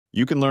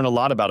You can learn a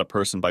lot about a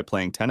person by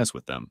playing tennis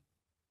with them.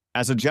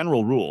 As a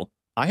general rule,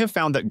 I have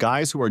found that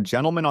guys who are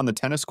gentlemen on the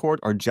tennis court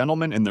are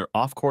gentlemen in their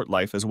off-court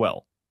life as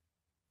well.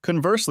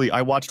 Conversely,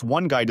 I watched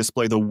one guy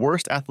display the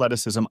worst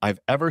athleticism I've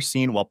ever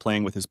seen while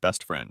playing with his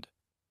best friend.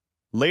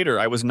 Later,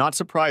 I was not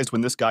surprised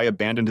when this guy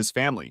abandoned his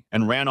family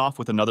and ran off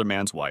with another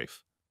man's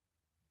wife.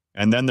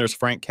 And then there's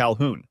Frank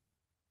Calhoun.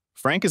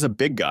 Frank is a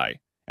big guy,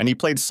 and he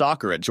played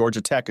soccer at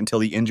Georgia Tech until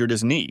he injured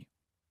his knee.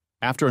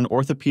 After an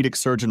orthopedic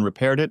surgeon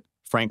repaired it,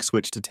 Frank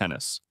switched to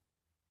tennis.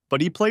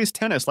 But he plays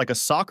tennis like a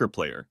soccer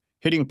player,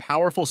 hitting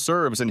powerful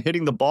serves and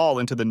hitting the ball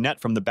into the net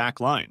from the back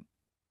line.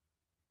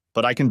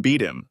 But I can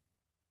beat him.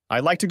 I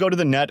like to go to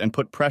the net and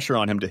put pressure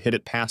on him to hit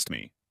it past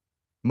me.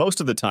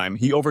 Most of the time,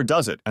 he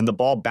overdoes it and the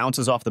ball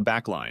bounces off the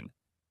back line.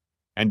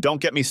 And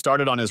don't get me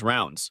started on his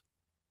rounds.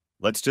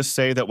 Let's just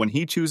say that when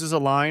he chooses a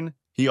line,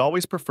 he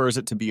always prefers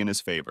it to be in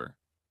his favor.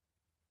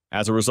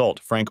 As a result,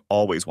 Frank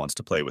always wants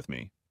to play with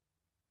me.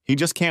 He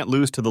just can't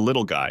lose to the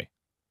little guy.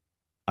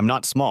 I'm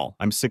not small,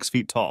 I'm 6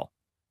 feet tall.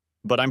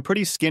 But I'm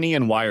pretty skinny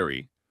and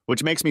wiry,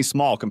 which makes me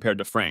small compared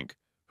to Frank,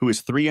 who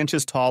is 3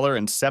 inches taller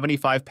and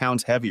 75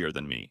 pounds heavier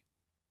than me.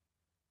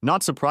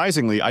 Not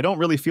surprisingly, I don't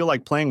really feel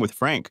like playing with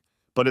Frank,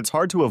 but it's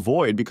hard to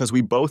avoid because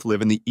we both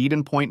live in the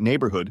Eden Point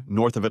neighborhood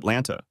north of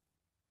Atlanta.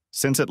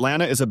 Since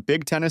Atlanta is a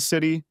big tennis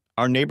city,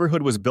 our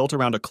neighborhood was built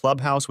around a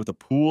clubhouse with a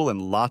pool and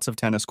lots of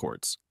tennis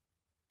courts.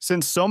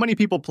 Since so many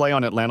people play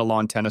on Atlanta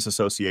Lawn Tennis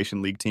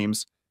Association league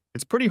teams,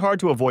 it's pretty hard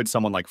to avoid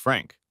someone like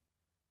Frank.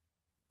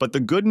 But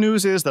the good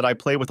news is that I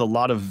play with a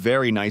lot of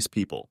very nice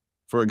people.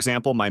 For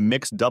example, my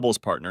mixed doubles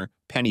partner,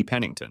 Penny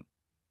Pennington.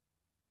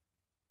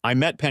 I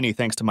met Penny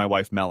thanks to my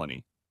wife,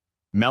 Melanie.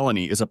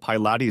 Melanie is a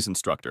Pilates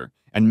instructor,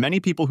 and many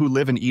people who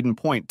live in Eden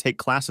Point take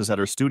classes at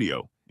her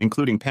studio,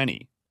 including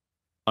Penny.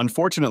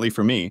 Unfortunately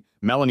for me,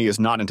 Melanie is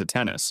not into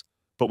tennis,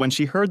 but when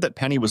she heard that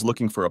Penny was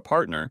looking for a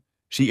partner,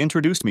 she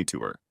introduced me to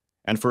her,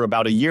 and for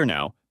about a year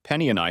now,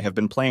 Penny and I have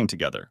been playing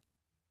together.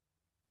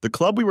 The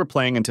club we were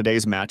playing in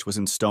today's match was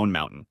in Stone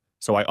Mountain,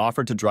 so I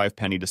offered to drive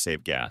Penny to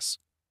save gas.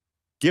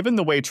 Given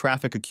the way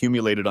traffic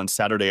accumulated on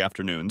Saturday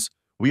afternoons,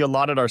 we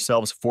allotted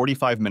ourselves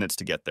 45 minutes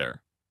to get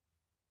there.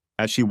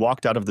 As she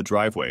walked out of the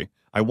driveway,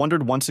 I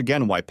wondered once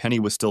again why Penny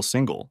was still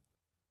single.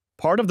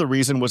 Part of the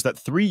reason was that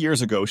 3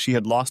 years ago she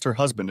had lost her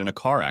husband in a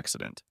car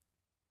accident.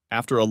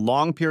 After a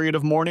long period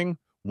of mourning,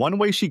 one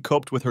way she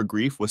coped with her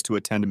grief was to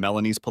attend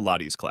Melanie's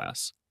Pilates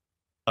class.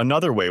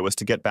 Another way was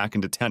to get back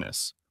into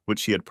tennis, which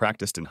she had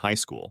practiced in high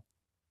school.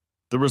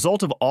 The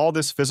result of all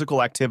this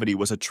physical activity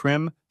was a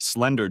trim,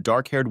 slender,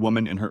 dark-haired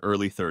woman in her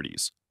early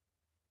 30s.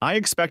 I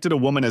expected a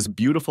woman as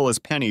beautiful as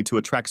Penny to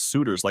attract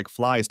suitors like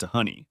flies to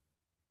honey.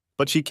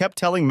 But she kept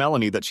telling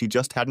Melanie that she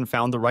just hadn't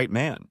found the right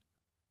man.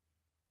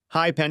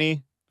 "Hi,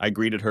 Penny," I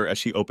greeted her as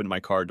she opened my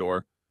car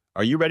door.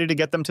 "Are you ready to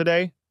get them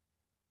today?"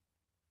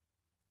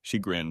 She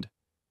grinned.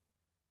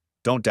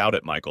 "Don't doubt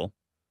it, Michael.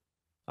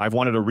 I've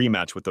wanted a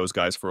rematch with those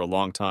guys for a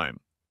long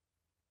time."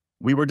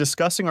 We were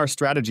discussing our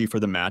strategy for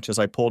the match as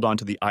I pulled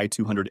onto the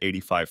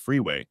I-285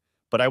 freeway,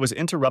 but I was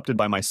interrupted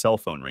by my cell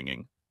phone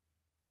ringing.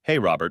 "Hey,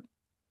 Robert."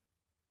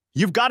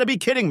 "You've got to be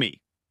kidding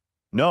me!"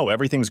 "No,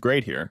 everything's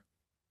great here."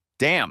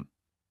 "Damn."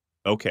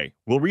 "Okay,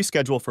 we'll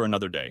reschedule for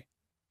another day."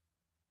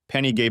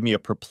 Penny gave me a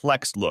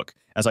perplexed look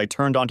as I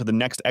turned onto the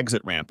next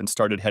exit ramp and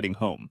started heading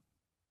home.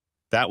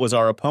 "That was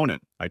our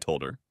opponent," I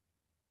told her.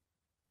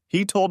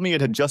 "He told me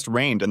it had just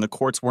rained and the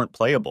courts weren't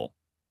playable."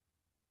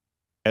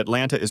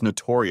 Atlanta is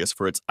notorious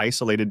for its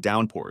isolated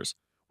downpours,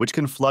 which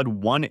can flood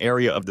one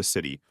area of the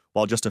city,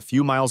 while just a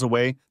few miles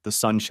away, the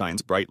sun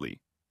shines brightly.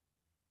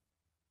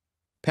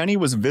 Penny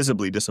was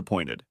visibly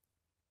disappointed.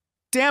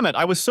 "Damn it,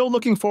 I was so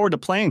looking forward to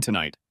playing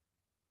tonight."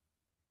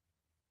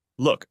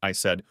 "Look," I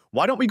said,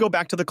 "why don't we go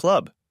back to the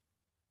club?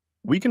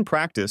 We can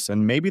practice,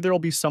 and maybe there'll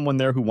be someone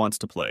there who wants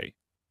to play."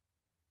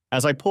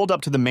 As I pulled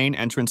up to the main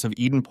entrance of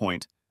Eden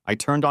Point, I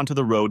turned onto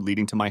the road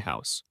leading to my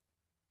house.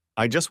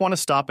 "I just want to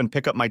stop and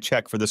pick up my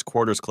check for this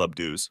quarters club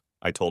dues,"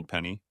 I told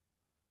Penny.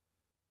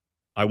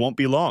 "I won't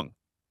be long."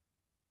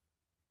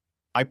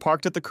 I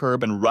parked at the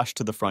curb and rushed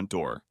to the front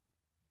door.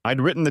 I'd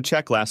written the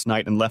check last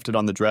night and left it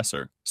on the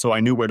dresser, so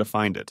I knew where to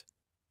find it.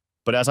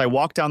 But as I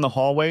walked down the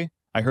hallway,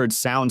 I heard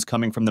sounds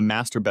coming from the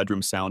master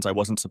bedroom sounds I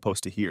wasn't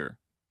supposed to hear.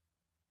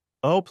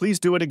 "Oh, please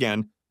do it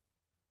again."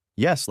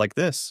 "Yes, like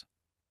this."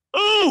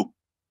 "Ooh!"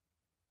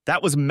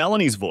 That was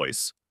Melanie's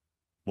voice.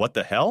 What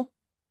the hell?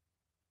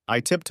 I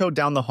tiptoed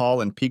down the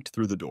hall and peeked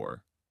through the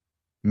door.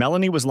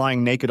 Melanie was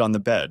lying naked on the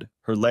bed,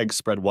 her legs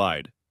spread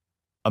wide.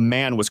 A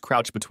man was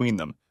crouched between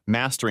them,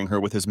 mastering her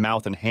with his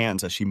mouth and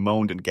hands as she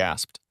moaned and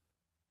gasped.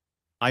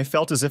 I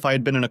felt as if I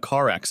had been in a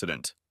car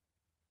accident.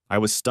 I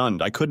was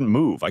stunned. I couldn't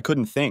move. I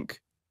couldn't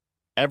think.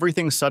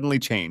 Everything suddenly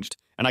changed,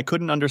 and I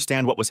couldn't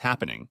understand what was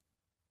happening.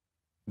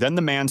 Then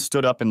the man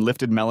stood up and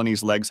lifted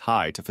Melanie's legs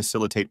high to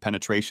facilitate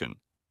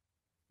penetration.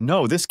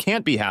 No, this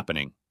can't be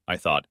happening, I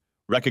thought,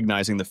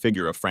 recognizing the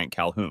figure of Frank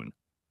Calhoun.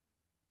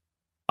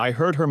 I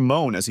heard her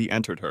moan as he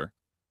entered her.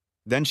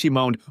 Then she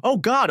moaned, "Oh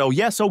God, oh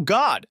yes, oh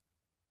God!"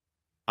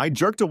 I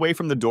jerked away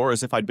from the door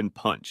as if I'd been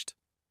punched.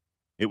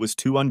 It was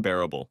too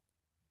unbearable.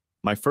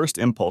 My first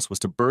impulse was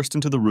to burst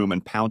into the room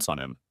and pounce on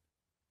him.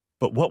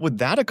 But what would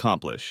that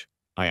accomplish?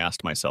 I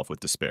asked myself with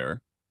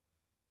despair.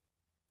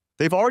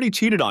 They've already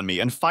cheated on me,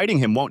 and fighting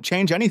him won't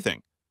change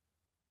anything.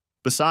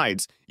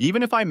 Besides,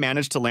 even if I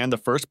managed to land the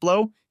first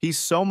blow, he's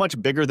so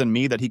much bigger than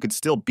me that he could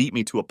still beat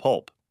me to a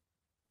pulp.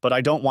 But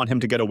I don't want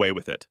him to get away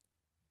with it.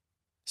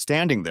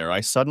 Standing there,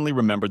 I suddenly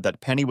remembered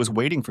that Penny was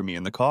waiting for me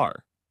in the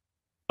car.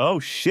 Oh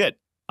shit,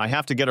 I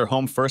have to get her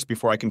home first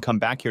before I can come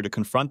back here to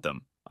confront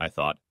them, I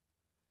thought.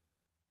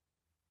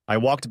 I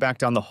walked back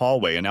down the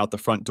hallway and out the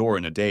front door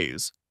in a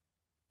daze.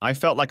 I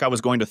felt like I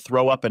was going to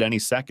throw up at any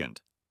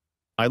second.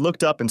 I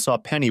looked up and saw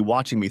Penny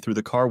watching me through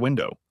the car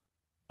window.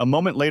 A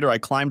moment later, I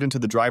climbed into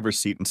the driver's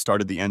seat and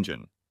started the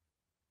engine.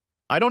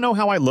 I don't know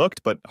how I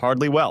looked, but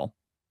hardly well.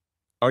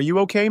 Are you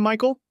okay,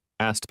 Michael?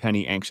 Asked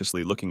Penny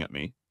anxiously, looking at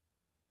me.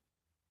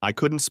 I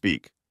couldn't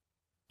speak.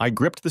 I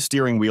gripped the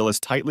steering wheel as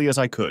tightly as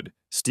I could,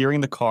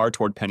 steering the car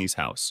toward Penny's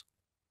house.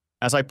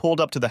 As I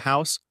pulled up to the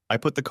house, I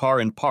put the car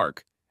in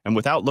park, and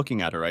without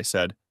looking at her, I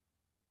said,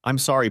 I'm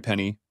sorry,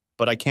 Penny,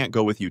 but I can't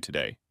go with you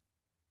today.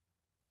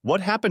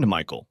 What happened,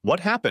 Michael?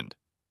 What happened?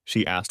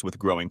 She asked with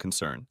growing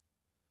concern.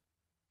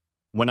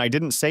 When I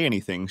didn't say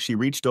anything, she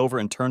reached over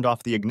and turned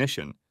off the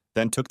ignition,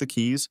 then took the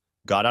keys,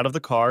 got out of the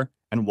car,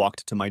 and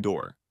walked to my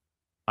door.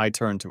 I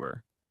turned to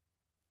her.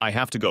 I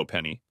have to go,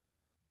 Penny.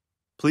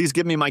 Please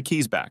give me my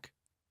keys back.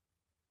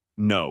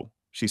 No,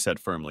 she said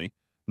firmly.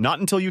 Not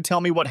until you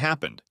tell me what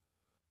happened.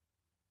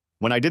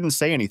 When I didn't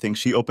say anything,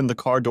 she opened the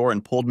car door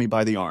and pulled me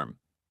by the arm.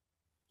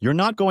 You're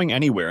not going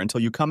anywhere until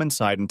you come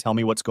inside and tell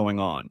me what's going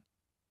on.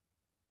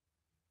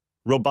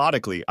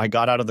 Robotically, I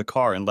got out of the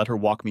car and let her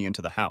walk me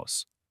into the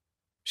house.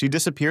 She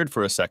disappeared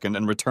for a second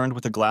and returned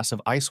with a glass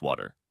of ice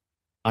water.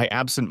 I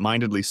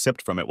absent-mindedly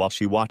sipped from it while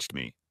she watched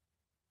me.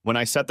 When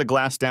I set the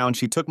glass down,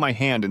 she took my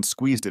hand and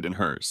squeezed it in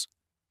hers.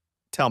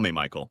 Tell me,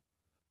 Michael.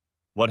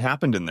 What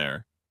happened in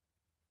there?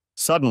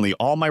 Suddenly,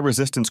 all my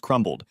resistance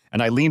crumbled,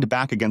 and I leaned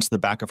back against the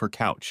back of her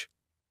couch.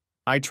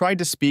 I tried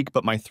to speak,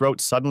 but my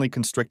throat suddenly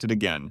constricted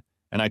again,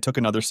 and I took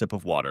another sip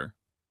of water.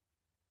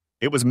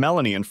 It was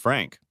Melanie and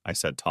Frank, I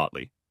said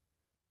tautly.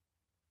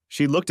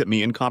 She looked at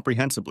me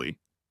incomprehensibly.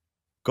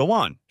 Go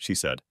on, she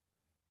said.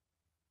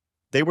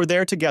 They were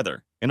there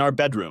together, in our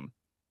bedroom.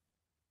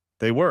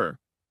 They were,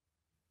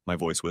 my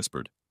voice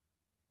whispered.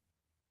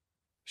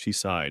 She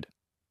sighed.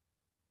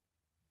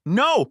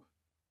 No!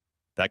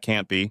 That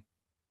can't be.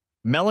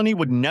 Melanie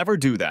would never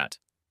do that.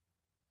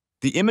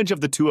 The image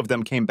of the two of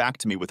them came back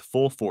to me with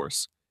full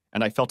force,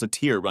 and I felt a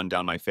tear run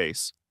down my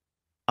face.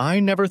 I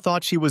never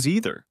thought she was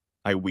either,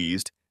 I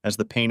wheezed as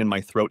the pain in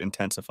my throat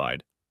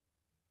intensified.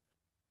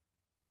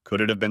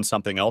 Could it have been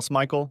something else,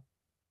 Michael?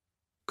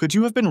 Could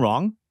you have been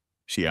wrong?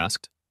 She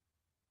asked.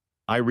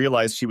 I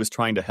realized she was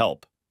trying to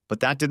help, but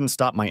that didn't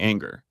stop my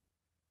anger.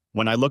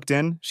 When I looked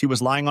in, she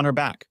was lying on her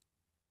back.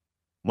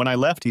 When I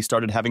left, he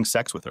started having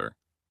sex with her.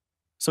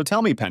 So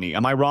tell me, Penny,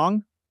 am I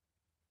wrong?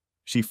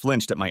 She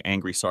flinched at my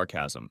angry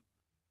sarcasm.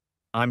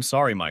 I'm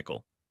sorry,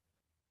 Michael.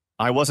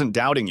 I wasn't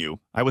doubting you.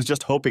 I was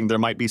just hoping there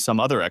might be some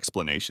other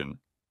explanation.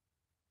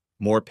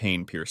 More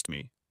pain pierced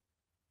me.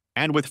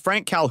 And with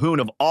Frank Calhoun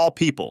of all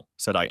people,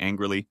 said I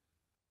angrily.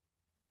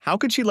 How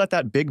could she let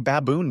that big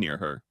baboon near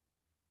her?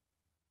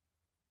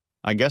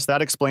 I guess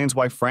that explains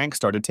why Frank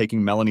started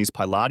taking Melanie's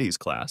Pilates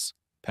class,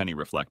 Penny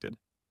reflected.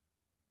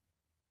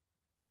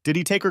 Did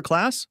he take her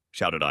class?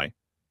 Shouted I.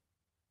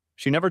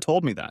 She never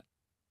told me that.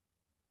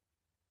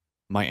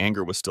 My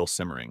anger was still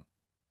simmering.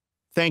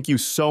 Thank you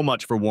so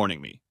much for warning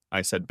me,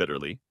 I said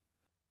bitterly.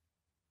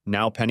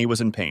 Now Penny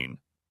was in pain.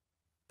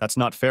 That's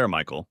not fair,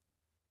 Michael.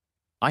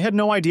 I had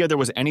no idea there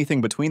was anything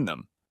between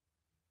them.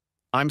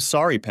 I'm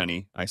sorry,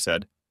 Penny, I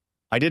said.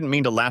 I didn't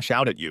mean to lash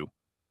out at you.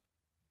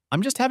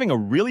 I'm just having a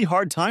really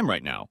hard time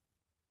right now.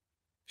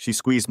 She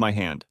squeezed my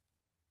hand.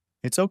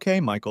 It's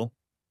okay, Michael.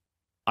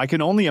 I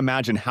can only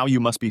imagine how you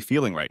must be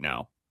feeling right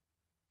now.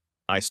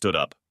 I stood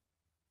up.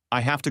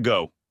 I have to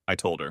go, I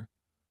told her.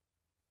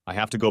 I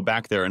have to go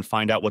back there and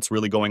find out what's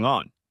really going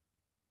on.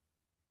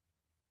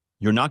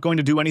 You're not going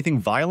to do anything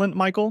violent,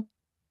 Michael?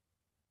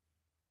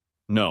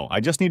 No, I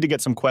just need to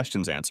get some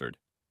questions answered.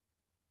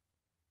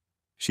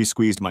 She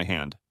squeezed my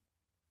hand.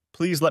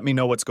 Please let me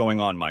know what's going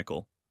on,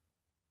 Michael.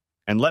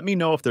 And let me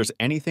know if there's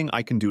anything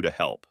I can do to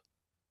help.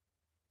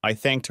 I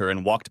thanked her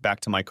and walked back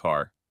to my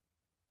car.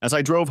 As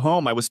I drove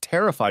home, I was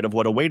terrified of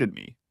what awaited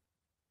me.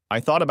 I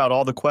thought about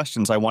all the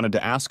questions I wanted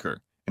to ask her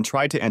and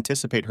tried to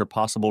anticipate her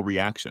possible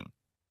reaction.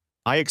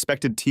 I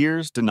expected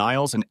tears,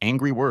 denials, and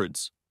angry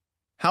words.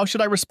 How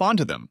should I respond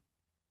to them?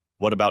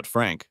 What about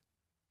Frank?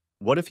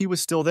 What if he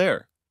was still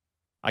there?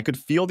 I could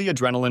feel the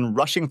adrenaline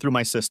rushing through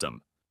my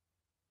system.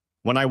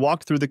 When I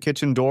walked through the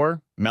kitchen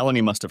door,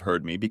 Melanie must have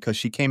heard me because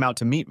she came out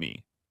to meet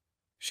me.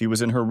 She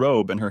was in her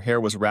robe and her hair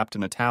was wrapped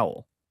in a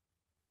towel.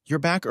 You're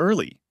back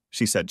early,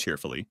 she said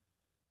cheerfully.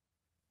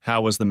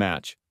 How was the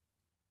match?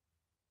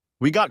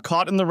 We got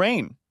caught in the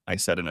rain, I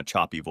said in a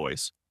choppy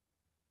voice.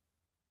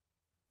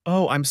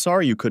 Oh, I'm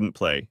sorry you couldn't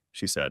play,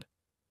 she said.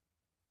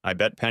 I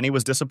bet Penny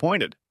was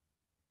disappointed.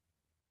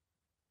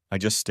 I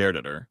just stared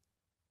at her.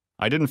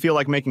 I didn't feel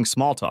like making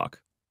small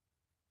talk.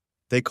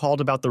 They called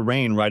about the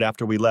rain right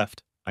after we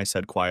left, I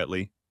said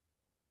quietly.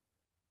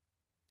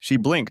 She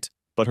blinked,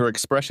 but her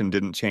expression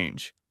didn't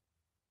change.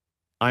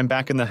 I'm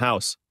back in the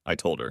house, I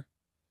told her.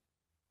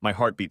 My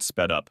heartbeat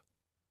sped up.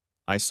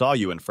 I saw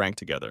you and Frank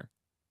together.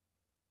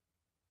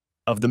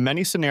 Of the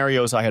many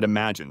scenarios I had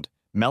imagined,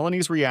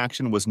 Melanie's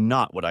reaction was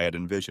not what I had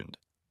envisioned.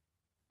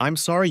 I'm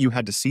sorry you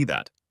had to see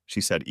that, she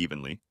said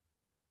evenly.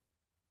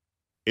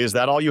 Is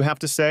that all you have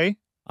to say?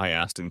 I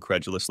asked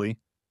incredulously.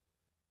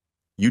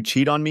 You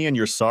cheat on me and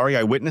you're sorry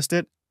I witnessed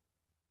it?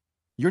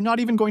 You're not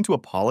even going to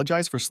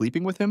apologize for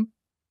sleeping with him?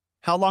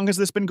 How long has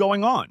this been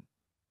going on?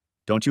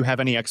 Don't you have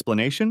any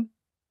explanation?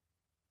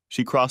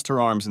 She crossed her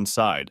arms and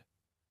sighed.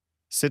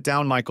 Sit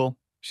down, Michael,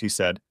 she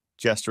said,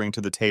 gesturing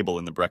to the table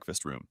in the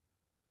breakfast room.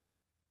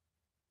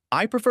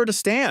 I prefer to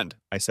stand,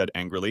 I said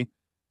angrily.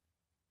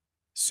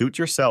 Suit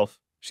yourself,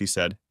 she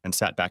said, and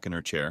sat back in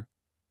her chair.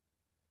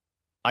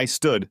 I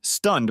stood,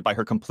 stunned by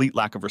her complete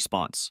lack of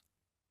response.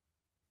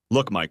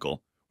 Look,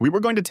 Michael, we were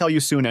going to tell you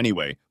soon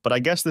anyway, but I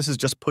guess this is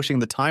just pushing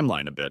the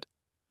timeline a bit.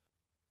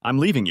 I'm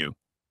leaving you.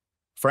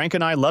 Frank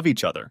and I love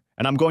each other,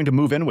 and I'm going to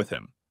move in with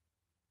him.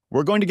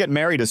 We're going to get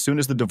married as soon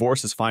as the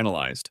divorce is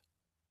finalized.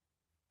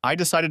 I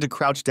decided to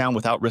crouch down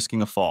without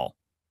risking a fall.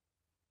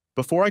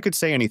 Before I could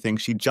say anything,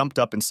 she jumped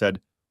up and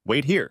said,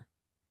 Wait here,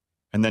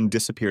 and then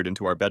disappeared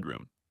into our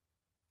bedroom.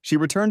 She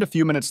returned a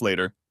few minutes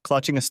later,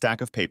 clutching a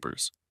stack of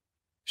papers.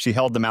 She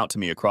held them out to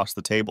me across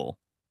the table.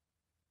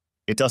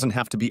 It doesn't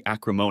have to be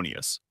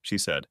acrimonious, she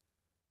said.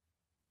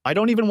 I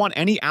don't even want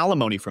any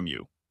alimony from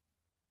you.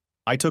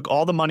 I took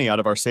all the money out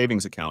of our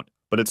savings account,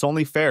 but it's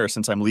only fair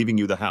since I'm leaving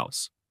you the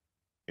house.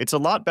 It's a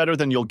lot better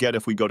than you'll get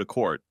if we go to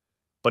court,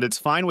 but it's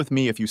fine with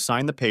me if you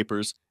sign the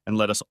papers and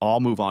let us all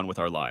move on with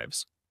our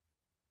lives.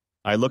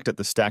 I looked at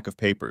the stack of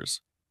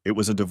papers. It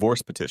was a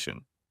divorce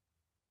petition.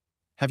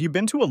 Have you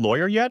been to a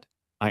lawyer yet?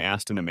 I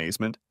asked in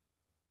amazement.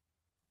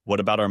 What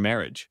about our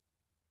marriage?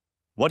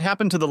 What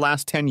happened to the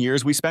last 10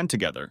 years we spent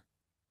together?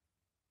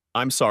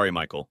 I'm sorry,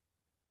 Michael.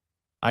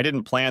 I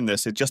didn't plan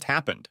this, it just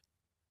happened.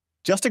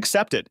 Just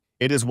accept it.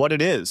 It is what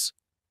it is.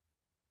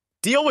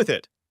 Deal with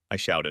it, I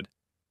shouted.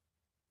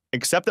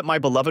 Accept that my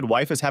beloved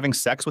wife is having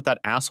sex with that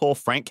asshole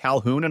Frank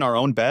Calhoun in our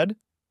own bed?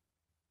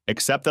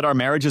 Accept that our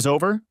marriage is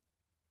over?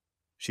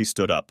 She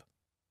stood up.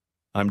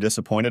 I'm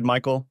disappointed,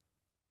 Michael.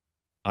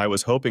 I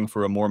was hoping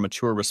for a more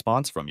mature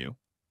response from you.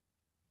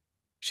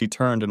 She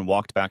turned and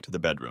walked back to the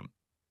bedroom.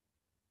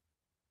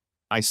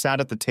 I sat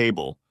at the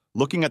table,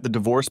 looking at the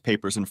divorce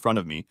papers in front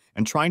of me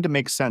and trying to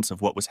make sense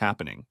of what was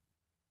happening.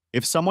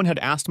 If someone had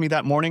asked me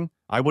that morning,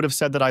 I would have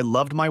said that I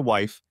loved my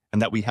wife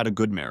and that we had a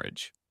good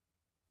marriage.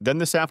 Then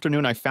this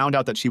afternoon, I found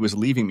out that she was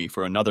leaving me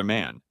for another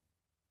man.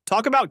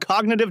 Talk about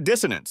cognitive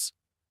dissonance!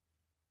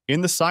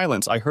 In the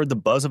silence, I heard the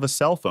buzz of a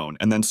cell phone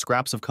and then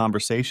scraps of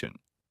conversation.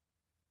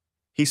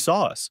 He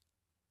saw us.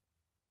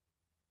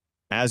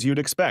 As you'd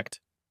expect.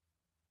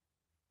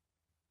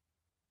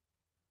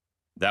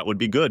 That would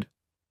be good.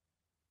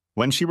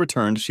 When she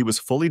returned, she was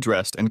fully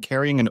dressed and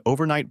carrying an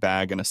overnight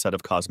bag and a set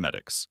of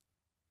cosmetics.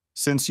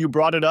 Since you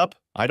brought it up,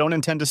 I don't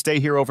intend to stay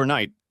here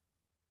overnight.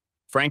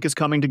 Frank is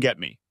coming to get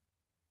me.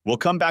 We'll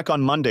come back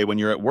on Monday when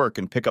you're at work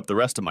and pick up the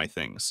rest of my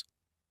things.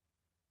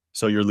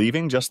 So you're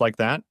leaving just like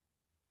that?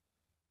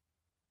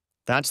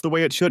 That's the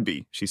way it should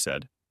be, she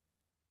said.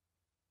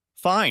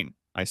 Fine,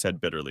 I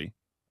said bitterly.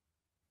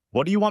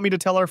 What do you want me to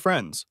tell our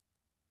friends?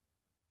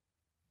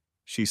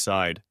 She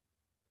sighed.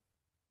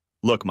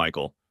 Look,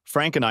 Michael,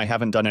 Frank and I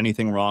haven't done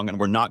anything wrong and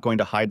we're not going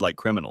to hide like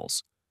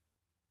criminals.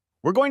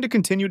 We're going to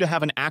continue to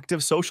have an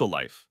active social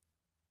life.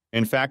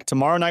 In fact,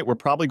 tomorrow night we're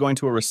probably going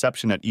to a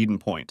reception at Eden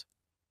Point.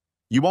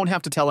 You won't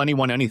have to tell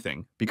anyone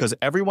anything, because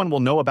everyone will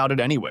know about it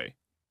anyway.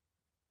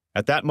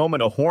 At that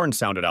moment, a horn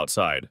sounded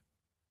outside.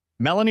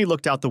 Melanie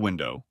looked out the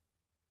window.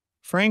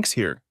 Frank's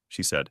here,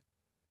 she said.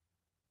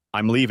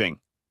 I'm leaving.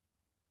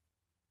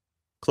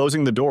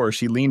 Closing the door,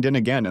 she leaned in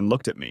again and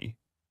looked at me.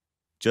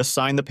 Just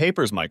sign the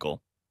papers,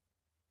 Michael.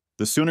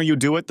 The sooner you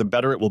do it, the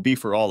better it will be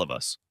for all of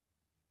us.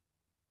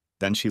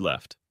 Then she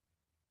left.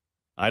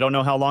 I don't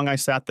know how long I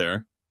sat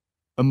there.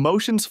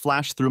 Emotions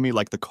flashed through me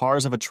like the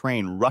cars of a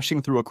train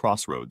rushing through a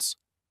crossroads.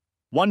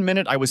 One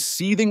minute I was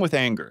seething with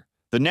anger,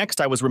 the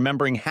next I was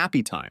remembering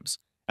happy times,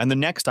 and the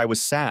next I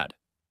was sad.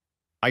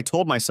 I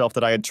told myself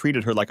that I had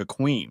treated her like a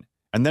queen,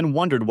 and then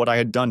wondered what I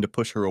had done to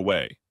push her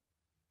away.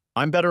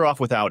 I'm better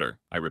off without her,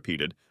 I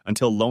repeated,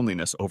 until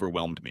loneliness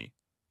overwhelmed me.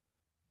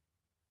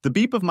 The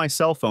beep of my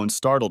cell phone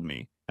startled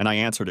me, and I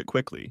answered it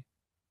quickly.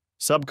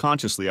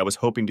 Subconsciously, I was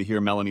hoping to hear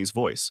Melanie's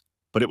voice,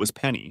 but it was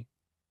Penny.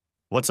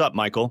 What's up,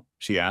 Michael?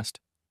 She asked.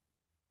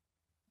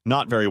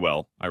 Not very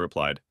well, I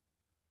replied.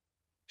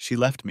 She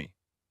left me.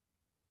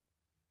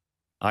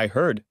 I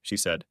heard, she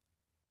said.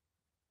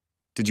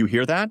 Did you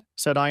hear that?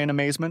 Said I in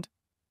amazement.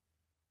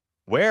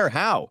 Where?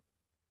 How?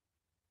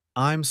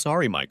 I'm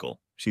sorry,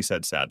 Michael, she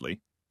said sadly.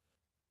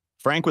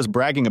 Frank was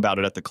bragging about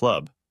it at the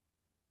club.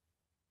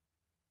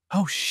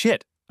 Oh,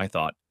 shit, I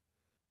thought.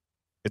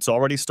 It's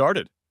already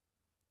started.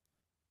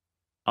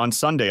 On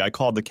Sunday, I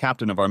called the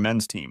captain of our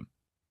men's team.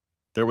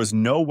 There was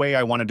no way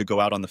I wanted to go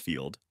out on the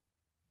field.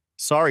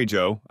 Sorry,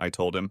 Joe, I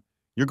told him.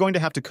 You're going to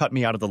have to cut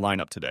me out of the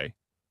lineup today.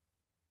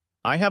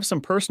 I have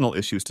some personal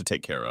issues to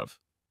take care of.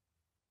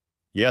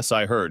 Yes,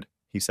 I heard,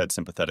 he said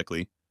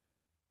sympathetically.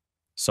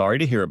 Sorry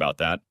to hear about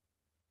that.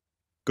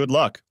 Good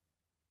luck.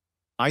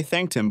 I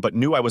thanked him but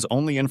knew I was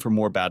only in for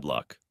more bad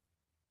luck.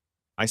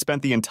 I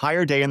spent the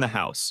entire day in the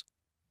house.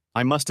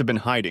 I must have been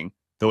hiding,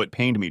 though it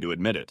pained me to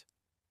admit it.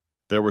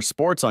 There were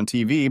sports on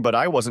TV, but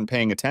I wasn't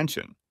paying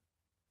attention.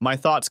 My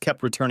thoughts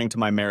kept returning to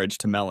my marriage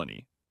to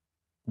Melanie.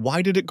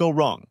 Why did it go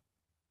wrong?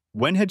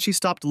 When had she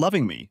stopped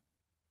loving me?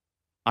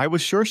 I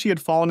was sure she had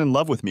fallen in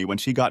love with me when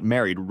she got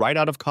married right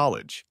out of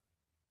college.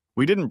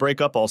 We didn't break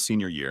up all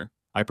senior year.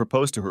 I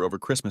proposed to her over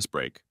Christmas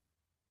break.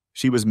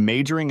 She was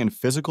majoring in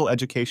physical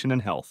education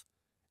and health,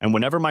 and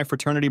whenever my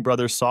fraternity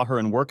brothers saw her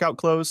in workout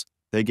clothes,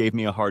 they gave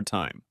me a hard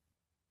time.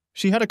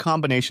 She had a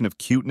combination of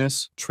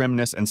cuteness,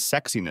 trimness, and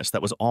sexiness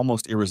that was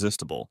almost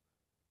irresistible.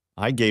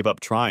 I gave up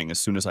trying as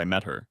soon as I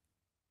met her.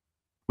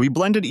 We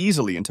blended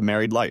easily into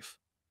married life.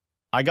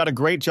 I got a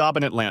great job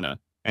in Atlanta,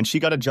 and she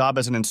got a job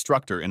as an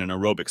instructor in an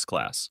aerobics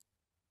class.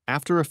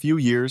 After a few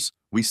years,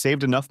 we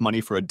saved enough money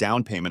for a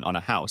down payment on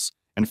a house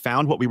and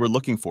found what we were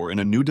looking for in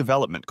a new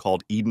development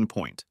called Eden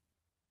Point.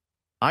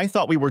 I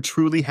thought we were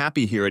truly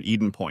happy here at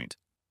Eden Point.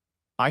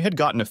 I had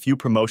gotten a few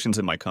promotions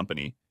in my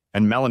company,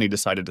 and Melanie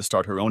decided to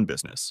start her own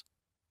business.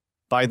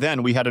 By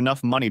then, we had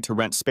enough money to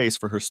rent space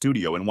for her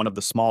studio in one of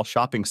the small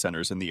shopping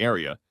centers in the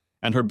area,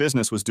 and her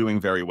business was doing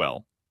very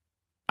well.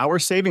 Our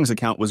savings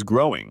account was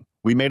growing.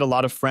 We made a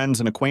lot of friends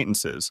and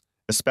acquaintances,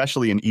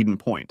 especially in Eden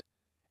Point,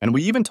 and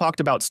we even talked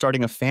about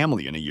starting a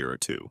family in a year or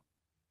two.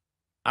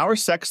 Our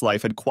sex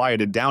life had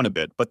quieted down a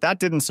bit, but that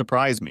didn't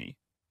surprise me.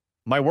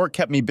 My work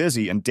kept me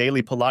busy, and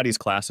daily Pilates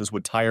classes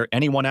would tire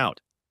anyone out.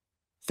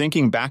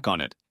 Thinking back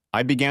on it,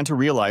 I began to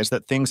realize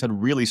that things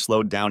had really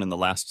slowed down in the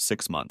last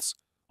 6 months,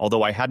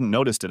 although I hadn't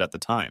noticed it at the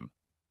time.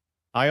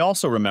 I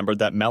also remembered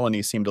that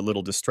Melanie seemed a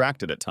little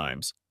distracted at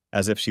times,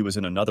 as if she was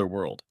in another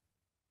world.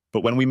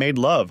 But when we made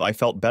love, I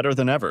felt better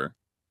than ever,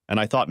 and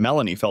I thought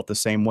Melanie felt the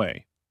same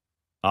way.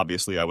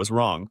 Obviously, I was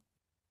wrong.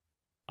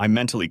 I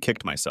mentally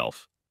kicked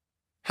myself.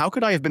 How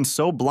could I have been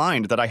so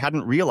blind that I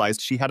hadn't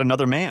realized she had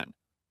another man?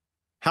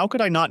 How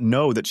could I not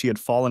know that she had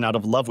fallen out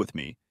of love with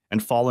me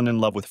and fallen in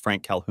love with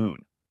Frank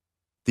Calhoun?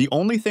 The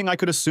only thing I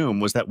could assume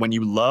was that when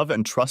you love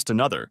and trust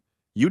another,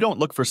 you don't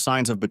look for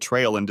signs of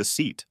betrayal and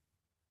deceit.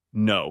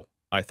 No,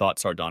 I thought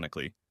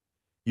sardonically.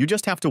 You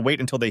just have to wait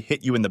until they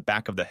hit you in the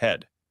back of the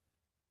head.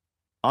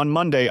 On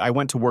Monday, I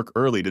went to work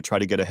early to try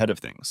to get ahead of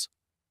things.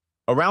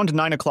 Around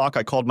 9 o'clock,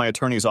 I called my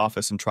attorney's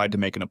office and tried to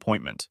make an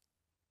appointment.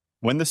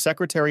 When the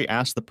secretary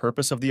asked the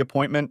purpose of the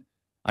appointment,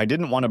 I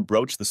didn't want to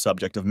broach the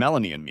subject of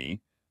Melanie and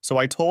me, so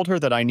I told her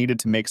that I needed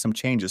to make some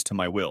changes to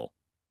my will.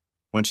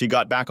 When she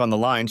got back on the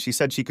line, she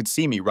said she could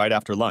see me right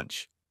after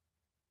lunch.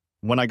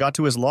 When I got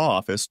to his law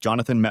office,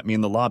 Jonathan met me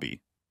in the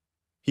lobby.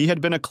 He had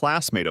been a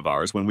classmate of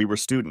ours when we were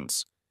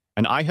students,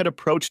 and I had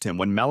approached him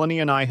when Melanie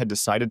and I had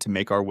decided to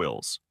make our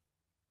wills.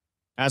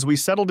 As we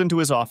settled into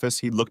his office,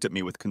 he looked at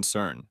me with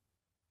concern.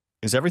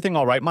 Is everything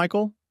all right,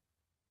 Michael?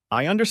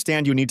 I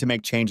understand you need to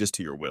make changes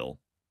to your will.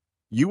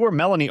 You or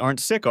Melanie aren't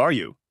sick, are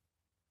you?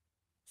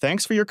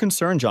 Thanks for your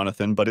concern,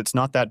 Jonathan, but it's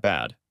not that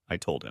bad, I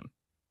told him.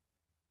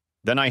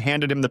 Then I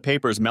handed him the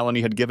papers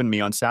Melanie had given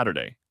me on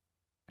Saturday.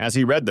 As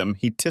he read them,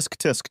 he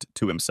tisk-tisked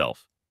to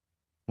himself.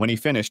 When he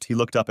finished, he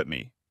looked up at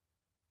me.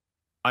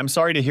 I'm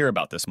sorry to hear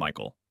about this,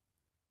 Michael.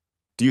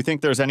 Do you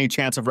think there's any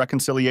chance of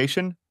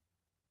reconciliation?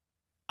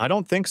 I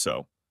don't think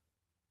so.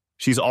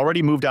 She's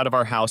already moved out of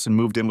our house and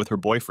moved in with her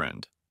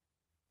boyfriend.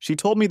 She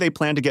told me they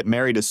plan to get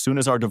married as soon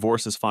as our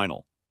divorce is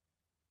final.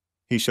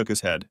 He shook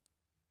his head.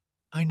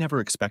 I never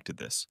expected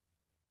this.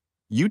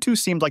 You two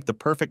seemed like the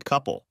perfect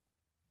couple.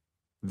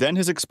 Then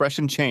his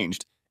expression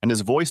changed, and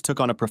his voice took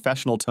on a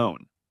professional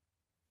tone.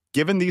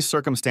 Given these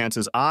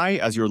circumstances, I,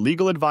 as your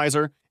legal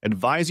advisor,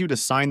 advise you to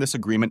sign this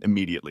agreement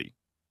immediately.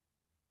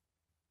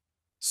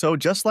 So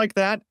just like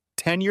that,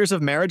 10 years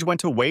of marriage went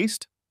to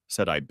waste?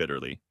 Said I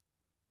bitterly.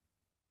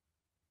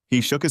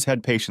 He shook his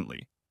head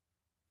patiently.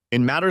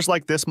 In matters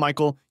like this,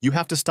 Michael, you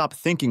have to stop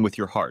thinking with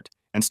your heart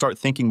and start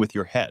thinking with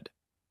your head.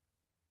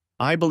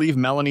 I believe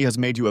Melanie has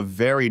made you a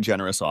very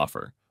generous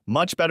offer,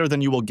 much better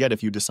than you will get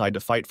if you decide to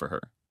fight for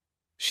her.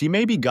 She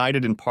may be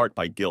guided in part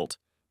by guilt,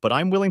 but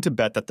I'm willing to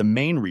bet that the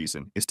main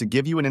reason is to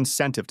give you an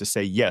incentive to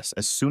say yes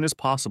as soon as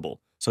possible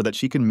so that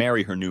she can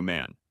marry her new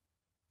man.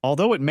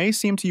 Although it may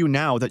seem to you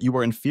now that you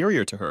are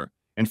inferior to her,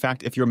 in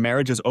fact, if your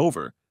marriage is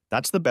over,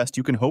 that's the best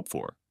you can hope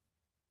for.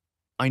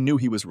 I knew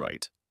he was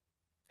right.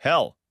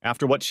 Hell,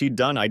 after what she'd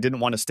done, I didn't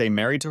want to stay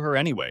married to her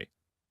anyway.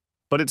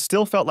 But it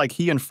still felt like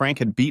he and Frank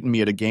had beaten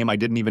me at a game I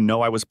didn't even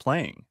know I was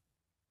playing.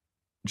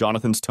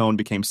 Jonathan's tone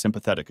became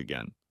sympathetic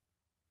again.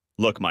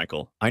 Look,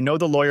 Michael, I know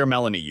the lawyer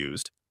Melanie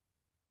used.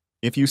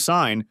 If you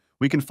sign,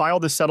 we can file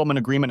this settlement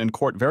agreement in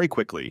court very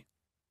quickly.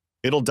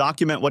 It'll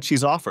document what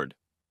she's offered.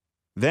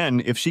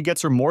 Then, if she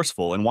gets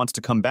remorseful and wants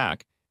to come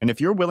back, and if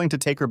you're willing to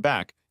take her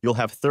back, you'll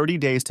have 30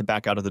 days to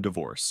back out of the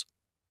divorce.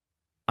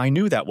 I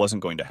knew that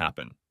wasn't going to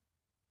happen.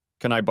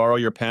 Can I borrow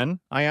your pen?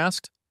 I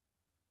asked.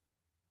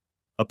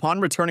 Upon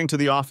returning to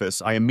the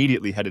office, I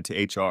immediately headed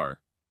to HR.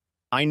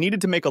 I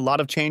needed to make a lot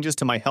of changes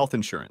to my health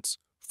insurance,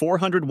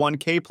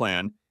 401k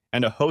plan,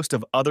 and a host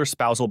of other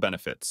spousal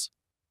benefits.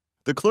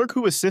 The clerk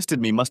who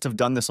assisted me must have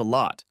done this a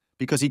lot,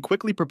 because he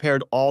quickly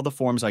prepared all the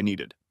forms I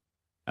needed.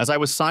 As I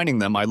was signing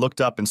them, I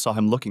looked up and saw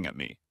him looking at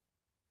me.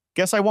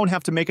 Guess I won't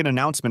have to make an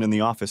announcement in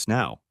the office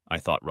now, I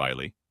thought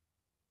wryly.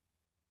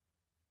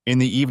 In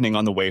the evening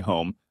on the way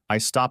home, I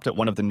stopped at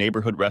one of the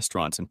neighborhood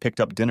restaurants and picked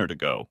up dinner to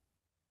go.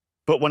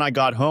 But when I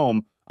got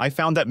home, I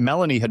found that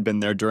Melanie had been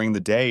there during the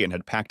day and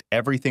had packed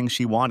everything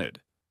she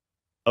wanted.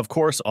 Of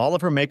course, all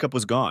of her makeup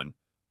was gone,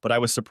 but I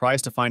was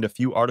surprised to find a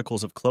few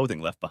articles of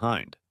clothing left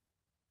behind.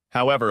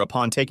 However,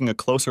 upon taking a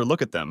closer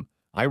look at them,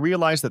 I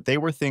realized that they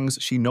were things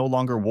she no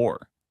longer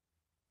wore.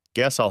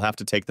 Guess I'll have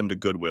to take them to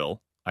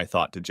Goodwill, I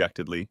thought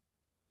dejectedly.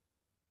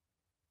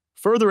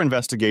 Further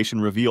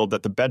investigation revealed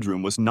that the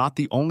bedroom was not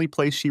the only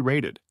place she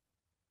raided.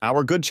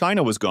 Our good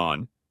china was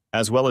gone,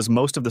 as well as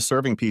most of the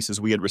serving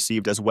pieces we had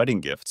received as wedding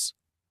gifts.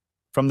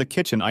 From the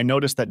kitchen, I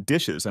noticed that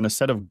dishes and a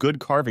set of good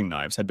carving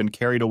knives had been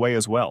carried away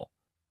as well.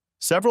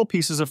 Several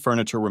pieces of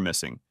furniture were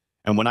missing,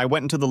 and when I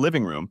went into the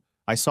living room,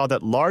 I saw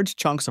that large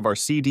chunks of our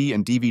CD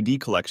and DVD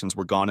collections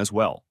were gone as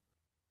well.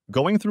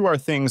 Going through our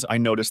things, I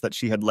noticed that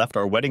she had left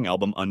our wedding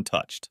album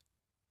untouched.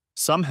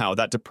 Somehow,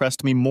 that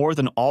depressed me more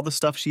than all the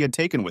stuff she had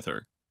taken with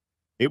her.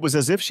 It was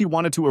as if she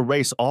wanted to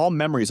erase all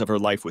memories of her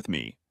life with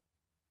me.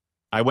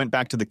 I went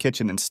back to the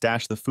kitchen and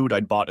stashed the food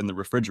I'd bought in the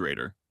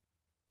refrigerator.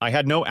 I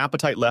had no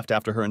appetite left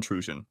after her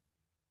intrusion.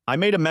 I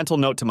made a mental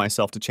note to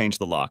myself to change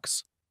the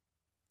locks.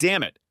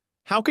 Damn it!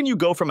 How can you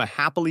go from a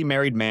happily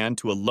married man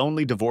to a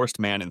lonely divorced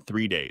man in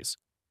 3 days?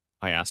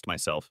 I asked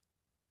myself.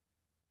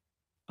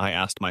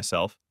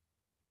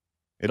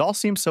 It all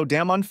seems so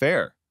damn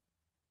unfair.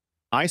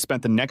 I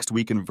spent the next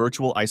week in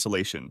virtual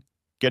isolation,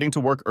 getting to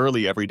work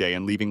early every day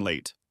and leaving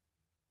late.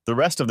 The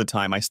rest of the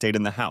time I stayed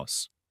in the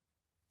house.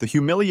 The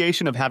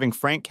humiliation of having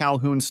Frank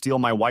Calhoun steal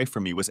my wife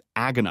from me was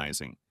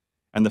agonizing,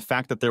 and the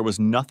fact that there was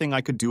nothing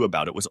I could do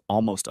about it was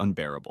almost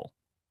unbearable.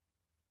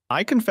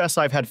 I confess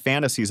I've had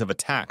fantasies of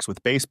attacks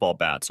with baseball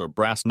bats or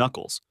brass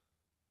knuckles.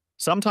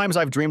 Sometimes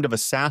I've dreamed of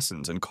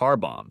assassins and car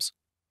bombs.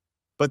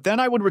 But then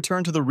I would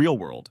return to the real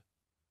world.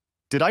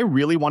 Did I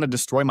really want to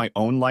destroy my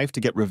own life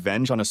to get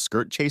revenge on a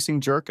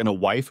skirt-chasing jerk and a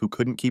wife who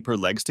couldn't keep her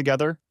legs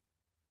together?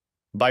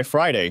 By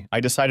Friday, I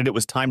decided it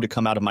was time to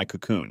come out of my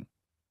cocoon.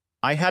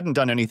 I hadn't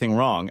done anything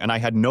wrong, and I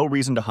had no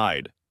reason to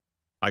hide.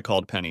 I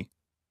called Penny.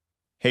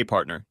 Hey,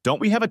 partner, don't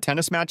we have a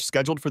tennis match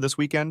scheduled for this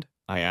weekend?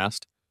 I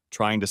asked,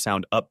 trying to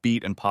sound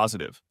upbeat and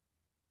positive.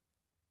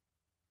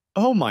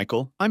 Oh,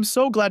 Michael, I'm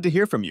so glad to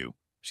hear from you,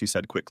 she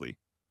said quickly.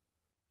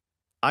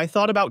 I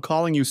thought about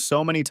calling you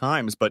so many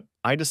times, but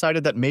I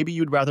decided that maybe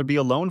you'd rather be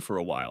alone for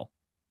a while.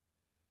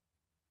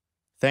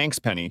 Thanks,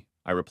 Penny,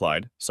 I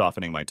replied,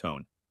 softening my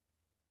tone.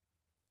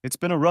 It's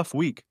been a rough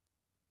week.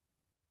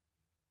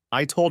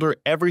 I told her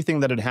everything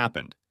that had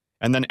happened,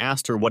 and then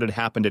asked her what had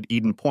happened at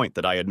Eden Point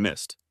that I had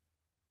missed.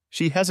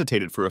 She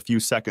hesitated for a few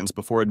seconds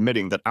before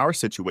admitting that our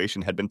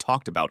situation had been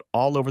talked about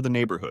all over the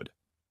neighborhood.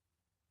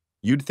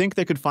 You'd think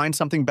they could find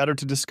something better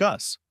to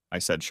discuss, I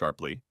said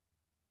sharply.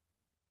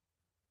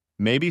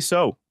 Maybe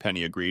so,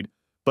 Penny agreed,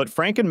 but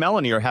Frank and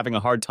Melanie are having a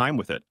hard time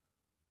with it.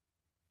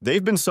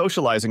 They've been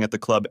socializing at the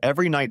club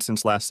every night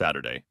since last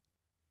Saturday.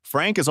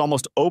 Frank is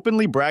almost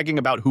openly bragging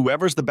about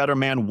whoever's the better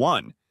man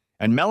won,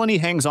 and Melanie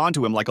hangs on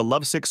to him like a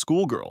lovesick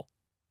schoolgirl.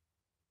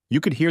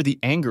 You could hear the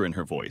anger in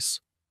her voice.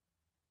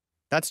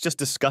 That's just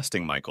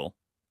disgusting, Michael.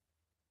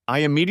 I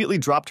immediately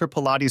dropped her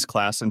Pilates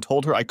class and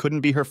told her I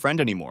couldn't be her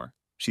friend anymore,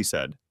 she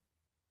said.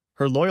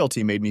 Her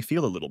loyalty made me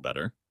feel a little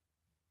better.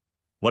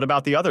 What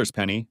about the others,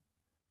 Penny?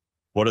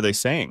 What are they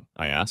saying?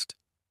 I asked.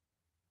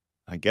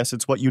 I guess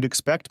it's what you'd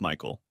expect,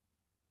 Michael.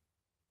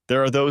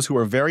 There are those who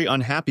are very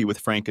unhappy with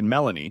Frank and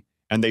Melanie,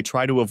 and they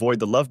try to avoid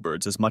the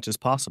lovebirds as much as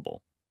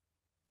possible.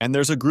 And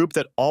there's a group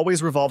that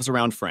always revolves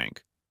around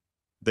Frank.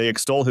 They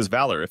extol his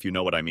valor, if you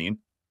know what I mean.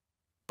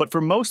 But for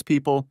most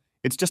people,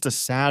 it's just a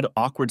sad,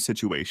 awkward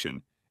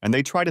situation, and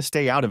they try to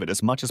stay out of it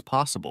as much as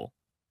possible.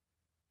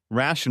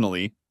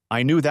 Rationally,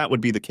 I knew that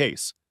would be the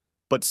case,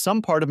 but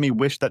some part of me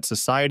wished that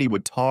society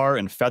would tar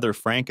and feather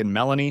Frank and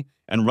Melanie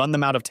and run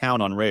them out of town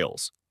on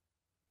rails.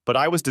 But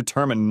I was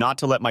determined not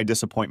to let my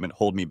disappointment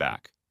hold me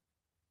back.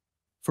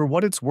 For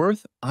what it's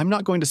worth, I'm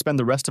not going to spend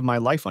the rest of my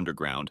life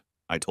underground,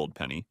 I told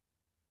Penny.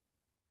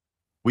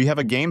 We have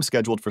a game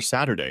scheduled for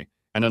Saturday,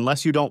 and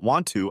unless you don't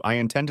want to, I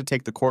intend to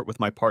take the court with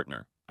my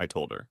partner, I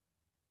told her.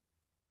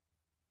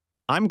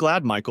 I'm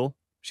glad, Michael,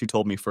 she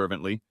told me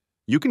fervently.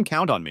 You can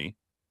count on me.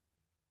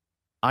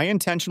 I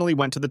intentionally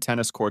went to the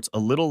tennis courts a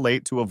little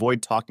late to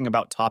avoid talking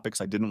about topics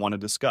I didn't want to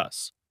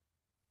discuss.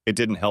 It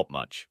didn't help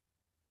much.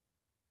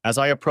 As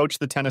I approached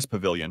the tennis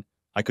pavilion,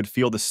 I could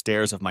feel the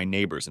stares of my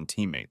neighbors and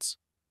teammates.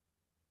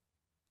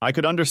 I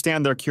could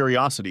understand their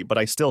curiosity, but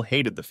I still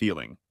hated the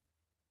feeling.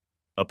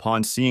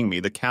 Upon seeing me,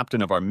 the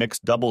captain of our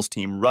mixed doubles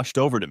team rushed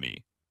over to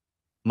me.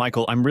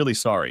 Michael, I'm really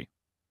sorry.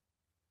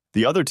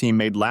 The other team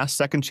made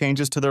last-second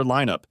changes to their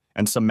lineup,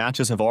 and some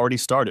matches have already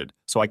started,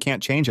 so I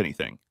can't change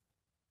anything.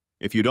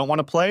 If you don't want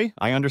to play,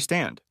 I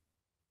understand.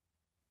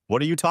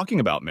 What are you talking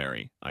about,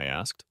 Mary? I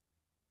asked.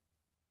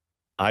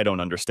 I don't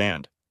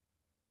understand.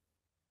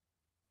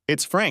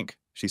 It's Frank,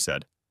 she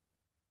said.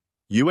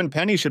 You and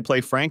Penny should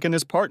play Frank and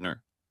his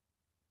partner.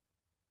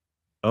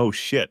 Oh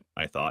shit,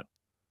 I thought.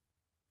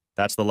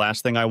 That's the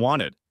last thing I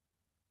wanted.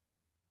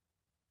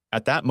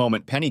 At that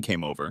moment, Penny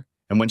came over,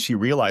 and when she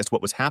realized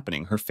what was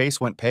happening, her face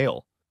went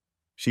pale.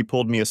 She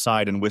pulled me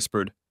aside and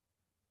whispered,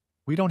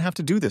 We don't have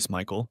to do this,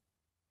 Michael.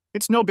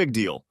 It's no big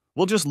deal.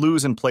 We'll just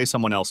lose and play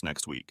someone else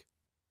next week.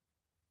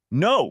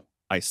 No,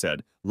 I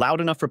said,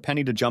 loud enough for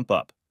Penny to jump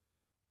up.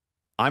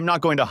 I'm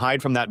not going to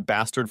hide from that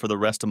bastard for the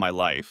rest of my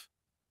life.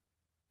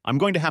 I'm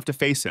going to have to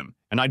face him,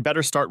 and I'd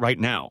better start right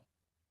now.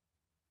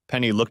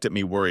 Penny looked at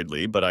me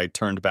worriedly, but I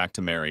turned back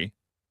to Mary.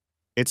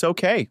 It's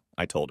okay,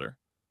 I told her.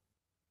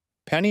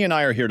 Penny and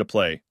I are here to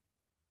play.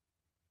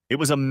 It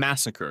was a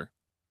massacre.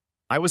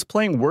 I was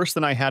playing worse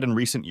than I had in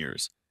recent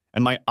years,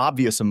 and my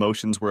obvious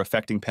emotions were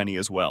affecting Penny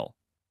as well.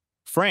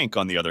 Frank,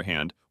 on the other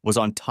hand, was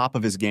on top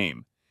of his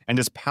game, and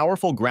his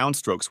powerful ground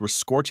strokes were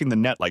scorching the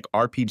net like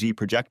RPG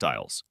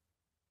projectiles.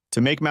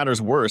 To make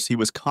matters worse, he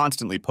was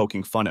constantly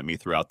poking fun at me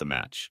throughout the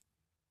match.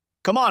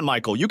 Come on,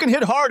 Michael, you can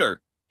hit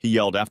harder, he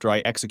yelled after I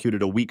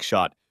executed a weak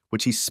shot,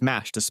 which he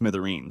smashed to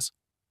smithereens.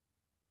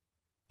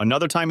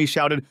 Another time he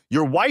shouted,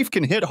 Your wife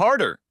can hit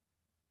harder!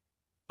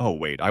 Oh,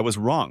 wait, I was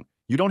wrong.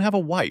 You don't have a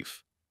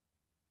wife.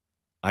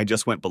 I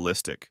just went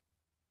ballistic.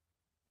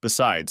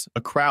 Besides,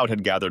 a crowd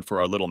had gathered for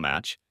our little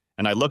match,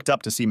 and I looked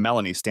up to see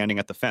Melanie standing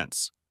at the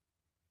fence.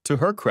 To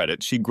her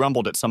credit, she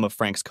grumbled at some of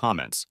Frank's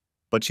comments,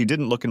 but she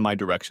didn't look in my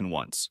direction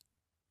once.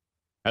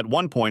 At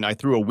one point, I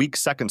threw a weak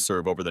second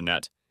serve over the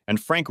net,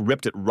 and Frank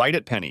ripped it right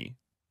at Penny.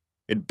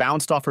 It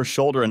bounced off her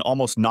shoulder and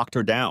almost knocked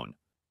her down.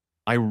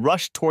 I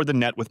rushed toward the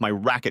net with my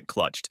racket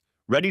clutched,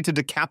 ready to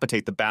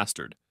decapitate the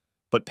bastard,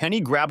 but Penny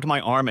grabbed my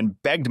arm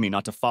and begged me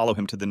not to follow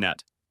him to the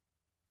net.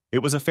 It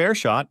was a fair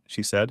shot,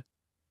 she said.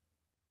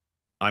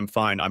 I'm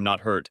fine, I'm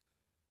not hurt.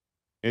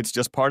 It's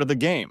just part of the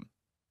game.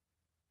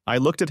 I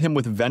looked at him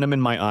with venom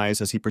in my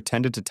eyes as he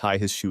pretended to tie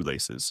his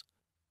shoelaces.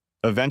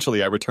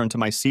 Eventually, I returned to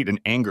my seat in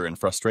anger and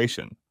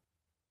frustration.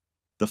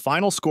 The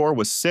final score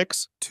was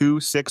 6-2,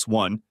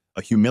 6-1,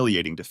 a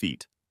humiliating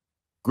defeat.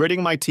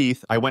 Gritting my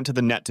teeth, I went to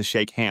the net to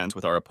shake hands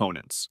with our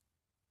opponents.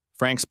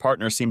 Frank's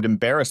partner seemed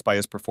embarrassed by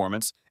his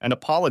performance and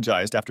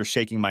apologized after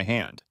shaking my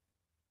hand.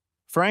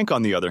 Frank,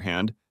 on the other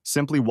hand,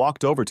 simply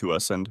walked over to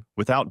us and,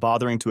 without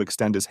bothering to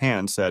extend his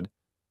hand, said,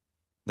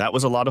 That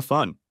was a lot of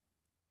fun.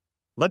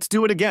 Let's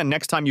do it again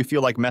next time you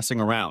feel like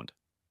messing around.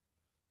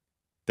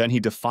 Then he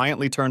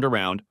defiantly turned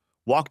around,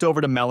 walked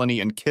over to Melanie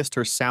and kissed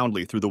her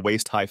soundly through the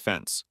waist-high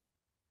fence.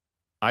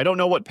 I don't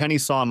know what Penny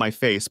saw on my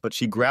face, but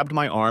she grabbed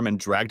my arm and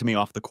dragged me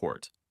off the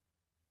court.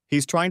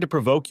 He's trying to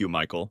provoke you,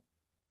 Michael.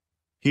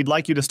 He'd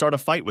like you to start a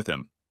fight with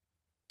him.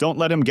 Don't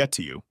let him get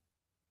to you.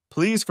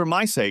 Please, for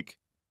my sake.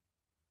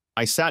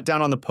 I sat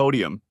down on the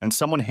podium, and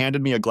someone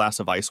handed me a glass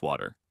of ice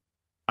water.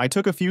 I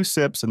took a few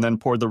sips and then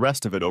poured the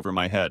rest of it over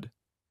my head.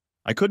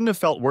 I couldn't have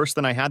felt worse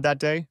than I had that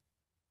day.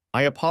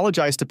 I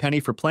apologized to Penny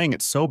for playing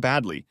it so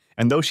badly,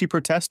 and though she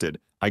protested,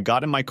 I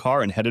got in my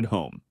car and headed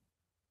home.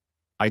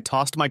 I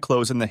tossed my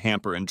clothes in the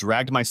hamper and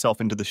dragged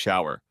myself into the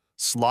shower,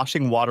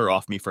 sloshing water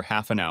off me for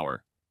half an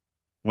hour.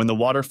 When the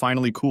water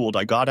finally cooled,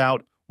 I got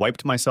out,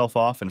 wiped myself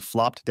off, and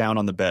flopped down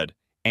on the bed,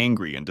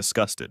 angry and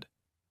disgusted.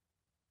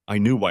 I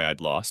knew why I'd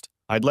lost.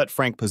 I'd let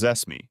Frank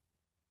possess me.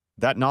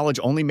 That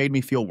knowledge only made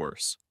me feel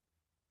worse.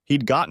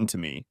 He'd gotten to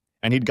me,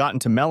 and he'd gotten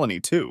to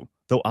Melanie too,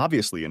 though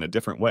obviously in a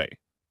different way.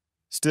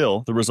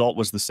 Still, the result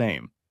was the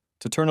same,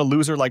 to turn a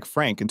loser like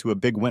Frank into a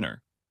big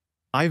winner.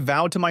 I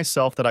vowed to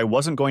myself that I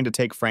wasn't going to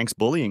take Frank's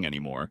bullying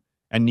anymore,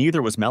 and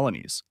neither was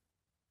Melanie's.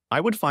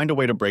 I would find a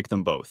way to break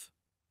them both.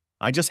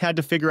 I just had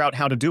to figure out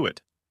how to do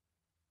it.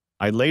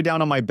 I lay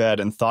down on my bed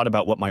and thought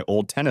about what my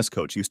old tennis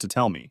coach used to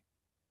tell me.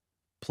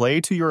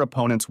 Play to your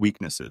opponent's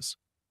weaknesses.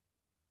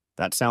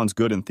 That sounds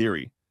good in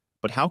theory,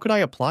 but how could I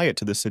apply it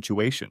to this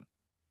situation?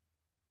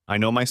 I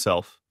know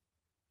myself.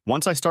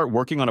 Once I start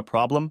working on a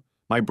problem,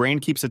 my brain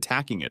keeps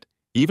attacking it,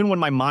 even when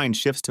my mind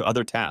shifts to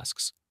other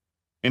tasks.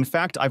 In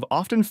fact, I've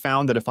often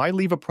found that if I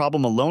leave a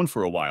problem alone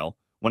for a while,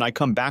 when I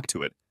come back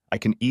to it, I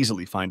can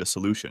easily find a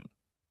solution.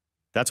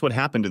 That's what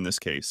happened in this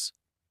case.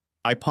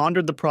 I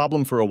pondered the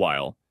problem for a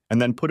while,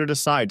 and then put it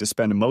aside to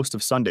spend most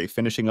of Sunday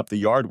finishing up the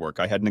yard work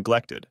I had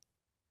neglected.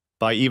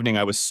 By evening,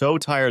 I was so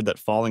tired that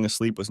falling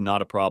asleep was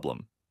not a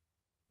problem.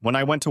 When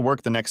I went to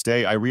work the next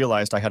day, I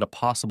realized I had a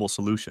possible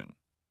solution.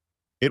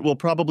 It will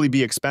probably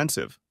be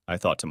expensive, I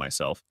thought to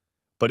myself,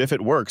 but if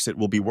it works, it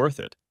will be worth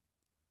it.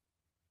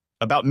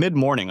 About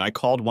mid-morning, I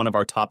called one of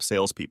our top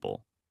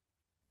salespeople.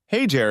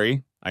 Hey,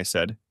 Jerry, I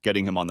said,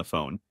 getting him on the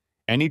phone.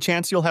 Any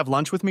chance you'll have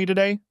lunch with me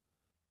today?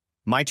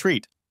 My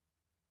treat.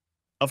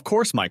 Of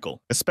course,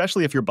 Michael,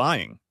 especially if you're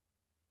buying.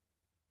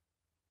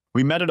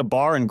 We met at a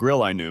bar and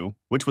grill I knew,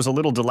 which was a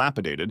little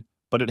dilapidated,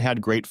 but it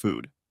had great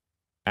food.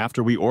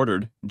 After we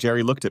ordered,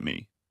 Jerry looked at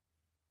me.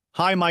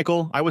 "Hi,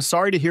 Michael. I was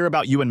sorry to hear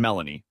about you and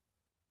Melanie.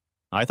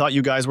 I thought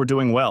you guys were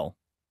doing well."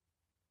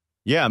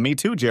 "Yeah, me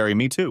too, Jerry,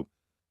 me too.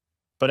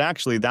 But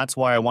actually, that's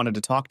why I wanted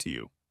to talk to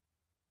you."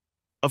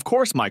 "Of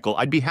course, Michael.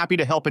 I'd be happy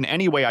to help in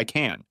any way I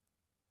can."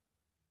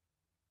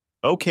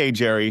 "Okay,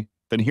 Jerry,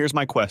 then here's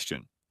my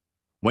question.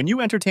 When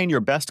you entertain your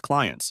best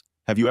clients,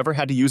 have you ever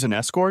had to use an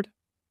escort?"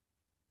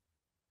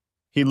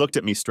 He looked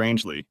at me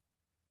strangely.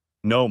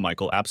 "No,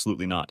 Michael,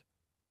 absolutely not.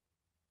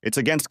 It's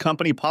against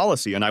company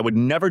policy, and I would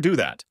never do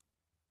that."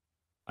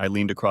 I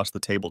leaned across the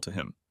table to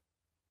him.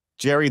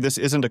 "Jerry, this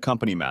isn't a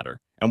company matter,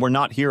 and we're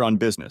not here on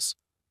business.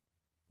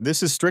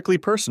 This is strictly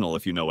personal,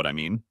 if you know what I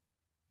mean."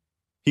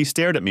 He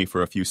stared at me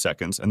for a few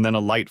seconds, and then a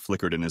light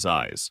flickered in his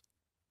eyes.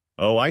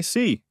 "Oh, I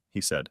see,"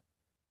 he said.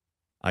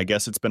 "I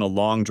guess it's been a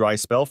long, dry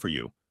spell for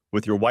you,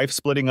 with your wife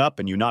splitting up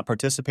and you not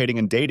participating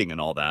in dating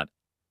and all that."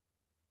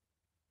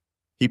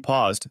 He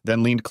paused,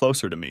 then leaned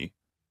closer to me.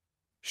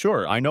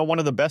 "Sure, I know one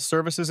of the best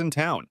services in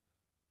town.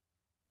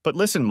 But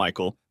listen,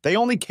 Michael, they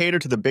only cater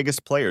to the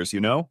biggest players,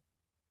 you know?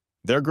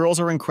 Their girls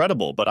are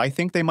incredible, but I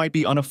think they might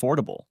be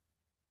unaffordable."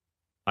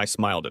 I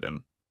smiled at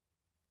him.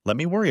 "Let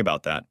me worry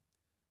about that.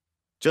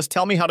 Just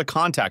tell me how to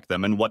contact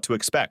them and what to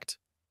expect."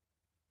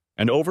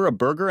 And over a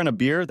burger and a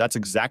beer, that's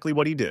exactly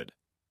what he did.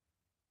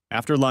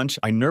 After lunch,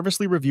 I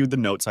nervously reviewed the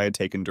notes I had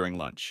taken during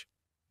lunch.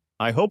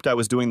 I hoped I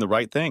was doing the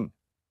right thing.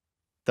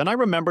 Then I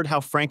remembered how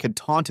Frank had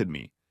taunted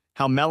me,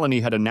 how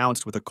Melanie had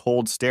announced with a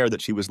cold stare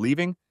that she was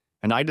leaving,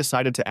 and I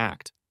decided to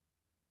act.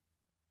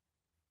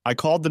 I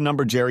called the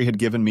number Jerry had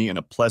given me, and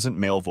a pleasant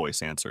male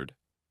voice answered.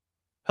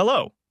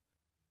 "Hello.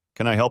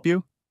 Can I help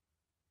you?"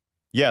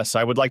 "Yes,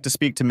 I would like to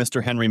speak to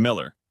Mr. Henry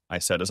Miller," I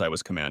said as I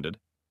was commanded.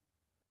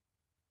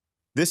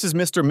 "This is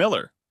Mr.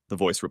 Miller," the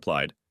voice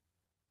replied.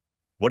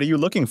 "What are you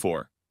looking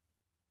for?"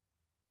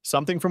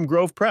 "Something from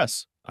Grove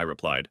Press," I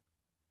replied.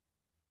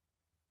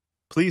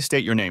 "Please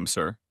state your name,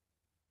 sir."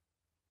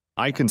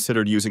 I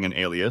considered using an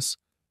alias,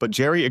 but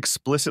Jerry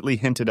explicitly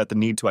hinted at the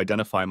need to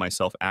identify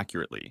myself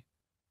accurately.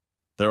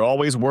 "They're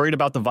always worried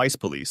about the vice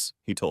police,"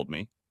 he told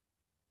me.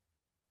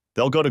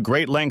 "They'll go to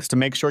great lengths to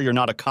make sure you're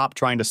not a cop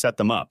trying to set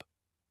them up."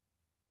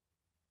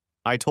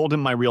 I told him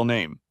my real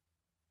name.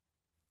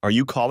 "Are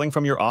you calling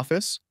from your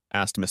office?"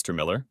 asked Mr.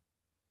 Miller.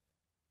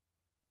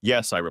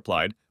 "Yes," I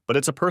replied, "but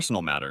it's a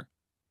personal matter.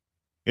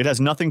 It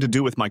has nothing to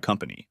do with my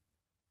company."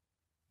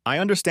 "I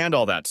understand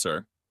all that,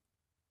 sir.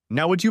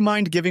 Now, would you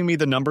mind giving me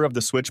the number of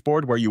the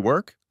switchboard where you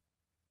work?"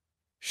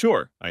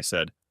 "Sure," I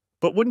said,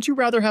 "but wouldn't you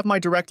rather have my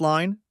direct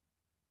line?"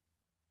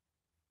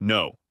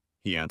 "No,"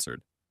 he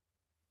answered.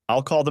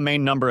 "I'll call the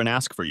main number and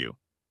ask for you.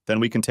 Then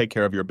we can take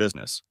care of your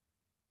business."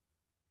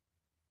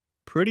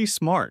 Pretty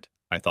smart,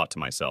 I thought to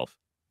myself.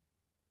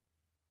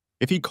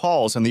 If he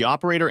calls and the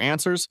operator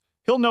answers,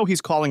 he'll know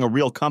he's calling a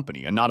real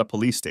company and not a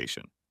police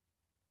station.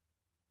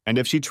 And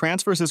if she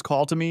transfers his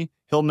call to me,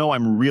 he'll know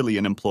I'm really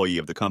an employee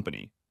of the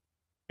company.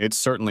 It's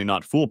certainly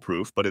not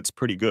foolproof, but it's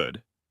pretty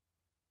good.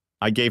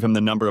 I gave him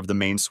the number of the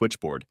main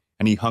switchboard,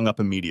 and he hung up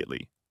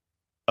immediately.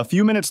 A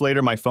few minutes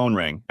later, my phone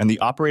rang, and the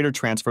operator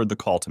transferred the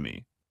call to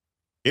me.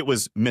 It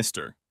was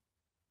Mr.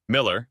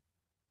 Miller.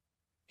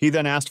 He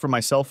then asked for my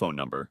cell phone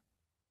number.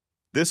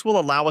 "This will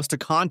allow us to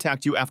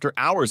contact you after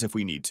hours if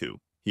we need to,"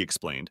 he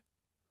explained.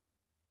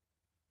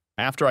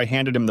 After I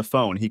handed him the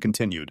phone, he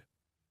continued.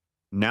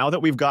 "Now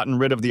that we've gotten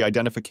rid of the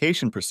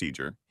identification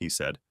procedure," he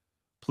said,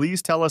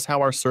 "please tell us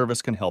how our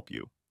service can help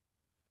you."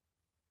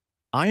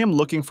 "I am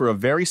looking for a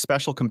very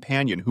special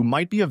companion who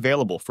might be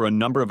available for a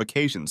number of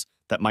occasions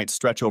that might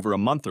stretch over a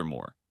month or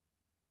more."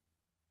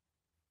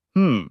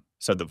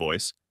 Said the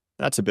voice.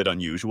 "That's a bit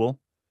unusual.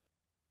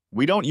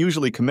 We don't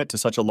usually commit to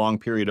such a long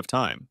period of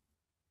time.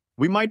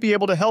 We might be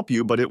able to help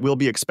you, but it will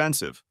be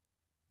expensive."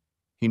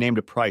 He named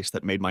a price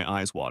that made my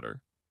eyes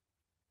water.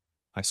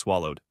 I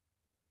swallowed.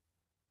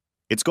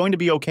 "It's going to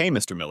be okay,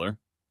 Mr. Miller."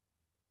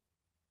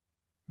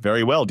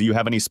 "Very well. Do you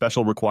have any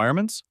special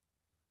requirements?"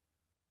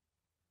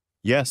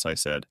 "Yes," I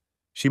said.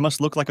 "She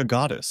must look like a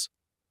goddess."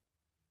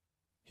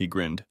 He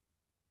grinned.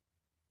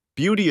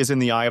 "Beauty is in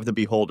the eye of the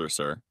beholder,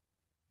 sir.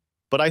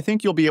 But I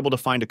think you'll be able to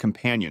find a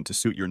companion to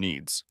suit your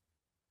needs."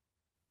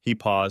 He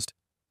paused.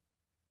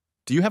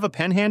 "Do you have a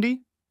pen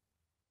handy?"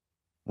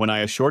 When I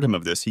assured him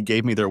of this, he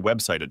gave me their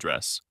website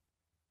address.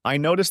 I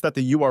noticed that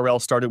the URL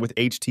started with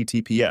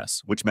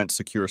HTTPS, which meant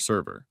secure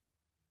server.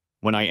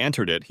 When I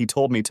entered it, he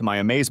told me to my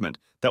amazement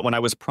that when I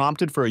was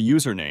prompted for a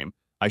username,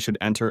 I should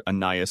enter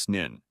Anais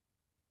Nin.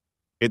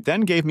 It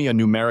then gave me a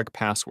numeric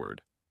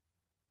password.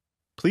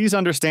 "Please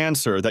understand,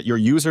 sir, that your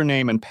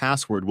username and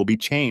password will be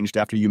changed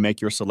after you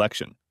make your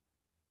selection.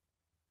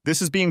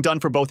 This is being done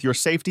for both your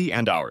safety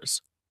and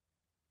ours."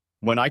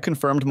 When I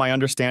confirmed my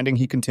understanding,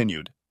 he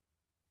continued.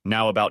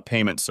 "Now about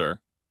payment, sir.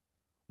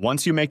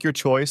 Once you make your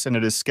choice and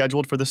it is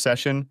scheduled for the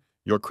session,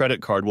 your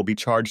credit card will be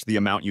charged the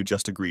amount you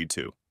just agreed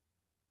to.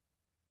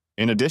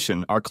 In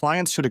addition, our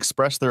clients should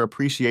express their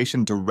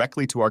appreciation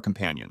directly to our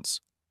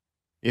companions.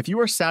 If you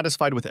are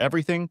satisfied with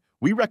everything,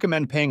 we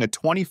recommend paying a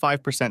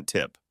 25%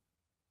 tip.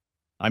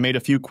 I made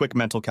a few quick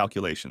mental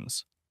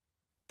calculations.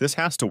 This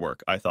has to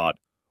work, I thought,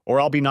 or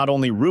I'll be not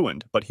only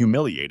ruined, but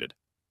humiliated.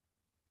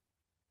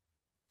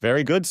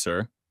 Very good,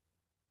 sir.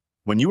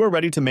 When you are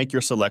ready to make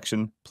your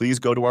selection, please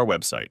go to our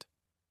website.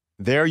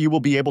 There you will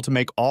be able to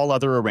make all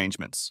other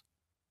arrangements.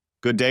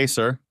 Good day,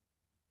 sir.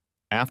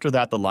 After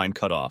that, the line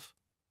cut off.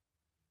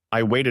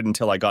 I waited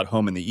until I got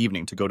home in the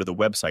evening to go to the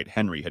website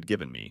Henry had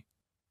given me.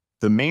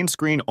 The main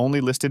screen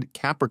only listed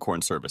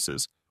Capricorn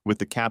services, with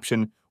the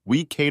caption,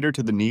 "We cater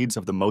to the needs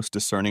of the most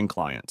discerning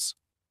clients."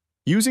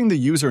 Using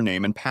the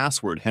username and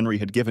password Henry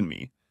had given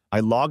me, I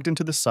logged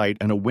into the site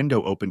and a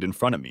window opened in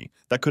front of me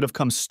that could have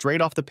come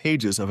straight off the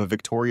pages of a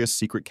Victoria's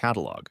Secret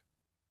catalog.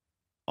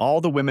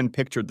 All the women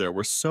pictured there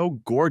were so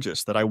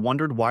gorgeous that I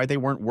wondered why they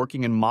weren't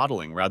working in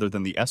modeling rather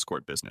than the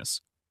escort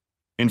business.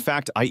 In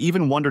fact, I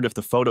even wondered if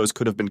the photos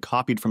could have been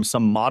copied from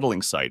some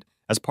modeling site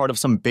as part of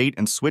some bait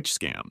and switch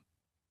scam.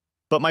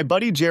 But my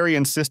buddy Jerry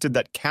insisted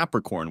that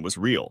Capricorn was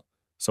real,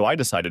 so I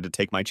decided to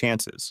take my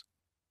chances.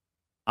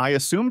 I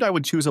assumed I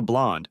would choose a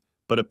blonde,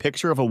 but a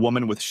picture of a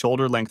woman with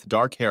shoulder-length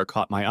dark hair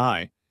caught my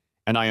eye,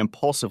 and I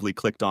impulsively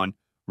clicked on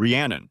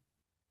Rhiannon.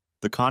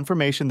 The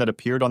confirmation that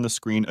appeared on the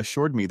screen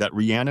assured me that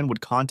Rhiannon would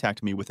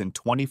contact me within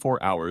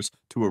 24 hours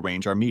to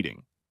arrange our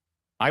meeting.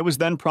 I was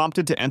then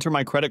prompted to enter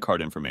my credit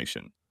card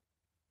information.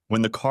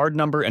 When the card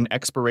number and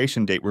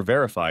expiration date were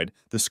verified,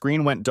 the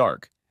screen went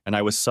dark, and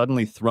I was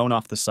suddenly thrown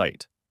off the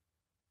site.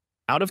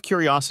 Out of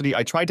curiosity,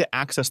 I tried to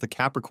access the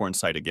Capricorn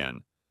site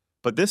again,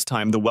 but this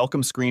time the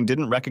welcome screen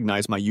didn't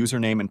recognize my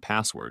username and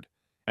password,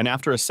 and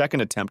after a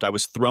second attempt, I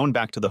was thrown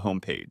back to the home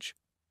page.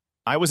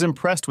 I was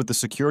impressed with the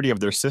security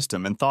of their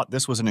system and thought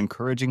this was an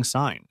encouraging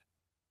sign.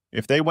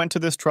 If they went to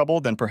this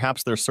trouble, then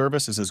perhaps their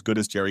service is as good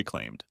as Jerry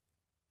claimed.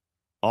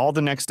 All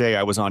the next day,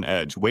 I was on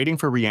edge, waiting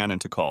for Rhiannon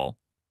to call.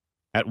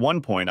 At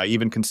one point, I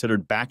even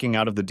considered backing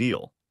out of the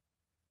deal.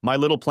 My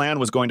little plan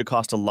was going to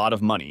cost a lot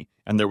of money,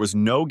 and there was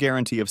no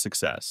guarantee of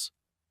success.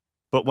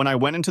 But when I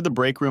went into the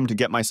break room to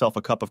get myself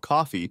a cup of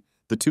coffee,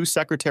 the two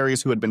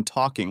secretaries who had been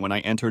talking when I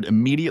entered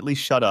immediately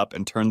shut up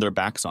and turned their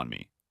backs on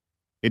me.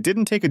 It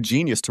didn't take a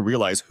genius to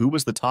realize who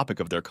was the topic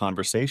of their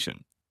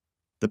conversation.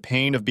 The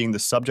pain of being the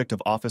subject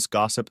of office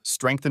gossip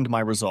strengthened my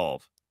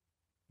resolve.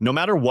 No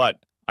matter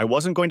what, I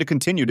wasn't going to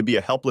continue to be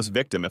a helpless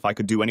victim if I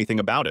could do anything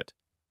about it.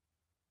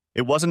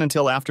 It wasn't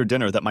until after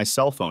dinner that my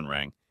cell phone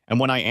rang, and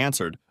when I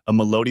answered, a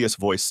melodious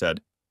voice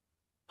said,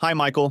 "Hi,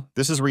 Michael,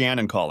 this is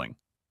Rhiannon calling.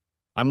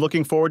 I'm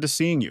looking forward to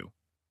seeing you."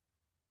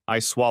 I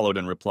swallowed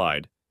and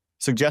replied,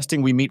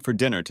 suggesting we meet for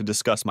dinner to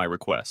discuss my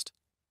request.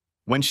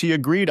 When she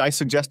agreed, I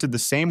suggested the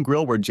same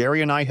grill where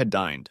Jerry and I had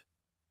dined.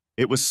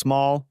 It was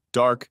small,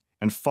 dark,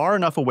 and far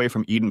enough away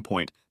from Eden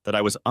Point that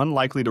I was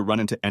unlikely to run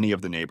into any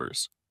of the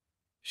neighbors.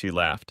 She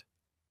laughed.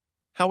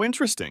 "How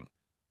interesting.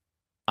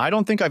 I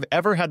don't think I've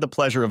ever had the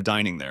pleasure of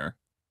dining there.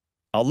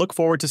 I'll look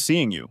forward to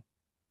seeing you."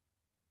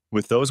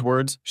 With those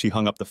words, she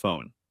hung up the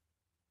phone.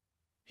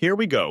 Here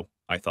we go,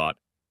 I thought.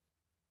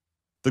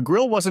 The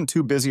grill wasn't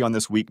too busy on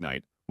this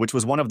weeknight, which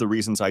was one of the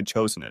reasons I'd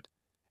chosen it,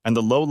 and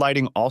the low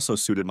lighting also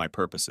suited my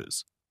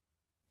purposes.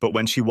 But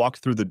when she walked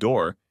through the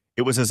door,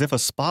 it was as if a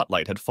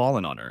spotlight had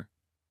fallen on her.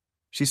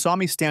 She saw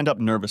me stand up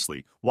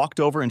nervously, walked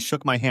over and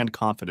shook my hand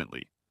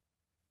confidently.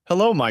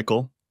 "Hello,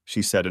 Michael,"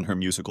 she said in her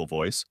musical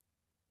voice.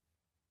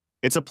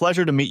 "It's a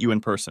pleasure to meet you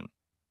in person."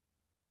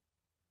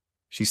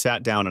 She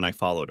sat down and I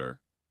followed her.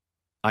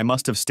 I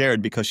must have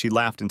stared because she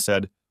laughed and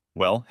said,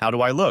 "Well, how do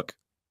I look?"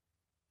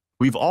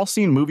 We've all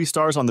seen movie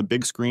stars on the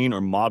big screen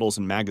or models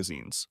in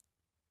magazines.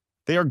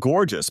 They are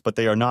gorgeous, but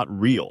they are not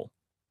real.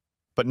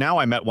 But now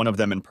I met one of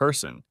them in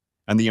person,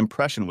 and the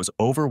impression was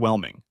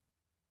overwhelming.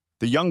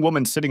 The young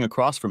woman sitting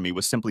across from me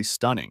was simply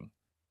stunning.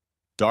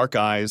 Dark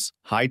eyes,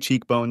 high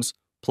cheekbones,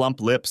 plump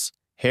lips,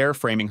 hair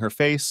framing her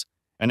face,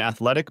 an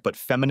athletic but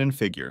feminine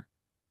figure.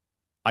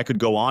 I could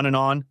go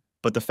on,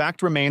 but the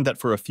fact remained that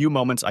for a few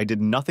moments I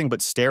did nothing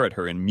but stare at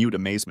her in mute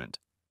amazement.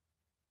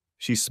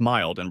 She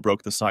smiled and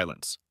broke the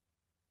silence.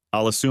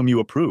 "I'll assume you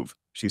approve,"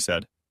 she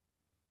said.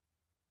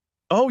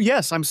 "Oh,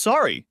 yes, I'm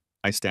sorry,"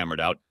 I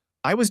stammered out.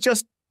 "I was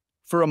just...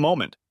 for a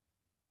moment."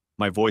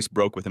 My voice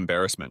broke with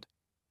embarrassment.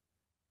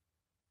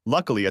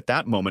 Luckily, at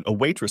that moment, a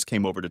waitress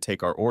came over to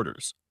take our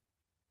orders.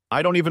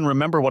 I don't even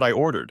remember what I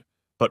ordered,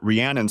 but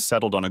Rhiannon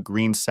settled on a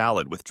green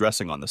salad with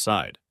dressing on the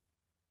side.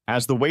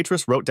 As the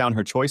waitress wrote down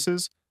her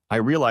choices, I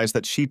realized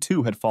that she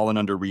too had fallen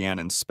under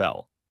Rhiannon's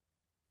spell.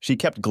 She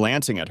kept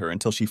glancing at her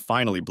until she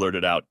finally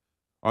blurted out,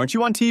 "Aren't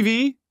you on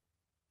TV?"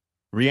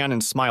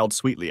 Rhiannon smiled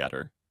sweetly at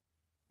her.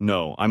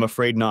 "No, I'm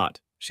afraid not,"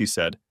 she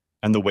said,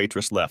 and the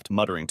waitress left,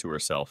 muttering to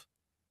herself.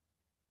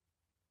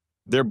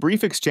 Their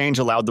brief exchange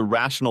allowed the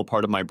rational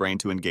part of my brain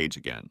to engage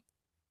again.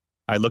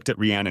 I looked at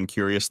Rhiannon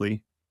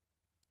curiously.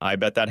 "I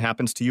bet that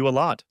happens to you a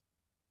lot."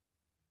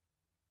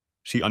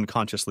 She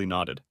unconsciously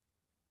nodded.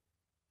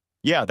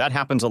 "Yeah, that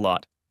happens a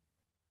lot."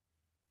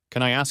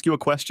 "Can I ask you a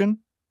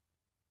question?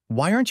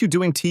 Why aren't you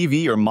doing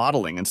TV or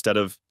modeling instead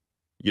of,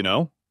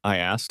 I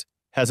asked,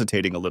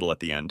 hesitating a little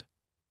at the end.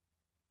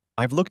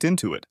 I've looked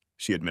into it,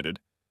 she admitted,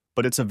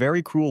 but it's a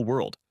very cruel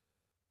world.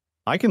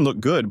 I can look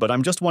good, but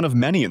I'm just one of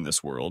many in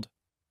this world.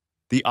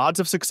 The odds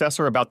of success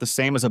are about the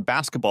same as a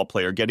basketball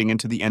player getting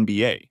into the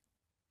NBA.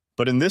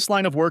 But in this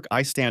line of work,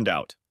 I stand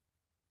out.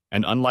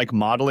 And unlike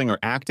modeling or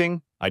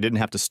acting, I didn't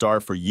have to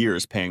starve for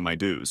years paying my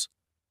dues.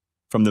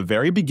 From the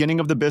very beginning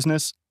of the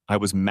business, I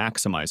was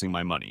maximizing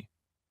my money.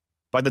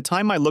 By the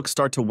time my looks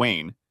start to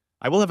wane,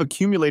 I will have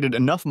accumulated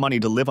enough money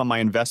to live on my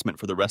investment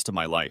for the rest of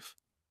my life.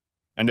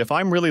 And if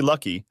I'm really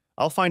lucky,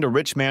 I'll find a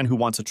rich man who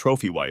wants a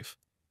trophy wife,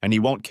 and he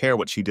won't care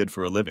what she did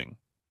for a living.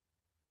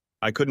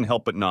 I couldn't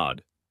help but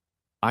nod.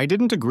 I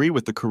didn't agree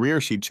with the career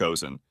she'd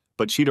chosen,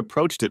 but she'd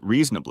approached it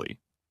reasonably.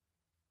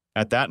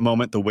 At that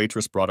moment, the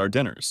waitress brought our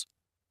dinners.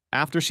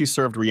 After she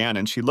served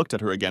Rhiannon, she looked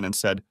at her again and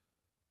said,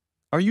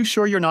 "Are you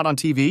sure you're not on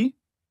TV?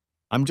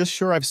 I'm just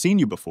sure I've seen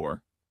you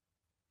before."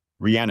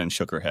 Rhiannon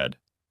shook her head.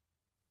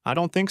 "I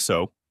don't think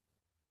so.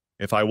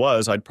 If I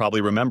was, I'd probably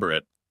remember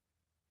it."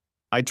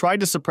 I tried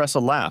to suppress a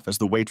laugh as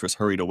the waitress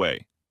hurried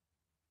away.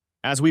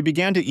 As we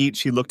began to eat,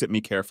 she looked at me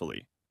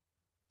carefully.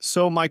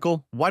 "So,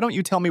 Michael, why don't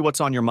you tell me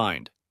what's on your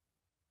mind?"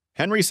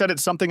 "Henry said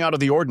it's something out of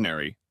the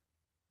ordinary."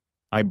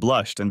 I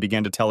blushed and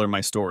began to tell her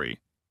my story.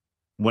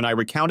 When I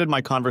recounted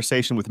my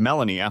conversation with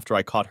Melanie after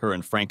I caught her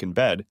and Frank in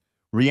bed,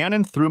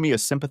 Rhiannon threw me a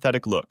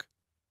sympathetic look.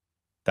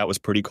 "That was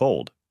pretty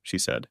cold," she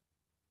said.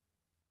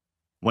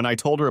 When I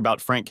told her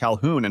about Frank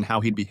Calhoun and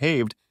how he'd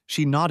behaved,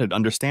 she nodded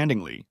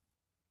understandingly.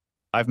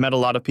 "I've met a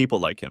lot of people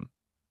like him."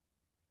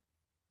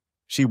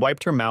 She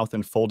wiped her mouth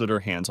and folded her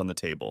hands on the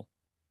table.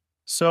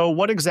 "So,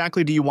 what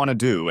exactly do you want to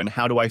do, and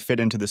how do I fit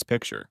into this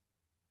picture?"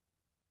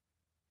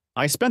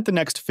 I spent the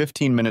next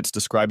 15 minutes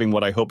describing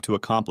what I hoped to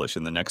accomplish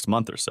in the next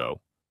month or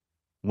so.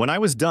 When I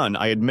was done,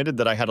 I admitted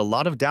that I had a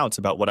lot of doubts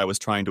about what I was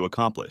trying to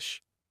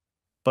accomplish.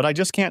 But I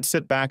just can't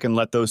sit back and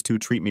let those two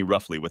treat me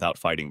roughly without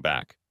fighting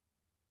back.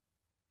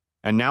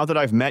 And now that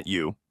I've met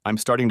you, I'm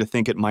starting to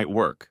think it might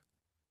work.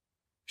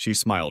 She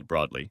smiled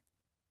broadly.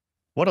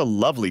 "What a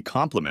lovely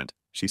compliment,"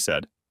 she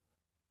said.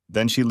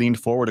 Then she leaned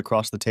forward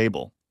across the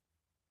table.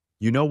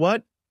 "You know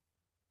what?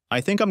 I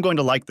think I'm going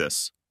to like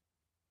this."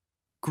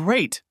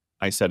 "Great,"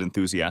 I said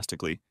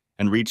enthusiastically,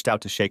 and reached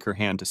out to shake her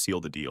hand to seal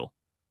the deal.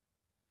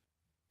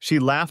 She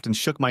laughed and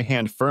shook my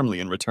hand firmly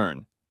in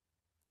return.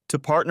 "To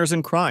partners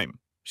in crime,"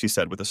 she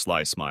said with a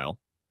sly smile.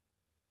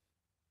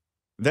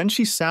 Then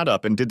she sat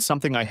up and did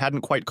something I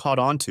hadn't quite caught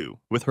on to,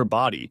 with her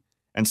body,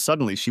 and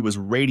suddenly she was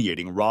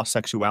radiating raw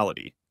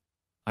sexuality.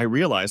 I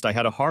realized I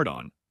had a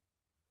hard-on.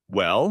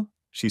 "Well,"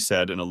 she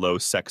said in a low,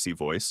 sexy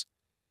voice,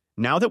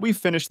 "now that we've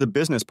finished the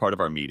business part of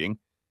our meeting,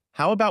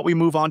 how about we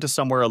move on to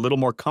somewhere a little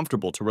more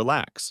comfortable to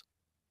relax?"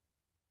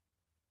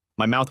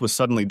 My mouth was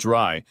suddenly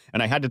dry,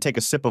 and I had to take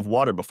a sip of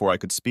water before I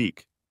could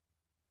speak.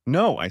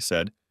 "No," I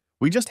said,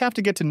 "we just have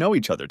to get to know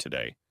each other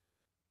today."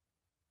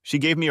 She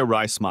gave me a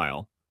wry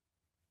smile.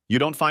 "You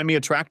don't find me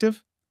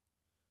attractive?"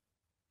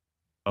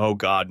 "Oh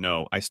God,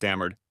 no," I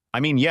stammered. "I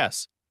mean,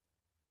 yes.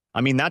 I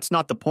mean, that's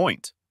not the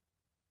point.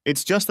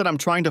 It's just that I'm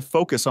trying to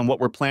focus on what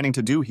we're planning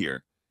to do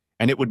here,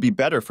 and it would be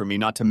better for me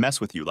not to mess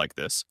with you like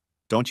this.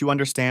 Don't you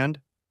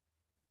understand?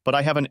 But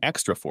I have an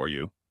extra for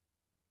you."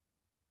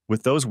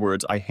 With those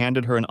words, I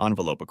handed her an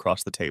envelope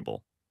across the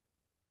table.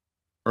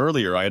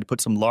 Earlier, I had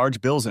put some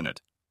large bills in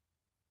it.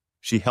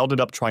 She held it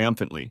up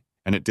triumphantly,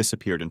 and it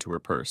disappeared into her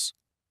purse.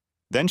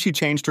 Then she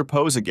changed her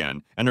pose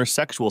again, and her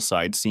sexual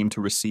side seemed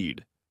to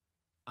recede.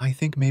 "I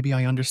think maybe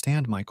I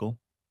understand, Michael."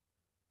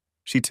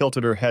 She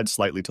tilted her head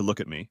slightly to look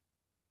at me.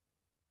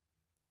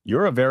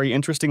 "You're a very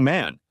interesting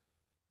man.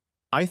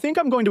 I think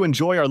I'm going to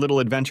enjoy our little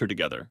adventure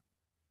together."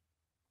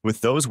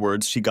 With those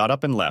words, she got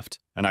up and left,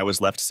 and I was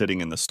left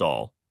sitting in the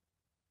stall.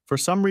 For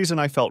some reason,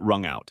 I felt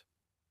wrung out.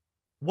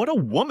 What a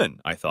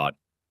woman, I thought.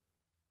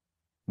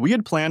 We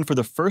had planned for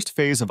the first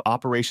phase of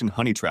Operation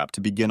Honey Trap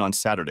to begin on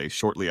Saturday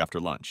shortly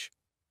after lunch.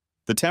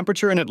 The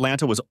temperature in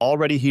Atlanta was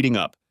already heating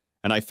up,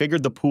 and I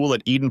figured the pool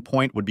at Eden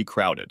Point would be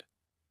crowded.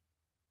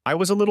 I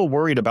was a little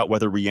worried about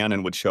whether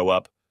Rhiannon would show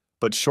up,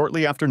 but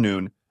shortly after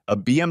noon, a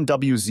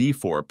BMW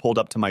Z4 pulled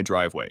up to my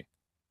driveway.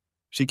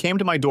 She came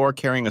to my door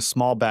carrying a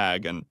small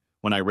bag and,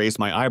 when I raised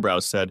my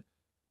eyebrows, said,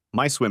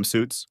 "My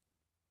swimsuits."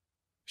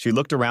 She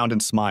looked around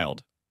and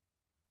smiled.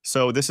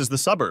 "So this is the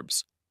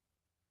suburbs.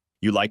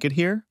 You like it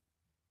here?"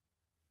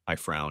 I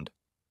frowned.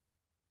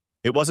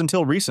 "It was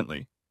until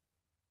recently."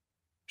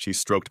 She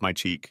stroked my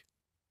cheek.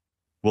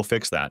 "We'll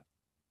fix that."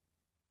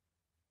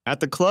 At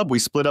the club, we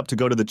split up to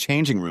go to the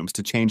changing rooms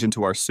to change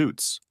into our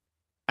suits.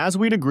 As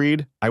we'd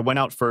agreed, I went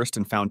out first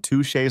and found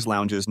two chaise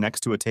lounges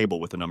next to a table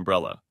with an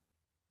umbrella.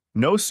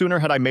 No sooner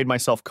had I made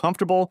myself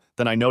comfortable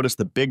than I noticed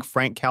the big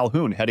Frank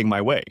Calhoun heading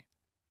my way.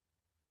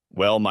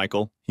 "Well,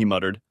 Michael," he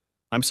muttered,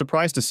 "I'm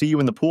surprised to see you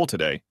in the pool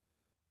today.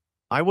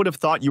 I would have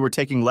thought you were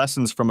taking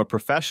lessons from a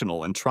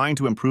professional and trying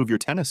to improve your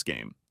tennis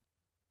game."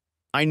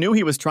 I knew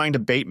he was trying to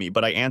bait me,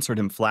 but I answered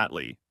him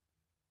flatly.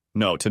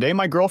 "No, today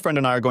my girlfriend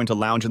and I are going to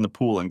lounge in the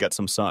pool and get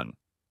some sun."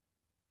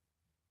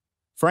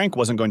 Frank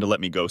wasn't going to let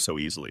me go so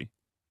easily.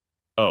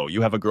 "Oh,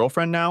 you have a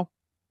girlfriend now?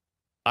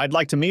 I'd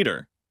like to meet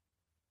her."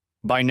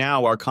 By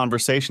now, our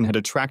conversation had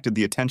attracted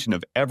the attention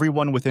of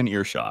everyone within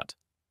earshot.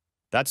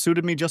 That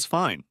suited me just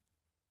fine.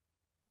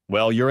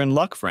 Well, you're in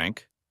luck,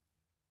 Frank.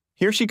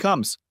 Here she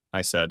comes,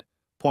 I said,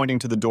 pointing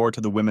to the door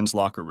to the women's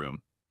locker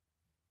room.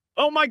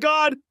 Oh my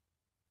God!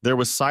 There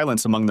was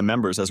silence among the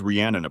members as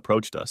Rhiannon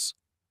approached us.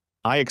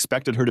 I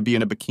expected her to be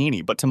in a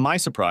bikini, but to my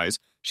surprise,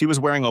 she was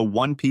wearing a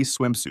one-piece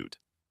swimsuit.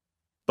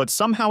 But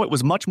somehow it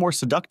was much more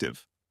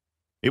seductive.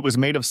 It was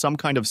made of some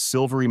kind of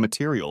silvery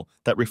material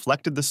that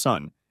reflected the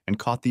sun and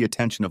caught the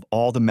attention of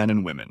all the men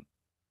and women.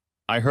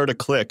 I heard a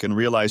click and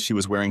realized she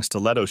was wearing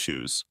stiletto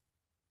shoes.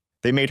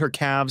 They made her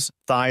calves,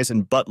 thighs,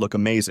 and butt look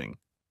amazing.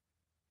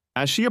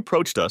 As she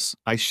approached us,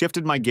 I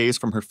shifted my gaze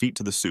from her feet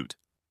to the suit.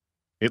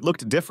 It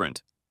looked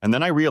different, and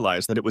then I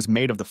realized that it was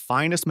made of the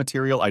finest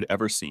material I'd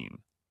ever seen.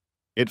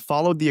 It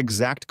followed the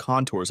exact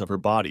contours of her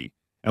body,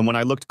 and when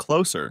I looked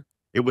closer,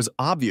 it was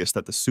obvious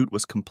that the suit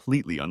was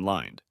completely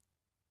unlined.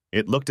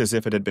 It looked as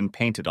if it had been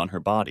painted on her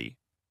body.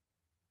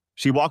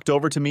 She walked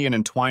over to me and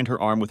entwined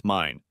her arm with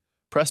mine,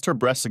 pressed her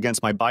breasts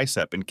against my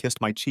bicep, and kissed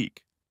my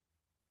cheek.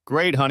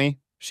 "Great, honey,"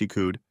 she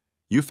cooed.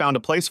 "You found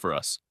a place for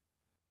us."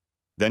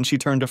 Then she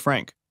turned to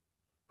Frank.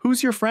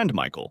 "Who's your friend,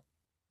 Michael?"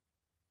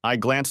 I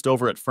glanced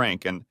over at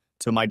Frank and,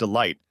 to my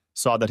delight,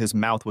 saw that his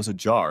mouth was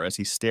ajar as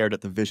he stared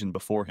at the vision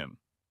before him.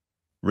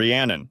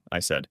 "Rhiannon," I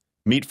said.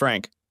 "Meet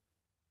Frank."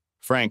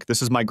 "Frank,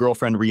 this is my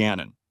girlfriend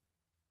Rhiannon."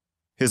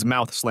 His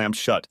mouth slammed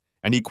shut,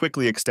 and he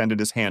quickly extended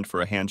his hand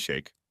for a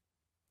handshake.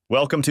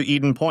 "Welcome to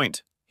Eden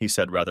Point," he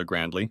said rather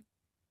grandly.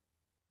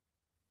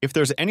 "If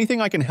there's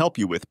anything I can help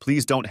you with,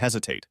 please don't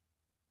hesitate."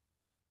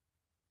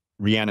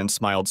 Rhiannon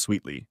smiled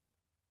sweetly.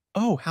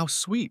 "Oh, how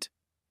sweet."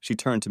 She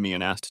turned to me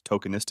and asked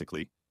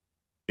tokenistically,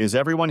 "Is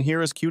everyone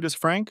here as cute as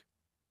Frank?"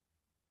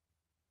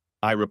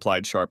 I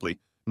replied sharply,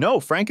 "No,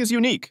 Frank is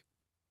unique."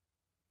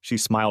 She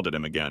smiled at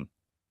him again.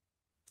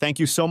 "Thank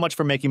you so much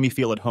for making me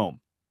feel at home."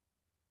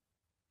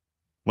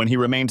 When he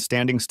remained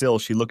standing still,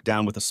 she looked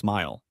down with a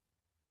smile.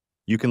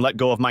 "You can let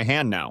go of my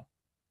hand now."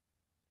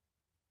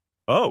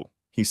 "Oh,"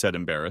 he said,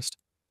 embarrassed.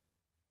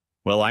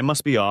 "Well, I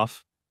must be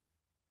off.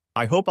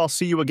 I hope I'll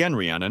see you again,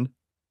 Rhiannon.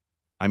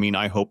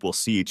 I hope we'll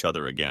see each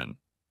other again."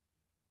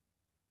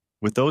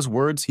 With those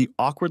words, he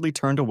awkwardly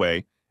turned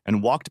away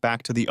and walked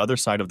back to the other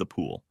side of the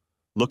pool,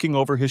 looking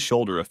over his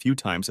shoulder a few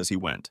times as he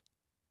went.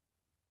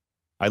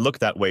 I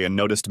looked that way and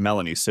noticed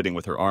Melanie sitting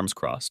with her arms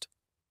crossed.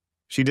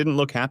 She didn't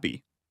look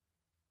happy.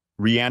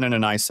 Rhiannon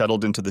and I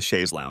settled into the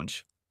chaise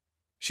lounge.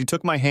 She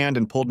took my hand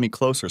and pulled me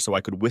closer so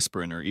I could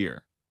whisper in her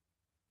ear.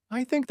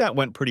 "I think that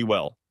went pretty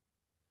well."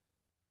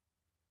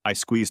 I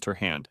squeezed her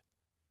hand.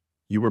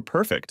 "You were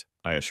perfect,"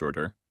 I assured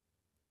her.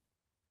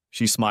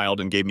 She smiled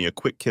and gave me a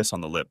quick kiss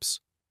on the lips.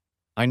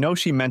 I know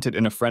she meant it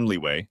in a friendly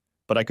way,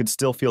 but I could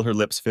still feel her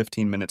lips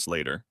 15 minutes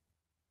later.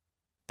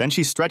 Then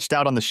she stretched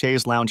out on the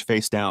chaise lounge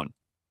face down.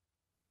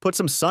 "Put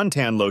some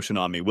suntan lotion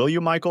on me, will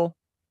you, Michael?"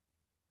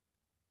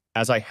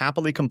 As I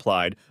happily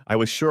complied, I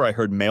was sure I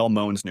heard male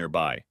moans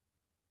nearby.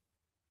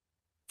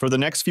 For the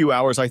next few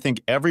hours, I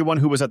think everyone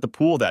who was at the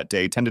pool that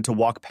day tended to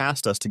walk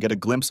past us to get a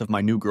glimpse of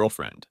my new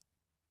girlfriend.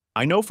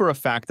 I know for a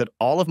fact that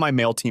all of my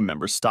male team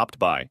members stopped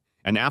by,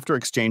 and after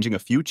exchanging a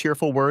few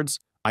cheerful words,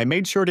 I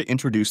made sure to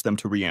introduce them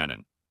to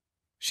Rhiannon.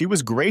 She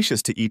was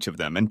gracious to each of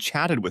them and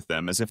chatted with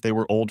them as if they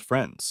were old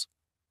friends.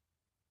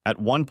 At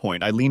one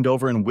point, I leaned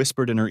over and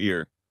whispered in her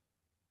ear,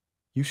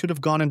 "You should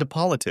have gone into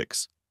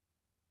politics."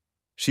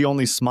 She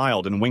only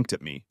smiled and winked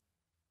at me.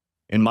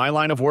 In my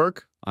line of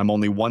work, I'm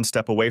only one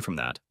step away from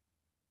that.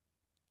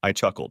 I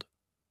chuckled.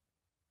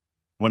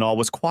 When all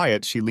was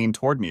quiet, she leaned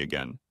toward me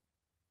again.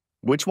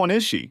 "Which one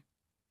is she?"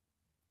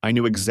 I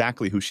knew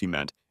exactly who she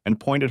meant and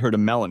pointed her to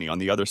Melanie on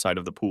the other side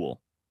of the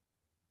pool.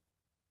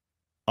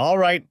 "All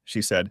right,"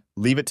 she said,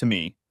 "leave it to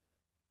me."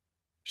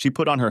 She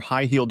put on her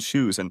high-heeled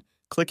shoes and,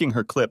 clicking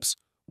her clips,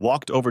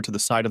 walked over to the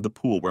side of the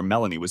pool where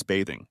Melanie was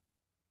bathing.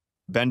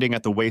 Bending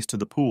at the waist of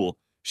the pool,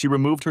 she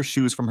removed her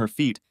shoes from her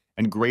feet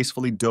and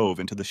gracefully dove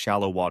into the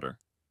shallow water.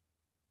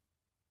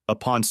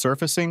 Upon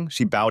surfacing,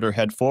 she bowed her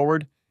head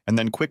forward and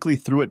then quickly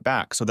threw it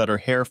back so that her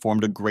hair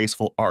formed a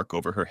graceful arc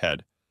over her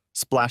head,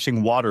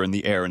 splashing water in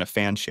the air in a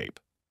fan shape.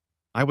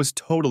 I was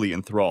totally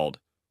enthralled.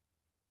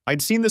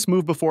 I'd seen this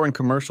move before in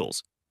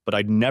commercials, but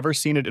I'd never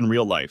seen it in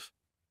real life.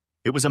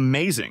 It was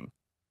amazing.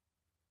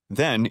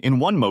 Then, in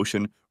one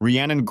motion,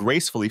 Rhiannon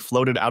gracefully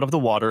floated out of the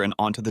water and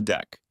onto the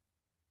deck.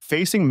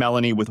 Facing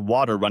Melanie with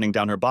water running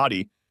down her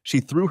body,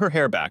 she threw her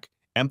hair back,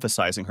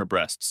 emphasizing her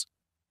breasts.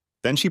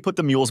 Then she put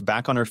the mules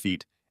back on her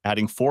feet,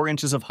 adding 4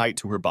 inches of height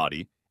to her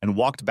body, and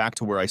walked back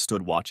to where I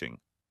stood watching.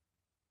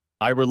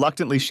 I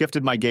reluctantly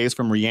shifted my gaze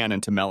from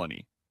Rhiannon to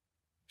Melanie.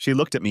 She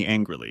looked at me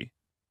angrily.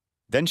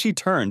 Then she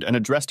turned and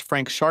addressed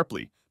Frank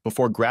sharply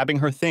before grabbing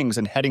her things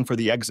and heading for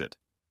the exit.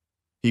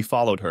 He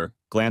followed her,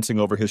 glancing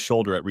over his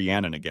shoulder at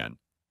Rhiannon again.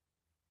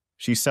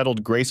 She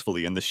settled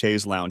gracefully in the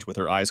chaise lounge with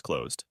her eyes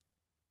closed.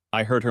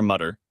 I heard her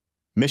mutter,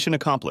 "Mission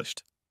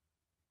accomplished."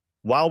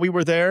 While we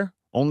were there,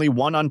 only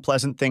one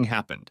unpleasant thing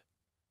happened.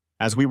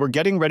 As we were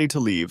getting ready to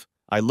leave,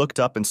 I looked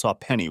up and saw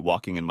Penny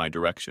walking in my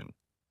direction.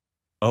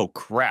 "Oh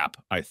crap,"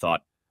 I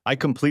thought. I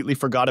completely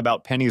forgot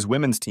about Penny's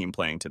women's team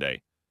playing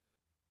today.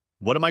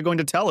 What am I going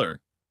to tell her?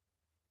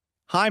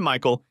 Hi,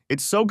 Michael.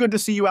 It's so good to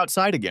see you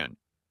outside again.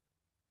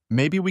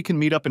 Maybe we can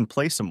meet up and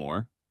play some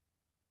more.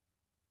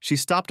 She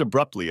stopped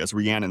abruptly as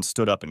Rhiannon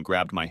stood up and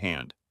grabbed my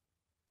hand.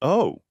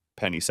 Oh,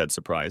 Penny said,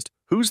 surprised.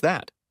 Who's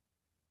that?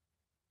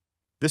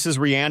 This is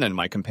Rhiannon,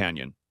 my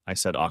companion, I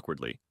said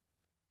awkwardly.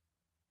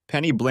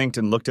 Penny blinked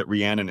and looked at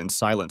Rhiannon in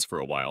silence for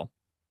a while.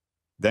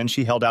 Then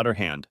she held out her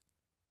hand.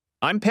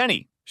 I'm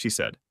Penny, she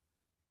said.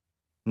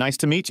 Nice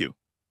to meet you.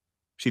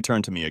 She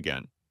turned to me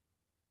again.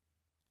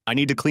 I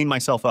need to clean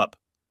myself up.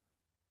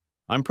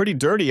 I'm pretty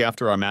dirty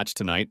after our match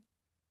tonight.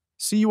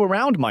 See you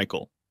around,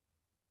 Michael.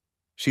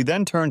 She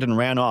then turned and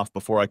ran off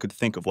before I could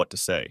think of what to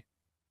say.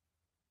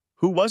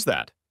 Who was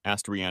that?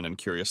 Asked Rhiannon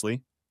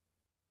curiously.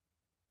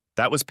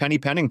 That was Penny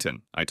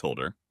Pennington, I told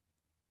her.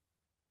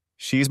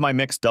 She's my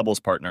mixed doubles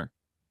partner.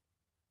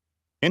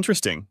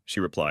 Interesting, she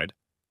replied.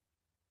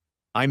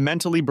 I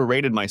mentally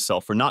berated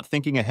myself for not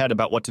thinking ahead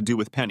about what to do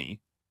with Penny.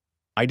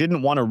 I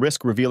didn't want to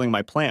risk revealing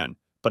my plan,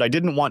 but I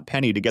didn't want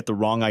Penny to get the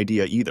wrong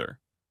idea either.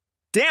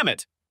 Damn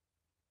it!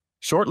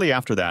 Shortly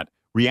after that,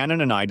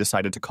 Rhiannon and I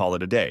decided to call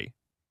it a day.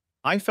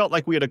 I felt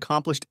like we had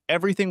accomplished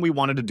everything we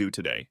wanted to do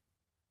today.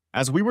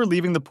 As we were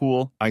leaving the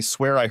pool, I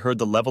swear I heard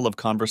the level of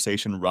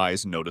conversation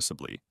rise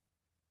noticeably.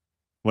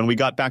 When we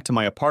got back to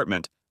my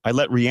apartment, I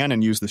let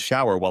Rhiannon use the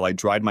shower while I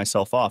dried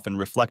myself off and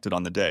reflected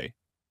on the day.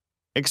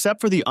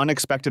 Except for the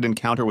unexpected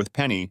encounter with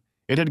Penny,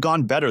 it had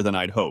gone better than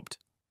I'd hoped.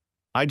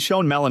 I'd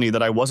shown Melanie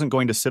that I wasn't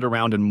going to sit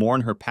around and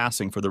mourn her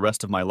passing for the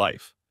rest of my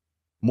life.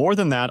 More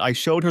than that, I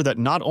showed her that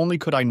not only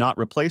could I not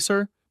replace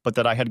her, but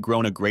that I had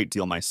grown a great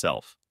deal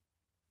myself.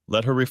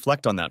 Let her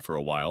reflect on that for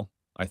a while,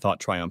 I thought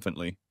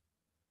triumphantly.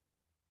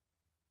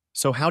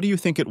 So how do you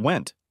think it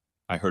went?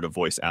 I heard a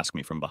voice ask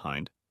me from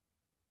behind.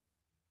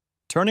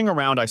 Turning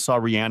around, I saw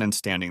Rhiannon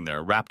standing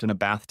there, wrapped in a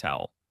bath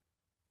towel.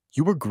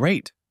 You were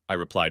great, I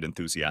replied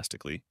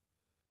enthusiastically.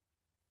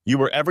 You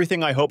were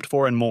everything I hoped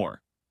for and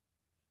more.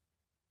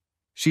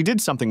 She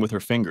did something with her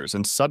fingers,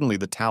 and suddenly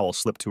the towel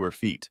slipped to her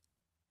feet.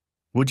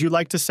 Would you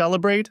like to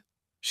celebrate?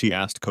 She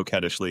asked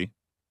coquettishly.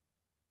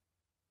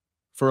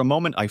 For a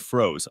moment, I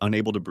froze,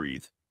 unable to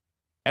breathe.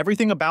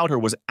 Everything about her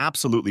was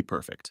absolutely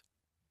perfect.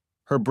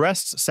 Her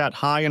breasts sat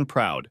high and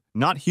proud,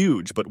 not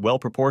huge, but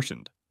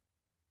well-proportioned.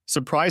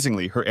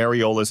 Surprisingly, her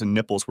areolas and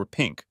nipples were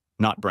pink,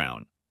 not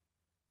brown.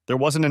 There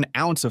wasn't an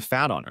ounce of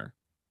fat on her.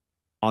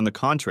 On the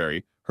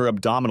contrary, her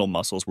abdominal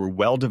muscles were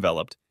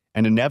well-developed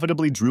and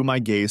inevitably drew my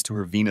gaze to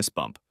her Venus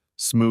bump,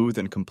 smooth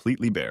and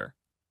completely bare.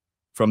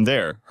 From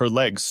there, her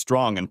legs,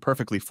 strong and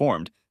perfectly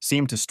formed,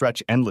 seemed to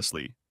stretch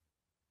endlessly.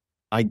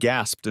 I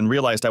gasped and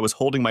realized I was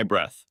holding my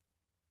breath.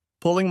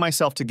 Pulling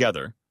myself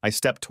together, I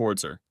stepped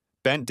towards her,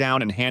 bent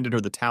down and handed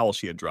her the towel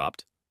she had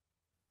dropped.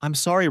 I'm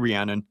sorry,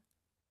 Rhiannon.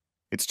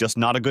 It's just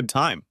not a good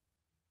time.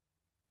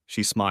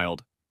 She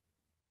smiled.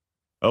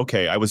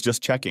 Okay, I was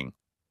just checking.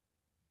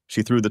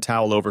 She threw the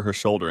towel over her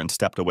shoulder and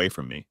stepped away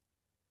from me.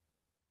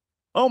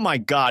 Oh my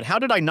God, how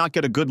did I not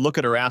get a good look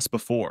at her ass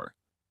before?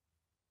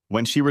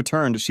 When she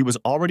returned, she was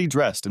already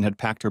dressed and had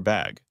packed her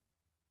bag.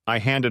 I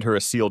handed her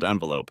a sealed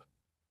envelope.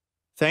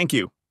 Thank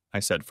you, I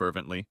said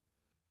fervently.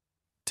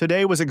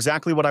 Today was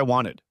exactly what I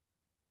wanted.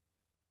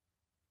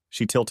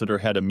 She tilted her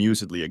head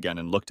amusedly again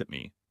and looked at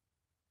me.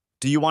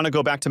 Do you want to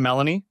go back to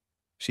Melanie?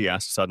 She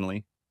asked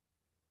suddenly.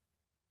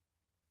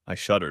 I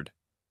shuddered.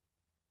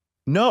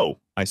 No,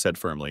 I said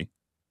firmly.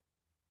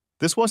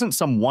 This wasn't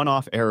some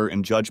one-off error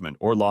in judgment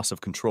or loss of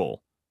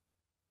control.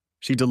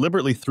 She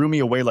deliberately threw me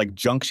away like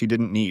junk she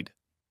didn't need.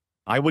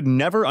 I would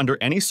never under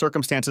any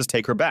circumstances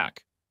take her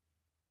back.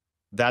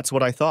 That's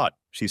what I thought,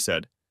 she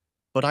said,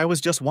 but I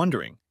was just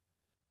wondering.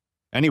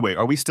 Anyway,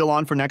 are we still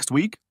on for next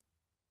week?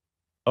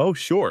 Oh,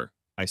 sure,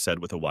 I said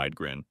with a wide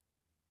grin.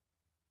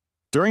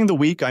 During the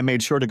week, I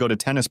made sure to go to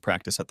tennis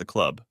practice at the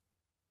club.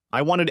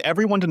 I wanted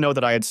everyone to know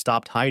that I had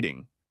stopped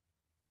hiding.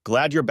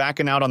 Glad you're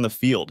backing out on the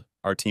field,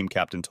 our team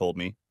captain told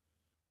me.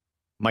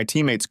 My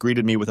teammates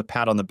greeted me with a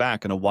pat on the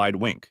back and a wide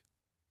wink.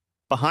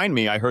 Behind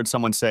me, I heard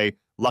someone say,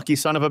 "Lucky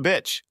son of a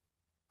bitch."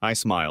 I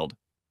smiled.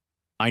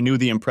 I knew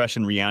the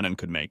impression Rhiannon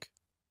could make.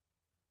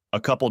 A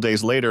couple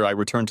days later, I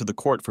returned to the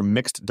court for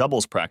mixed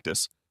doubles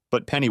practice,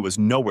 but Penny was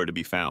nowhere to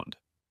be found.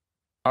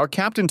 Our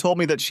captain told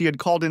me that she had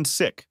called in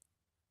sick.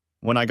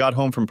 When I got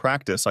home from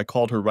practice, I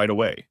called her right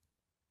away.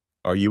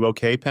 Are you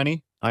okay,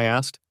 Penny? I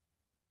asked.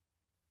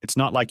 It's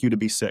not like you to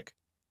be sick.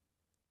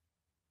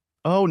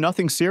 Oh,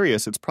 nothing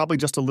serious. It's probably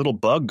just a little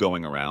bug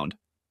going around.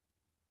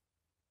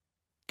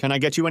 Can I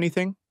get you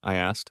anything? I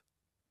asked.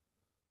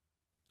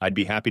 I'd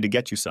be happy to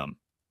get you some.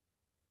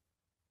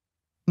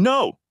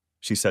 No,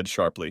 she said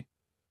sharply.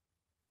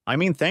 I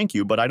mean, thank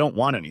you, but I don't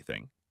want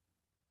anything.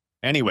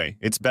 Anyway,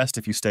 it's best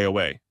if you stay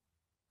away.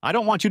 I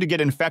don't want you to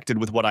get infected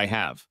with what I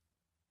have.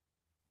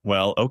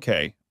 Well,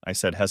 okay, I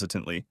said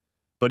hesitantly,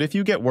 but if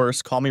you get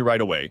worse, call me right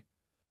away.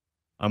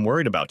 I'm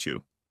worried about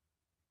you.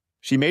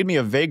 She made me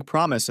a vague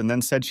promise and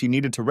then said she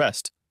needed to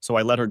rest, so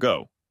I let her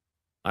go.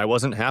 I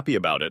wasn't happy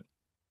about it.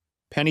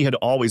 Penny had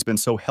always been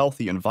so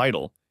healthy and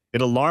vital,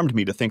 It alarmed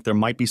me to think there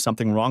might be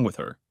something wrong with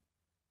her.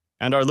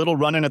 And our little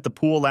run-in at the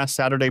pool last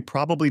Saturday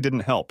probably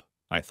didn't help,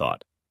 I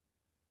thought.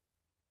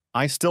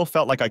 I still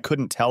felt like I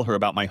couldn't tell her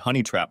about my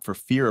honey trap for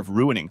fear of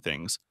ruining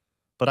things,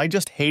 but I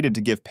just hated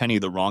to give Penny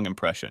the wrong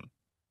impression.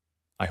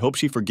 I hope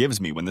she forgives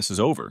me when this is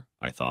over,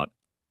 I thought.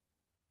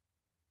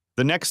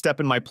 The next step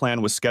in my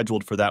plan was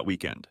scheduled for that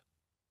weekend.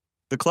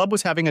 The club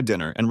was having a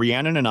dinner, and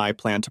Rhiannon and I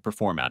planned to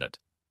perform at it.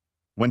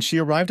 When she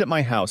arrived at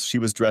my house, she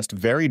was dressed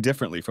very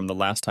differently from the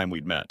last time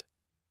we'd met.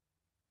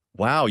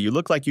 "Wow, you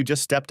look like you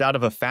just stepped out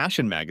of a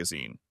fashion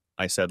magazine,"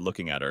 I said,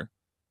 looking at her.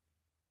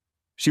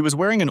 She was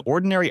wearing an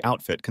ordinary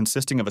outfit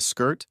consisting of a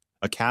skirt,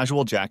 a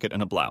casual jacket,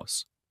 and a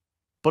blouse.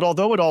 But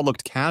although it all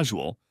looked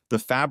casual, the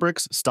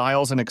fabrics,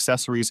 styles, and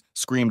accessories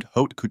screamed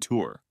haute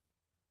couture.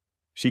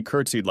 She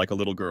curtsied like a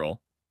little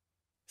girl.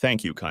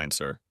 "Thank you, kind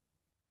sir."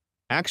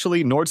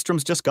 "Actually,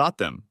 Nordstrom's just got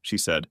them," she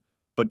said,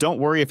 "but don't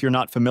worry if you're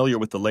not familiar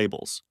with the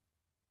labels.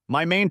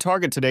 My main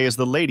target today is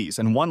the ladies,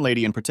 and one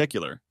lady in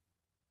particular."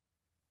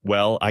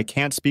 "Well, I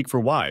can't speak for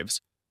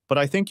wives, but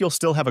I think you'll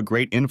still have a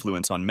great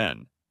influence on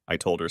men," I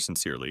told her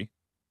sincerely.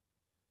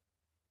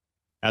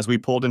 As we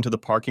pulled into the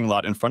parking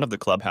lot in front of the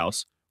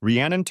clubhouse,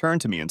 Rhiannon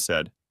turned to me and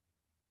said,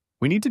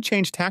 "We need to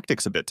change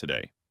tactics a bit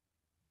today.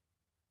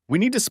 We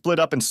need to split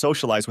up and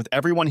socialize with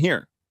everyone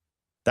here.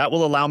 That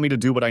will allow me to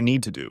do what I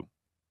need to do."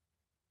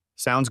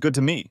 "Sounds good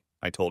to me,"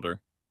 I told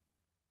her.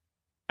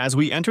 As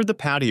we entered the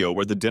patio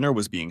where the dinner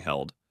was being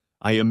held,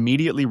 I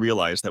immediately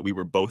realized that we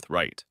were both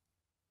right.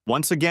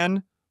 Once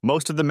again,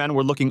 most of the men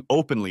were looking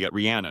openly at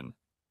Rhiannon.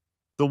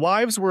 The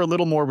wives were a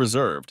little more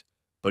reserved,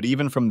 but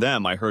even from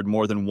them I heard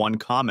more than one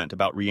comment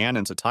about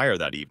Rhiannon's attire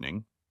that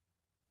evening.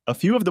 A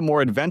few of the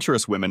more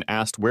adventurous women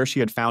asked where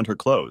she had found her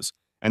clothes,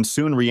 and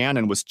soon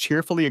Rhiannon was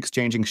cheerfully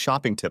exchanging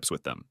shopping tips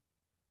with them.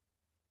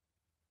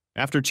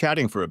 After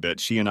chatting for a bit,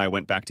 she and I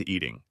went back to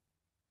eating.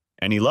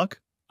 "Any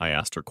luck?" I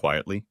asked her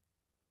quietly.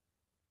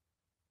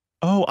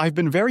 "Oh, I've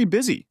been very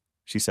busy,"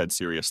 she said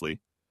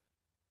seriously.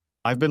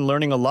 "I've been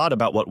learning a lot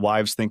about what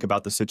wives think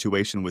about the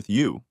situation with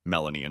you,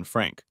 Melanie and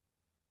Frank.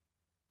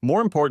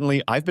 More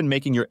importantly, I've been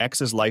making your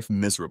ex's life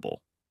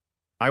miserable.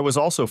 I was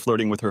also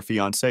flirting with her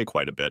fiancé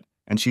quite a bit,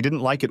 and she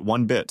didn't like it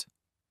one bit."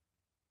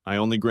 I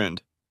only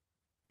grinned.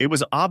 It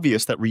was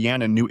obvious that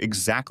Rhiannon knew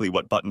exactly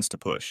what buttons to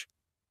push.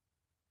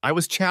 I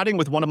was chatting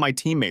with one of my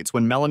teammates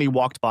when Melanie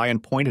walked by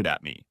and pointed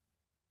at me.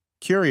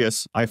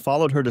 Curious, I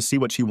followed her to see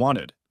what she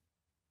wanted.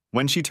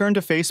 When she turned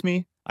to face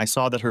me, I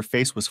saw that her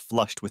face was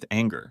flushed with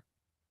anger.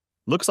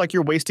 "Looks like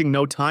you're wasting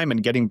no time in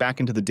getting back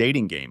into the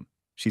dating game,"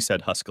 she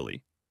said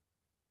huskily.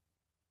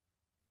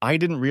 "I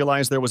didn't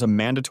realize there was a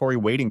mandatory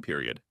waiting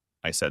period,"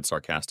 I said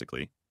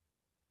sarcastically.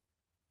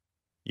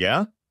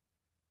 "Yeah?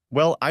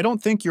 Well, I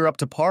don't think you're up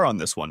to par on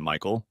this one,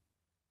 Michael.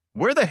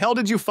 Where the hell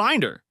did you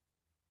find her?"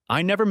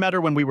 "I never met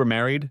her when we were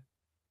married."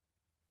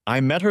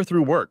 "I met her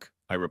through work,"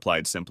 I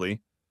replied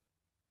simply.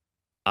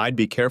 "I'd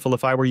be careful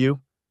if I were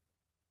you.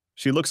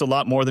 She looks a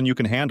lot more than you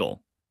can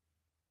handle."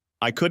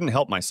 I couldn't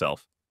help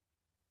myself.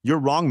 "You're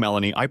wrong,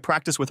 Melanie. I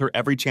practice with her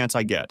every chance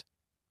I get."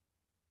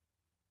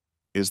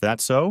 "Is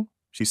that so?"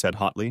 she said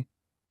hotly.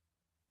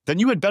 "Then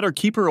you had better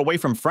keep her away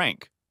from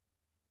Frank."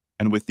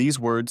 And with these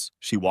words,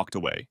 she walked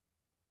away.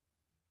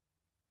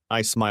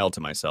 I smiled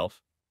to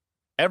myself.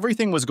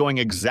 Everything was going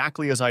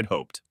exactly as I'd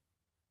hoped.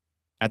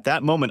 At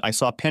that moment, I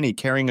saw Penny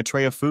carrying a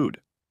tray of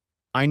food.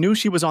 I knew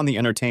she was on the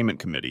entertainment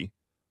committee,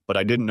 but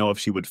I didn't know if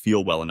she would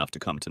feel well enough to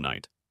come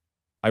tonight.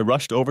 I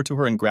rushed over to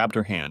her and grabbed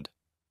her hand.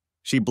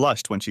 She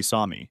blushed when she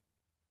saw me.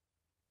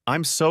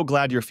 "I'm so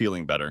glad you're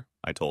feeling better,"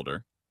 I told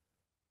her.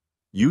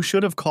 "You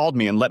should have called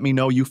me and let me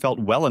know you felt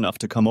well enough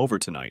to come over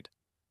tonight."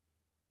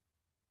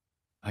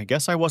 "I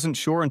guess I wasn't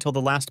sure until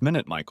the last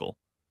minute, Michael.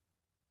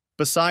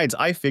 Besides,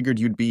 I figured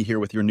you'd be here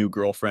with your new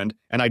girlfriend,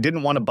 and I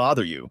didn't want to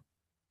bother you."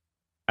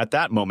 At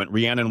that moment,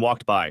 Rhiannon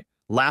walked by,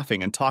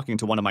 laughing and talking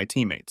to one of my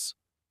teammates.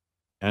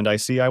 "And I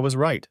see I was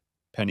right,"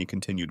 Penny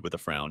continued with a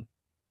frown.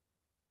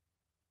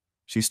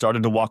 She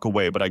started to walk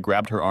away, but I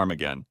grabbed her arm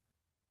again.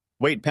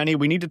 "Wait, Penny,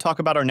 we need to talk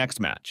about our next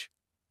match."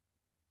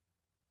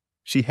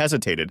 She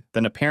hesitated,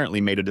 then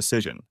apparently made a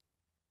decision.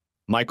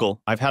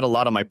 "Michael, I've had a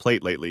lot on my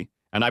plate lately,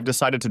 and I've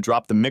decided to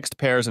drop the mixed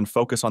pairs and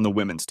focus on the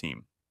women's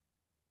team."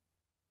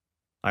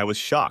 I was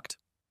shocked.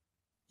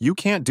 "You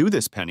can't do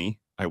this, Penny,"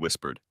 I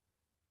whispered.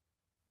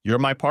 "You're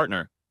my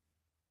partner.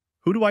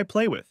 Who do I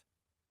play with?"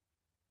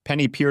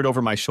 Penny peered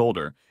over my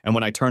shoulder, and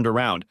when I turned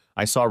around,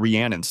 I saw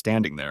Rhiannon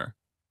standing there.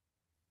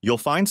 "You'll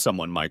find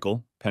someone,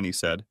 Michael," Penny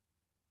said.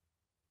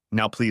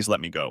 "Now please let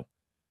me go.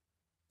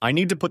 I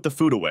need to put the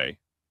food away."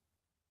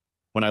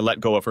 When I let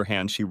go of her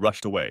hand, she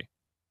rushed away.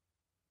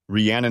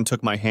 Rhiannon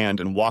took my hand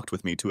and walked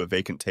with me to a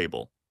vacant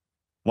table.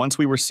 Once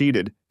we were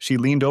seated, she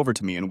leaned over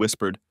to me and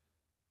whispered,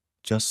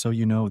 "Just so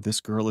you know, this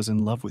girl is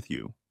in love with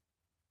you."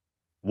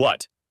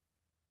 "What?"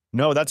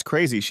 "No, that's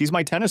crazy. She's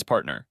my tennis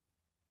partner.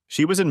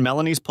 She was in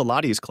Melanie's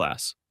Pilates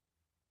class."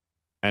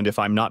 "And if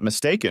I'm not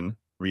mistaken,"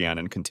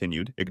 Rhiannon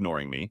continued,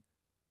 ignoring me,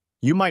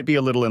 "you might be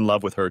a little in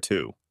love with her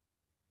too."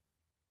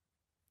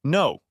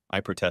 "No,"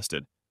 I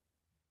protested.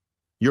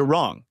 "You're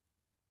wrong.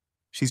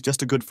 She's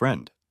just a good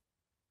friend.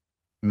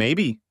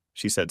 Maybe,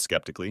 she said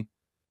skeptically.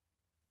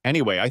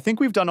 Anyway, I think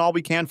we've done all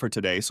we can for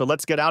today, so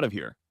let's get out of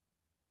here.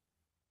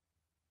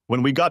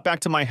 When we got back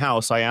to my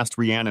house, I asked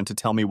Rhiannon to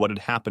tell me what had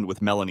happened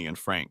with Melanie and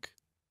Frank.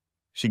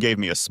 She gave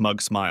me a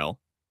smug smile.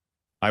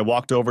 I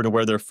walked over to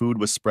where their food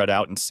was spread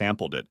out and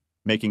sampled it,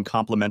 making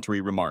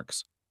complimentary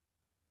remarks.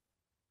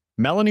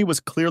 Melanie was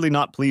clearly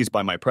not pleased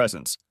by my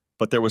presence,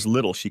 but there was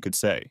little she could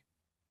say.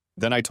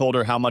 Then I told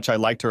her how much I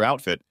liked her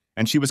outfit,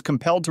 and she was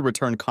compelled to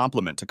return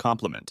compliment to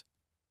compliment.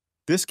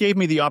 This gave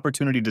me the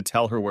opportunity to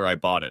tell her where I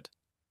bought it.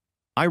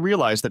 I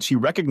realized that she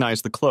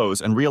recognized the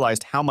clothes and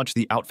realized how much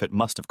the outfit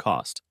must have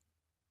cost.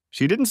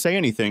 She didn't say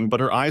anything,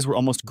 but her eyes were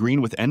almost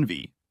green with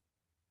envy.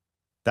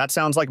 That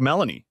sounds like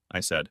Melanie, I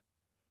said.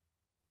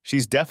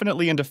 She's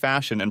definitely into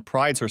fashion and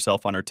prides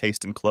herself on her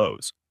taste in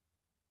clothes.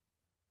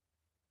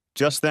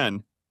 Just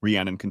then,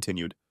 Rhiannon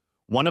continued,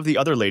 one of the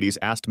other ladies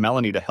asked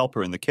Melanie to help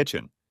her in the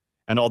kitchen,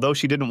 and although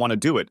she didn't want to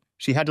do it,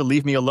 she had to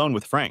leave me alone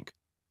with Frank.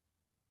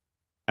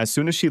 As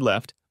soon as she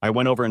left, I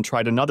went over and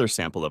tried another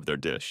sample of their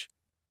dish.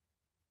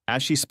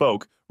 As she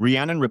spoke,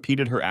 Rhiannon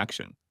repeated her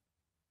action.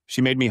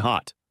 She made me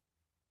hot.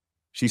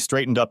 She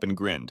straightened up and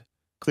grinned,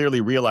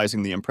 clearly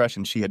realizing the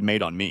impression she had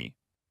made on me.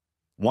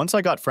 Once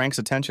I got Frank's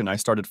attention, I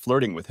started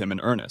flirting with him in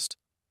earnest.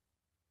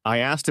 I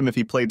asked him if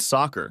he played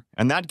soccer,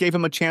 and that gave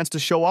him a chance to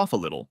show off a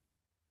little.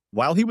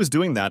 While he was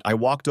doing that, I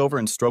walked over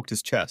and stroked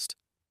his chest.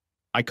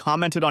 I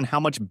commented on how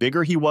much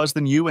bigger he was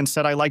than you and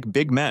said I like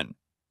big men.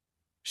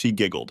 She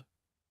giggled.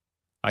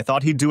 I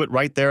thought he'd do it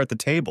right there at the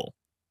table.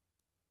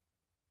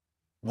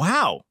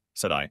 Wow,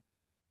 said I.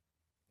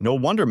 No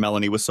wonder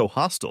Melanie was so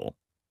hostile.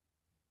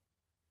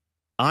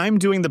 I'm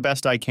doing the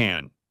best I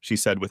can, she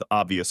said with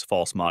obvious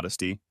false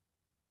modesty.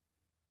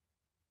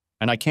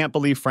 And I can't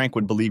believe Frank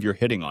would believe you're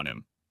hitting on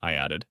him, I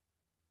added.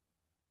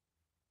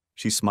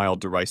 She smiled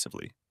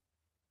derisively.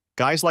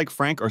 Guys like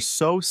Frank are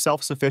so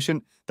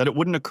self-sufficient that it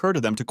wouldn't occur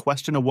to them to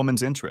question a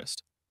woman's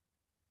interest.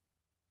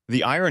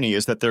 The irony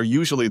is that they're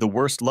usually the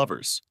worst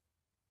lovers.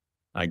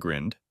 I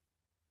grinned.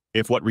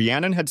 If what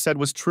Rhiannon had said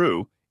was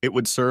true, it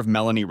would serve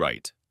Melanie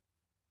right.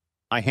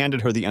 I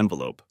handed her the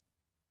envelope.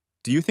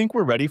 Do you think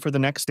we're ready for the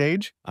next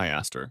stage? I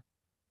asked her.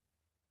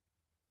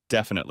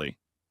 Definitely.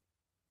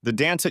 The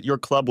dance at your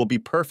club will be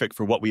perfect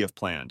for what we have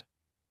planned.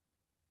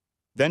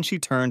 Then she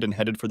turned and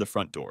headed for the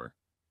front door.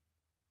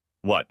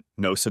 What,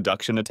 no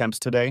seduction attempts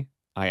today?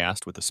 I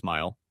asked with a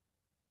smile.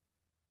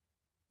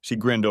 She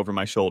grinned over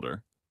my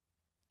shoulder.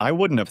 I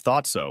wouldn't have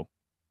thought so.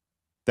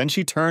 Then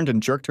she turned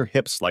and jerked her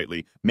hips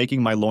slightly,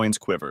 making my loins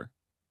quiver.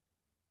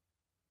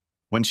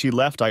 When she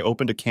left, I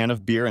opened a can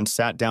of beer and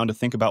sat down to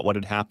think about what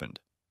had happened.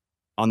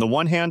 On the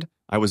one hand,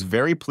 I was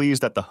very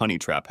pleased that the honey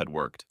trap had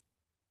worked.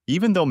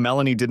 Even though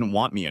Melanie didn't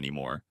want me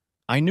anymore,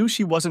 I knew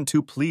she wasn't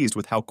too pleased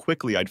with how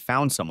quickly I'd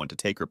found someone to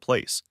take her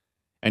place,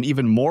 and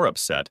even more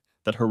upset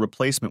that her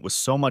replacement was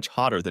so much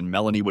hotter than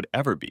Melanie would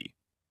ever be.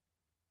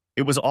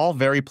 It was all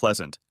very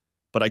pleasant,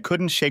 but I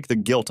couldn't shake the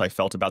guilt I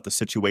felt about the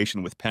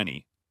situation with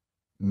Penny.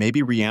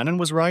 Maybe Rhiannon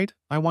was right,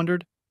 I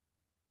wondered.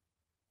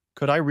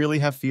 Could I really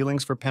have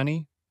feelings for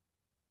Penny?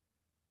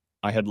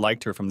 I had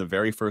liked her from the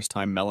very first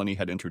time Melanie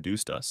had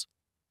introduced us.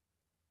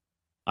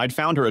 I'd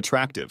found her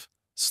attractive,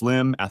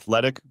 slim,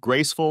 athletic,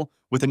 graceful,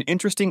 with an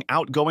interesting,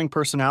 outgoing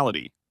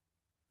personality.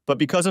 But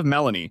because of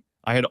Melanie,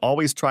 I had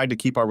always tried to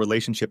keep our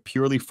relationship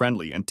purely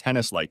friendly and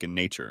tennis-like in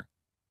nature.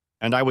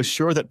 And I was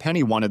sure that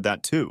Penny wanted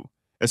that too,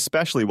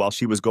 especially while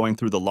she was going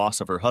through the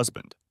loss of her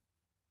husband.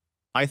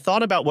 I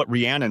thought about what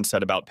Rhiannon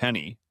said about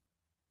Penny.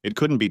 It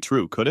couldn't be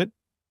true, could it?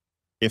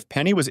 If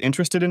Penny was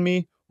interested in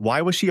me,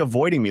 why was she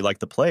avoiding me like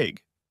the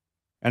plague?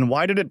 And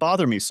why did it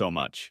bother me so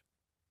much?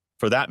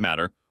 For that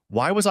matter,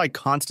 why was I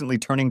constantly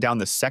turning down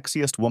the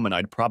sexiest woman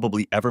I'd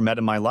probably ever met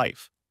in my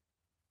life?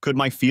 Could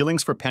my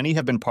feelings for Penny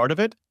have been part of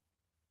it?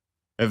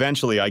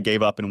 Eventually, I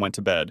gave up and went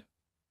to bed.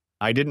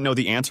 I didn't know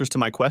the answers to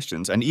my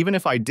questions, and even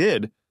if I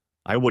did,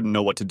 I wouldn't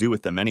know what to do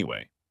with them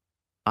anyway.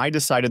 I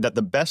decided that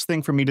the best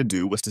thing for me to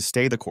do was to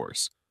stay the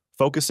course,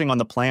 focusing on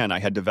the plan I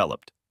had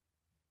developed.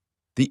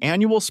 The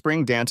annual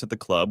spring dance at the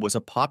club was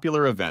a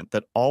popular event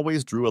that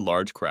always drew a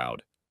large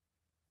crowd.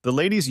 The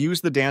ladies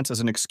used the dance as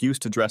an excuse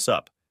to dress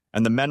up,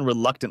 and the men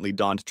reluctantly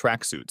donned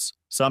tracksuits,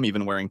 some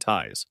even wearing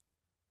ties.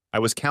 I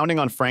was counting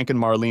on Frank and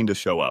Marlene to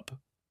show up.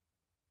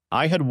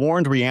 I had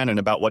warned Rhiannon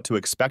about what to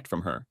expect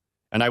from her,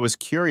 and I was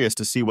curious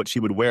to see what she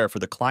would wear for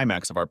the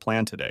climax of our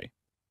plan today.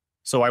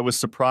 So I was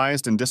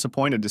surprised and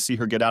disappointed to see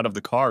her get out of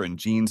the car in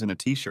jeans and a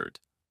t-shirt.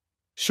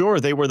 Sure,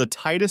 they were the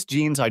tightest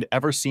jeans I'd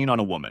ever seen on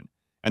a woman,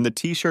 and the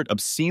t-shirt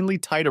obscenely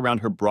tight around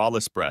her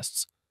braless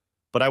breasts,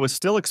 but I was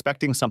still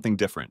expecting something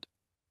different.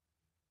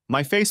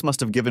 My face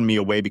must have given me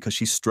away because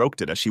she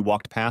stroked it as she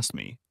walked past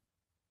me.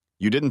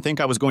 You didn't think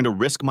I was going to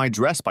risk my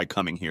dress by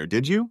coming here,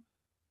 did you?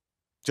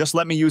 Just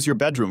let me use your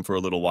bedroom for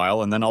a little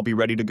while and then I'll be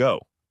ready to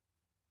go.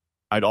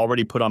 I'd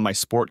already put on my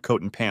sport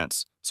coat and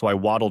pants, so I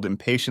waddled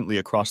impatiently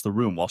across the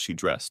room while she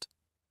dressed.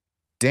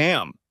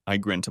 Damn, I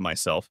grinned to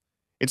myself.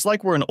 It's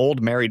like we're an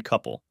old married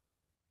couple.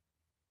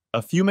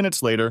 A few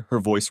minutes later, her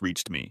voice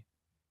reached me.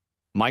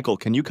 Michael,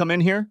 can you come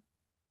in here?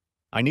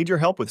 I need your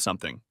help with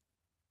something.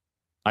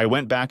 I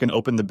went back and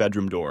opened the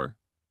bedroom door.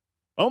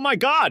 Oh my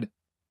God!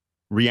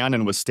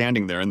 Rhiannon was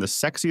standing there in the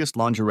sexiest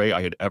lingerie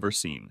I had ever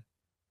seen.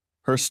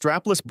 Her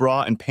strapless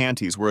bra and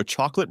panties were a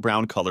chocolate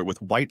brown color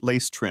with white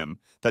lace trim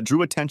that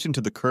drew attention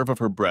to the curve of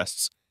her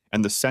breasts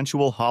and the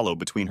sensual hollow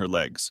between her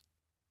legs.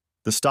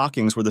 The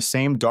stockings were the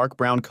same dark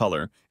brown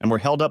color and were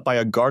held up by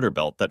a garter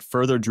belt that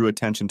further drew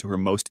attention to her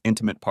most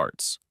intimate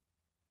parts.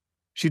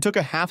 She took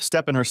a half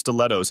step in her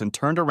stilettos and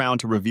turned around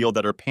to reveal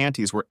that her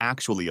panties were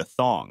actually a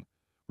thong,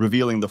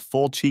 revealing the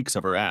full cheeks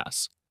of her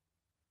ass.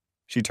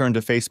 She turned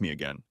to face me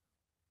again.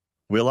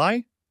 Will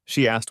I?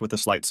 She asked with a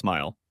slight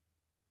smile.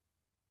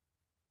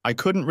 I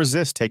couldn't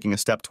resist taking a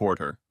step toward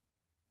her,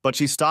 but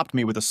she stopped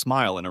me with a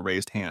smile and a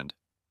raised hand.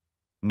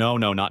 No,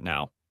 not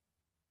now.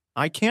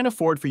 I can't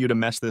afford for you to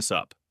mess this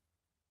up.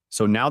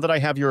 So now that I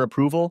have your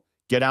approval,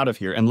 get out of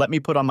here and let me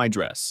put on my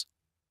dress.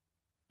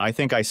 I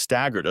think I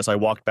staggered as I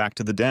walked back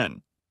to the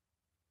den.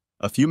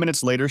 A few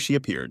minutes later, she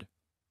appeared.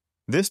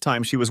 This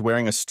time she was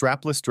wearing a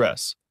strapless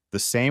dress, the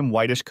same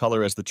whitish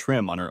color as the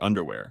trim on her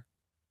underwear.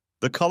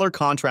 The color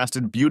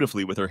contrasted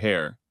beautifully with her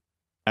hair.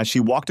 As she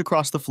walked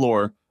across the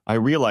floor, I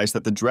realized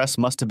that the dress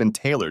must have been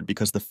tailored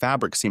because the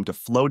fabric seemed to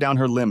flow down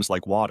her limbs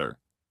like water.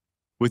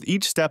 With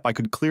each step, I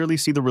could clearly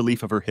see the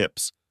relief of her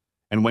hips,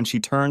 and when she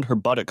turned, her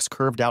buttocks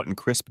curved out in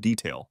crisp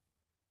detail.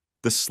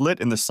 The slit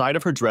in the side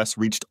of her dress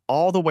reached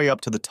all the way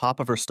up to the top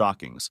of her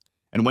stockings,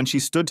 and when she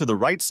stood to the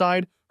right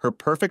side, her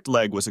perfect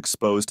leg was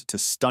exposed to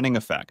stunning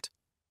effect.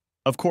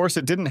 Of course,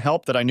 it didn't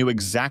help that I knew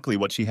exactly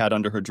what she had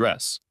under her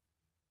dress.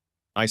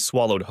 I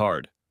swallowed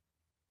hard.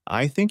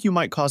 I think you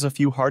might cause a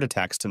few heart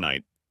attacks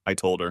tonight, I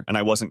told her, and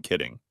I wasn't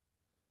kidding.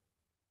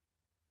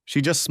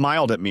 She just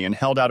smiled at me and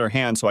held out her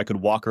hand so I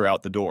could walk her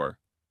out the door.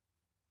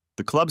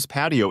 The club's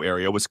patio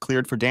area was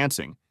cleared for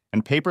dancing,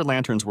 and paper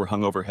lanterns were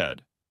hung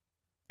overhead.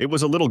 It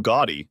was a little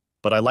gaudy,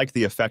 but I liked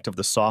the effect of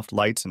the soft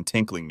lights and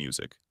tinkling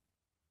music.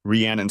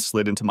 Rhiannon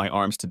slid into my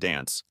arms to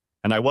dance,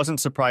 and I wasn't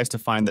surprised to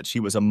find that she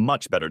was a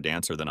much better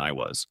dancer than I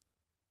was.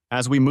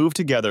 As we moved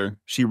together,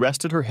 she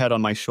rested her head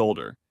on my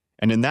shoulder,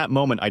 and in that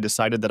moment I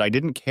decided that I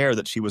didn't care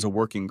that she was a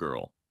working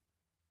girl.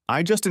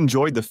 I just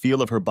enjoyed the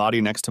feel of her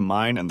body next to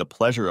mine and the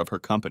pleasure of her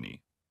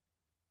company.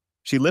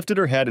 She lifted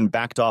her head and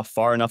backed off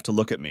far enough to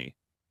look at me.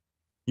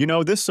 You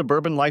know, this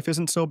suburban life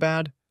isn't so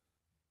bad.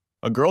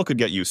 A girl could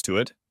get used to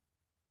it.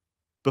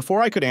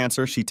 Before I could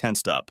answer, she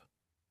tensed up.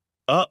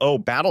 Uh-oh,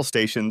 battle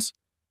stations.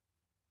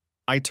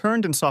 I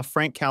turned and saw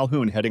Frank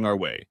Calhoun heading our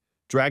way,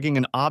 dragging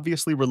an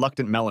obviously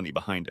reluctant Melanie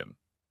behind him.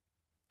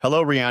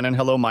 Hello, Rhiannon.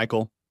 Hello,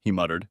 Michael, he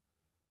muttered.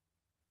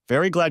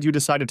 Very glad you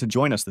decided to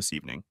join us this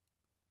evening.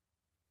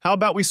 How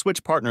about we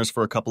switch partners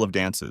for a couple of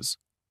dances?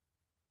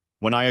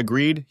 When I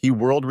agreed, he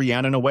whirled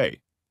Rhiannon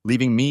away,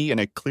 leaving me and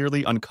a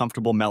clearly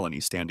uncomfortable Melanie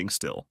standing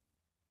still.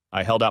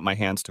 I held out my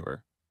hands to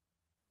her.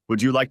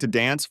 Would you like to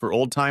dance for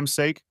old time's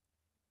sake?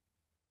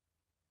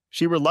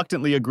 She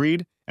reluctantly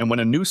agreed, and when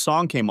a new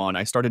song came on,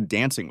 I started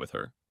dancing with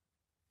her.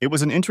 It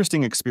was an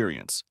interesting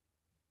experience.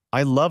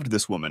 I loved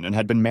this woman and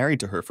had been married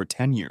to her for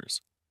 10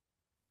 years.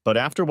 But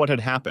after what had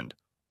happened,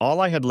 all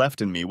I had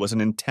left in me was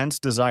an intense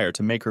desire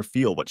to make her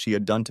feel what she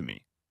had done to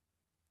me.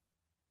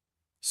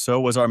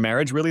 So was our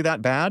marriage really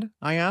that bad?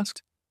 I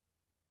asked.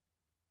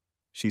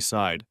 She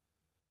sighed.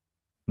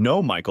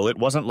 No, Michael, it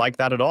wasn't like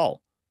that at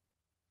all.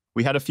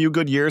 We had a few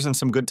good years and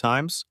some good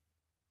times.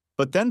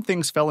 But then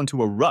things fell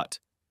into a rut,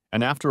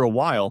 and after a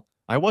while,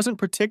 I wasn't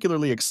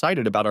particularly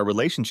excited about our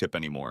relationship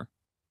anymore.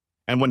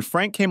 And when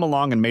Frank came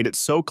along and made it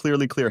so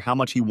clearly clear how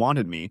much he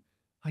wanted me,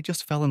 I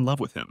just fell in love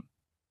with him.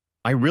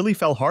 I really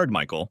fell hard,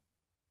 Michael.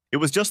 It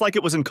was just like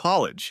it was in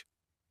college.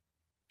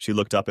 She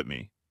looked up at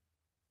me.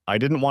 I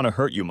didn't want to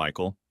hurt you,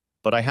 Michael,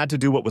 but I had to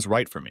do what was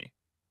right for me.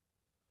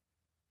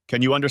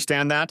 Can you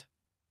understand that?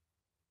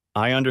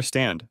 I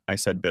understand, I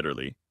said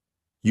bitterly.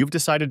 You've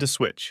decided to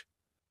switch.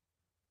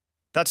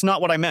 That's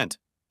not what I meant,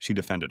 she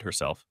defended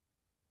herself.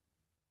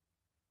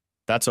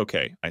 That's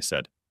okay, I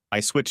said.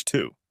 I switched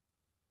too.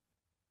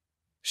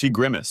 She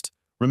grimaced,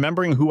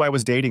 remembering who I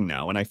was dating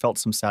now, and I felt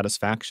some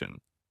satisfaction.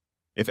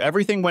 If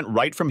everything went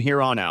right from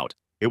here on out,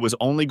 it was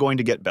only going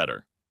to get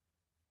better.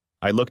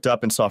 I looked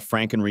up and saw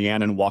Frank and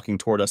Rhiannon walking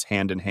toward us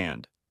hand in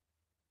hand.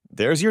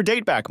 There's your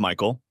date back,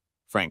 Michael,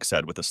 Frank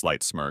said with a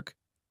slight smirk.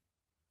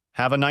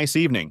 Have a nice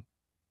evening.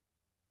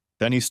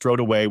 Then he strode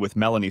away with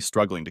Melanie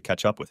struggling to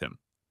catch up with him.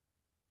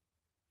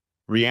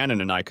 Rhiannon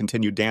and I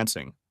continued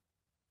dancing.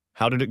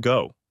 How did it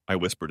go? I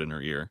whispered in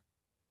her ear.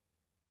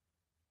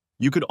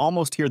 You could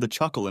almost hear the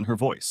chuckle in her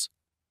voice.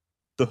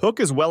 The hook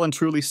is well and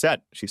truly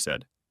set, she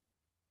said.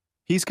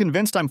 He's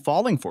convinced I'm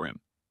falling for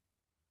him.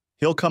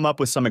 He'll come up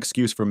with some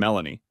excuse for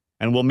Melanie,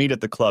 and we'll meet at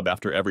the club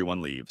after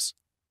everyone leaves.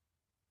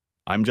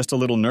 I'm just a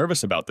little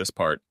nervous about this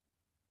part.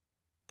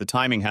 The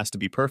timing has to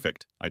be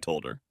perfect, I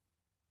told her.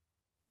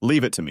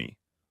 Leave it to me.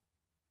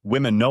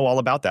 Women know all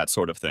about that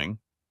sort of thing.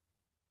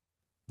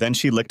 Then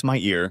she licked my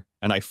ear,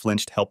 and I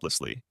flinched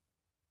helplessly.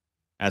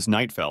 As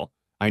night fell,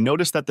 I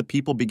noticed that the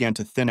people began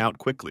to thin out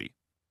quickly.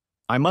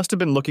 I must have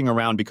been looking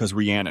around because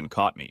Rhiannon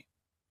caught me.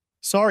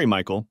 Sorry,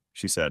 Michael,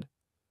 she said.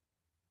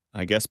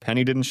 I guess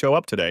Penny didn't show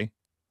up today.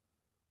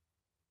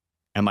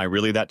 Am I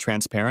really that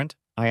transparent?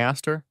 I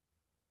asked her.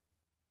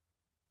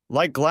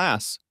 Like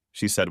glass,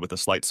 she said with a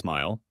slight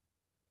smile.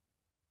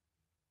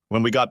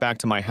 When we got back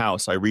to my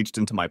house, I reached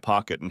into my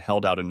pocket and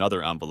held out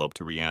another envelope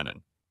to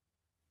Rhiannon.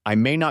 I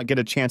may not get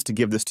a chance to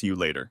give this to you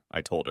later,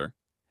 I told her,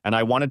 and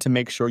I wanted to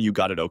make sure you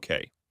got it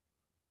okay.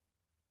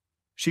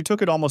 She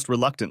took it almost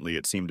reluctantly,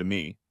 it seemed to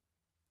me.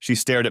 She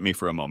stared at me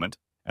for a moment,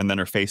 and then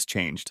her face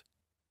changed.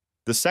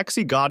 The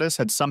sexy goddess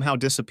had somehow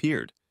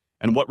disappeared,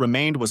 and what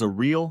remained was a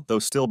real, though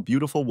still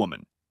beautiful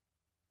woman.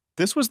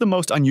 This was the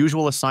most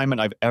unusual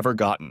assignment I've ever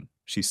gotten,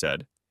 she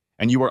said,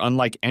 and you were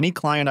unlike any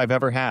client I've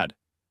ever had.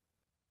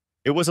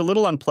 It was a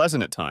little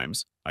unpleasant at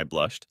times, I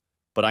blushed,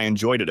 but I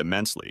enjoyed it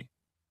immensely.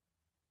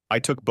 I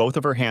took both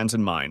of her hands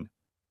in mine.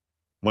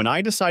 When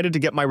I decided to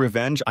get my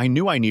revenge, I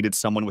knew I needed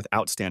someone with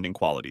outstanding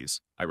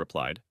qualities, I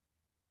replied.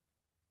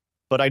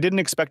 But I didn't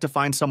expect to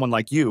find someone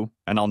like you,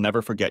 and I'll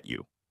never forget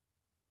you.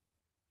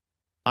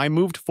 I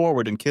moved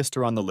forward and kissed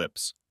her on the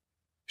lips.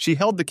 She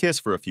held the kiss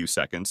for a few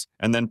seconds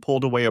and then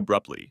pulled away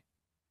abruptly.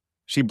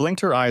 She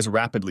blinked her eyes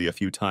rapidly a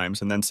few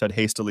times and then said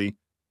hastily,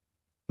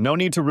 "No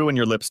need to ruin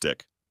your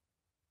lipstick."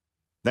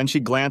 Then she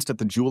glanced at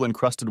the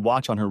jewel-encrusted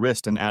watch on her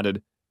wrist and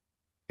added,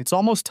 "It's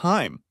almost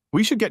time.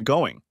 We should get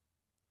going."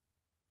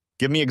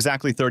 "Give me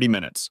exactly 30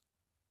 minutes."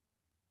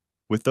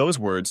 With those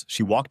words,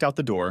 she walked out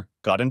the door,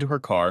 got into her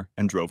car,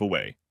 and drove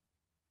away.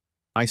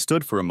 I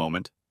stood for a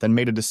moment, then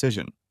made a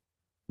decision.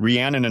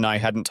 Rhiannon and I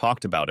hadn't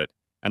talked about it,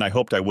 and I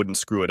hoped I wouldn't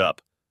screw it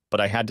up, but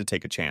I had to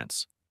take a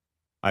chance.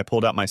 I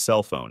pulled out my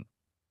cell phone.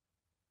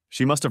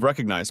 She must have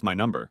recognized my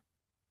number.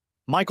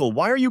 "Michael,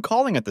 why are you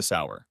calling at this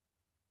hour?"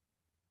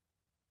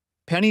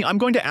 "Penny, I'm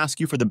going to ask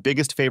you for the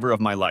biggest favor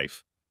of my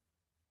life.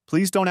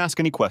 Please don't ask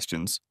any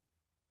questions.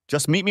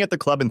 Just meet me at the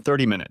club in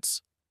 30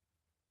 minutes.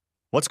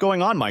 "What's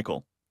going on,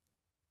 Michael?"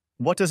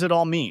 "What does it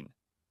all mean?"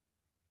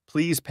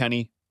 "Please,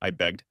 Penny," I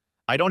begged.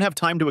 "I don't have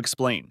time to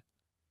explain.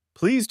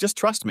 Please, just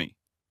trust me.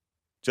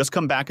 Just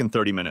come back in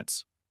 30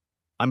 minutes.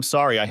 I'm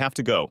sorry, I have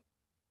to go."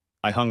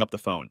 I hung up the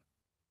phone.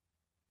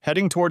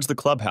 Heading towards the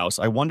clubhouse,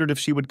 I wondered if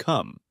she would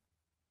come.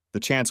 The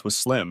chance was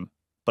slim,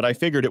 but I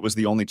figured it was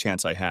the only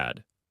chance I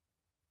had.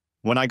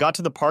 When I got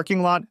to the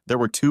parking lot, there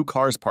were 2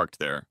 cars parked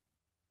there.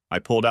 I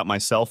pulled out my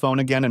cell phone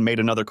again and made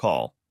another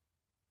call.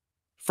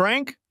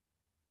 "Frank?"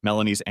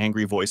 Melanie's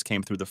angry voice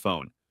came through the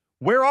phone.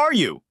 "Where are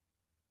you?"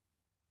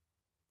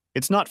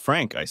 "It's not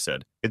Frank," I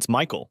said. "It's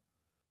Michael."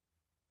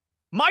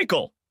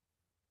 "Michael!"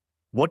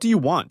 "What do you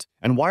want,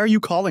 and why are you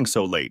calling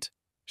so late?"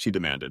 she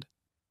demanded.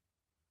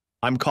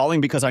 "I'm calling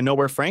because I know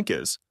where Frank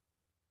is.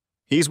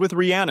 He's with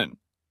Rhiannon."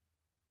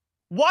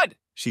 "What?"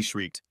 she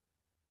shrieked.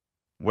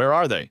 "Where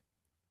are they?"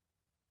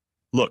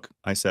 "Look,"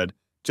 I said,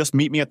 "just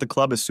meet me at the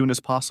club as soon as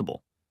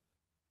possible."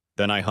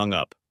 Then I hung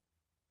up.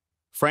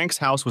 Frank's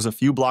house was a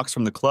few blocks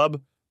from the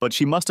club, but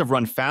she must have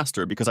run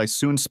faster because I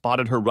soon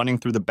spotted her running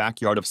through the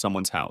backyard of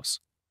someone's house.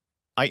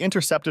 I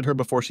intercepted her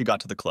before she got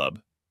to the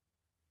club.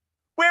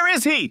 "Where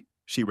is he?"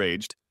 she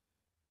raged.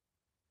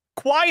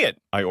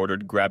 "Quiet!" I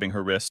ordered, grabbing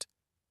her wrist.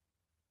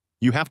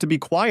 "You have to be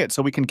quiet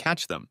so we can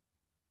catch them."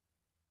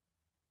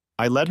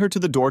 I led her to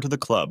the door to the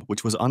club,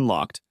 which was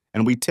unlocked,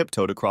 and we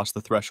tiptoed across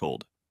the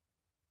threshold.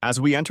 As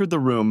we entered the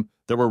room,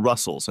 there were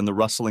rustles and the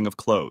rustling of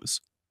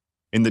clothes.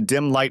 In the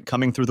dim light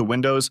coming through the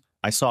windows,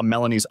 I saw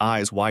Melanie's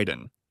eyes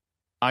widen.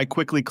 I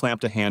quickly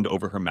clamped a hand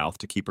over her mouth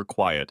to keep her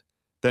quiet,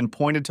 then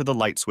pointed to the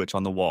light switch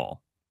on the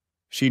wall.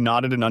 She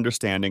nodded in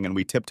understanding and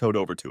we tiptoed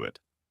over to it.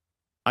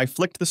 I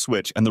flicked the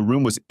switch and the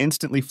room was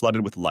instantly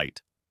flooded with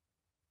light.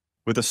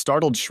 With a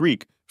startled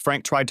shriek,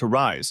 Frank tried to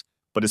rise,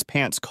 but his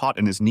pants caught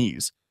in his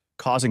knees,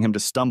 causing him to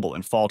stumble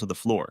and fall to the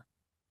floor.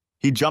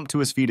 He jumped to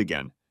his feet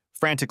again,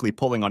 frantically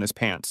pulling on his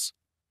pants.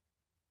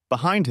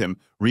 Behind him,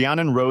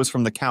 Rhiannon rose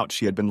from the couch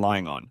she had been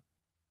lying on.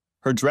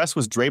 Her dress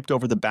was draped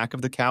over the back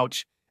of the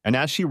couch, and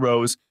as she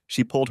rose,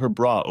 she pulled her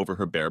bra over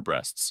her bare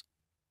breasts.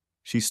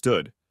 She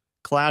stood,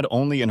 clad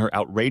only in her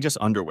outrageous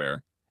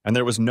underwear, and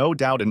there was no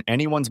doubt in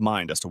anyone's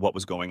mind as to what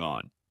was going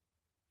on.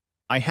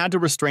 I had to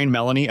restrain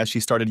Melanie as she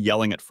started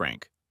yelling at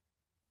Frank.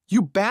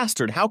 "You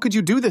bastard, how could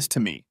you do this to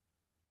me?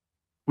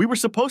 We were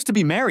supposed to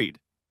be married."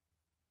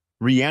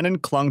 Rhiannon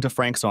clung to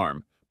Frank's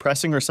arm,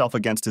 pressing herself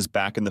against his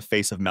back in the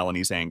face of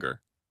Melanie's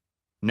anger.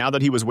 Now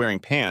that he was wearing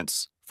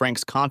pants,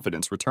 Frank's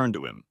confidence returned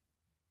to him.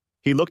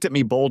 He looked at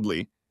me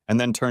boldly, and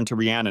then turned to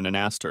Rhiannon and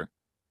asked her,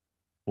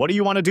 "What do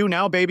you want to do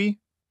now, baby?"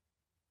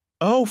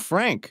 "Oh,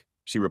 Frank,"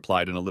 she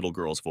replied in a little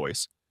girl's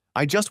voice,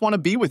 "I just want to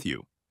be with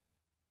you."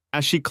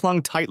 As she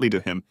clung tightly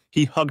to him,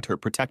 he hugged her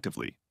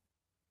protectively.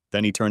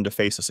 Then he turned to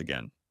face us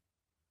again.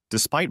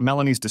 Despite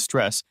Melanie's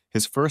distress,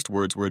 his first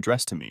words were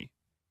addressed to me.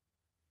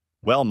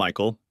 "Well,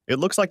 Michael, it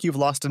looks like you've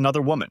lost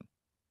another woman."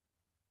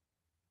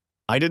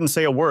 I didn't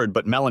say a word,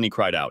 but Melanie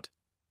cried out,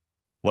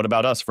 "What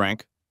about us,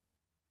 Frank?"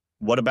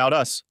 "What about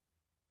us?"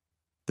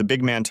 The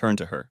big man turned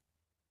to her.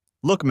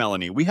 "Look,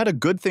 Melanie, we had a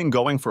good thing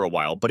going for a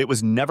while, but it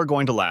was never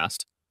going to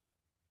last.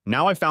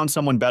 Now I found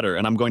someone better,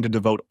 and I'm going to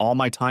devote all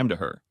my time to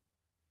her."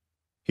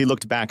 He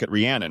looked back at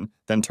Rhiannon,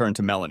 then turned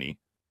to Melanie.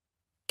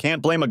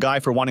 Can't blame a guy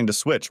for wanting to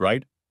switch,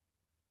 right?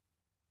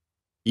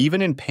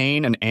 Even in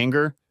pain and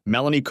anger,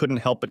 Melanie couldn't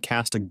help but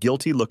cast a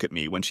guilty look at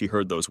me when she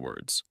heard those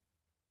words.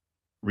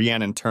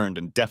 Rhiannon turned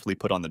and deftly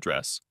put on the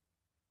dress.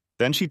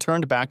 Then she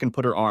turned back and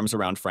put her arms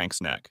around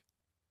Frank's neck.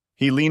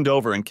 He leaned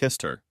over and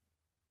kissed her.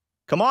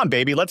 "Come on,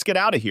 baby, let's get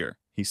out of here,"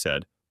 he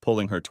said,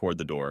 pulling her toward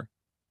the door.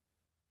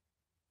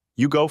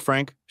 "You go,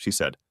 Frank," she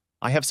said.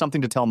 "I have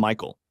something to tell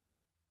Michael.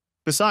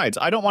 Besides,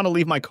 I don't want to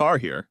leave my car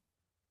here.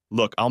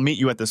 Look, I'll meet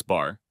you at this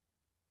bar."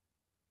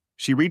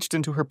 She reached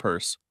into her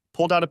purse,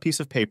 pulled out a piece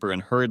of paper,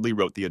 and hurriedly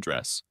wrote the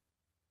address.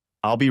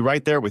 "I'll be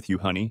right there with you,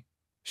 honey,"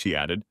 she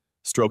added,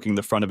 stroking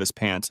the front of his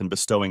pants and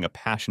bestowing a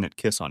passionate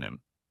kiss on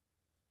him.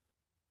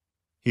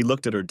 He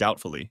looked at her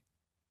doubtfully.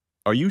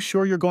 "Are you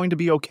sure you're going to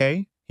be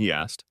okay?" he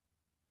asked.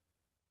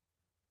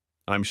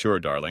 "I'm sure,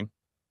 darling.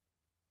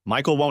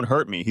 Michael won't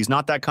hurt me. He's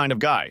not that kind of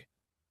guy."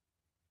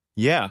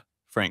 "Yeah,"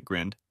 Frank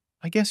grinned.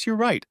 "I guess you're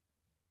right."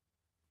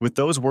 With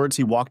those words,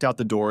 he walked out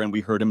the door and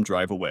we heard him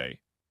drive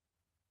away.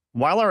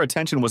 While our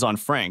attention was on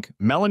Frank,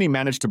 Melanie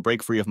managed to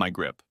break free of my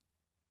grip.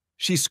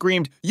 She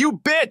screamed, "You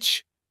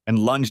bitch!" and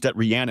lunged at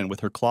Rhiannon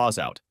with her claws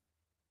out.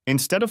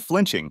 Instead of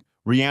flinching,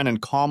 Rhiannon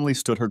calmly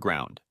stood her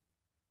ground.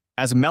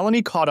 As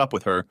Melanie caught up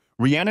with her,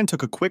 Rhiannon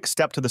took a quick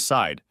step to the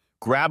side,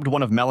 grabbed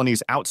one of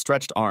Melanie's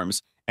outstretched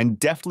arms, and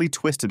deftly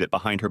twisted it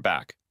behind her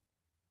back.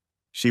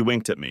 She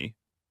winked at me.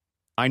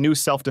 I knew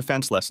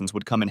self-defense lessons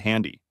would come in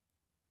handy.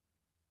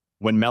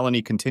 When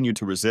Melanie continued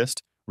to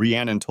resist,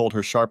 Rhiannon told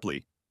her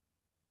sharply,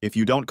 "If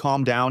you don't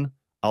calm down,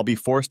 I'll be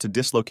forced to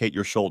dislocate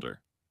your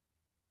shoulder."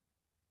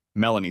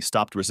 Melanie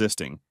stopped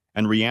resisting,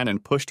 and Rhiannon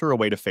pushed her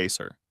away to face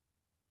her.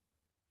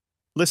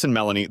 "Listen,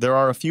 Melanie, there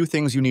are a few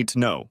things you need to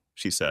know,"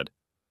 she said.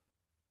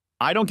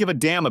 "I don't give a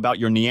damn about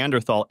your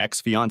Neanderthal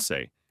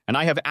ex-fiancé, and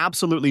I have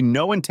absolutely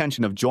no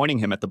intention of joining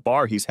him at the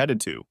bar he's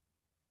headed to."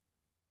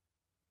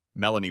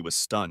 Melanie was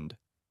stunned.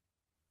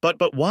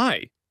 But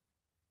why?"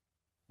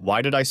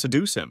 "Why did I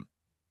seduce him?"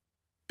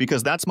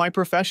 "Because that's my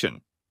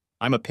profession.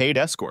 I'm a paid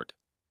escort.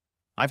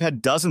 I've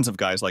had dozens of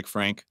guys like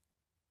Frank.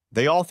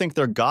 They all think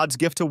they're God's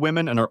gift to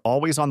women and are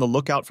always on the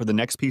lookout for the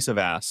next piece of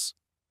ass.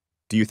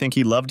 Do you think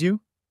he loved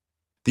you?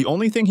 The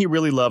only thing he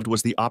really loved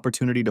was the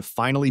opportunity to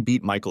finally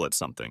beat Michael at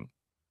something.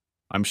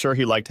 I'm sure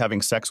he liked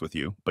having sex with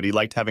you, but he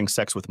liked having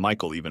sex with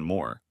Michael even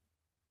more.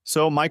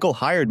 So Michael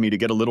hired me to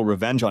get a little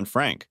revenge on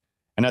Frank,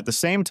 and at the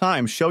same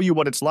time show you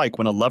what it's like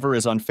when a lover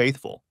is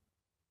unfaithful.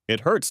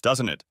 It hurts,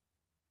 doesn't it?"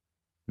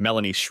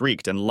 Melanie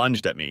shrieked and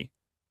lunged at me.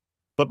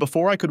 But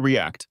before I could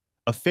react,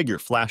 a figure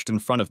flashed in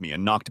front of me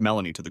and knocked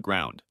Melanie to the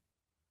ground.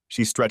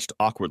 She stretched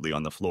awkwardly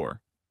on the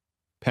floor.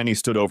 Penny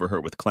stood over her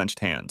with clenched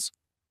hands.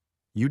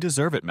 "You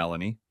deserve it,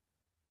 Melanie.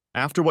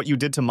 After what you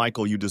did to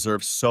Michael, you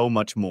deserve so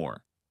much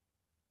more."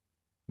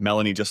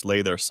 Melanie just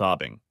lay there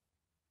sobbing.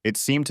 It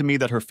seemed to me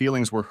that her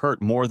feelings were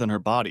hurt more than her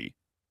body.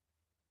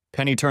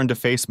 Penny turned to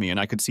face me, and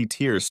I could see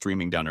tears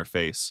streaming down her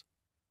face.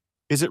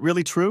 "Is it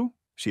really true?"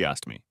 she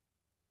asked me.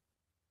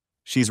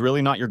 "She's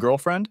really not your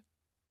girlfriend?"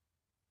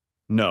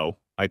 "No,"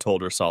 I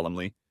told her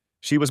solemnly.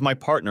 "She was my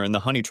partner in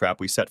the honey trap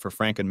we set for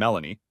Frank and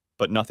Melanie,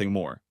 but nothing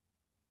more."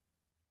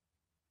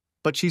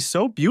 "But she's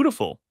so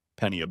beautiful,"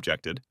 Penny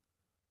objected.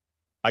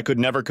 "I could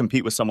never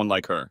compete with someone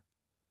like her."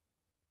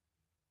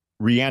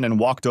 Rhiannon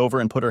walked over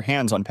and put her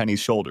hands on Penny's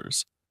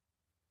shoulders.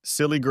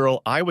 "Silly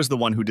girl, I was the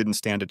one who didn't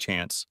stand a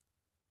chance.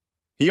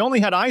 He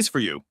only had eyes for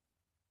you."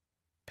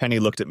 Penny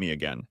looked at me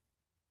again.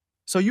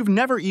 "So you've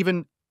never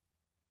even—"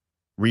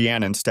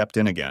 Rhiannon stepped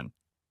in again.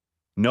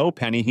 "No,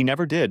 Penny, he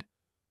never did.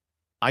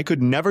 I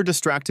could never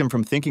distract him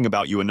from thinking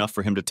about you enough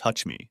for him to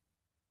touch me.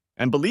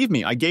 And believe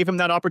me, I gave him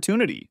that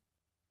opportunity."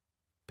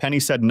 Penny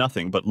said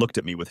nothing but looked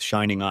at me with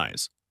shining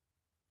eyes.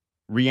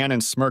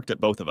 Rhiannon smirked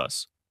at both of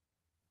us.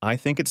 "I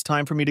think it's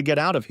time for me to get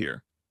out of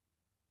here.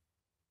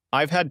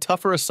 I've had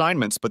tougher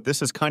assignments, but this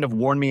has kind of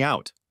worn me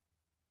out."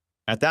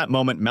 At that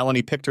moment,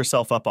 Melanie picked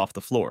herself up off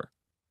the floor.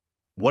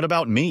 "What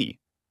about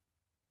me?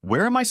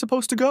 Where am I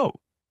supposed to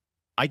go?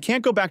 I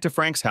can't go back to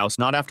Frank's house,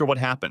 not after what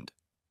happened."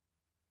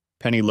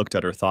 Penny looked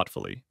at her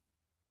thoughtfully.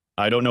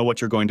 "I don't know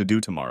what you're going to do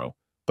tomorrow,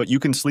 but you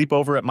can sleep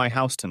over at my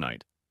house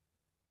tonight.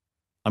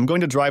 I'm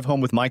going to drive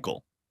home with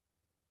Michael."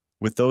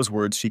 With those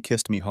words, she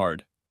kissed me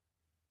hard.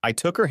 I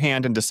took her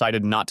hand and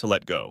decided not to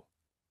let go.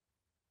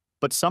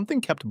 But something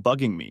kept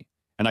bugging me,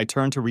 and I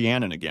turned to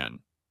Rhiannon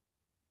again.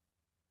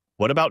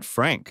 "What about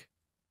Frank?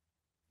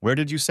 Where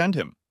did you send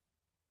him?"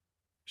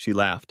 She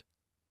laughed.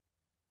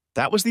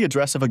 "That was the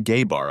address of a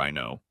gay bar I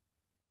know.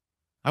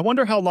 I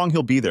wonder how long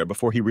he'll be there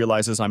before he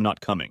realizes I'm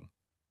not coming."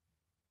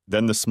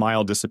 Then the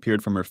smile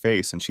disappeared from her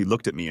face and she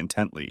looked at me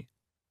intently.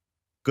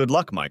 "Good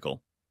luck,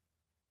 Michael.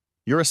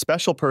 You're a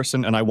special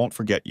person and I won't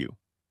forget you."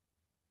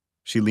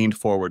 She leaned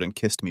forward and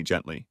kissed me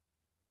gently.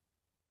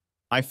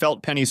 I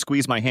felt Penny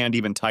squeeze my hand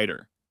even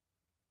tighter.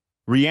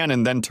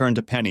 Rhiannon then turned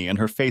to Penny and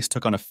her face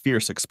took on a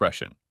fierce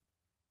expression.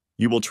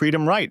 "You will treat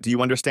him right, do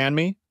you understand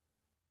me?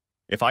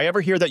 If I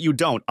ever hear that you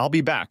don't, I'll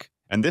be back,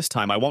 and this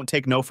time I won't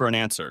take no for an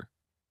answer."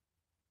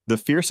 The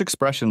fierce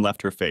expression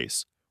left her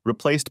face,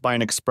 replaced by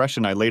an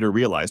expression I later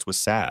realized was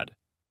sad.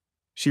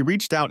 She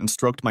reached out and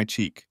stroked my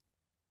cheek.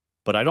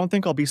 But I don't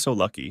think I'll be so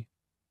lucky.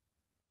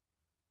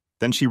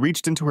 Then she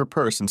reached into her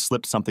purse and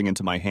slipped something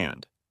into my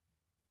hand.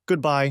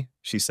 Goodbye,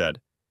 she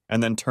said,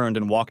 and then turned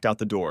and walked out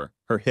the door,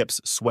 her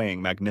hips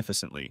swaying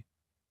magnificently.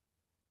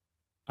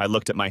 I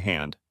looked at my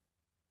hand.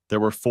 There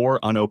were 4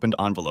 unopened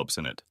envelopes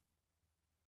in it.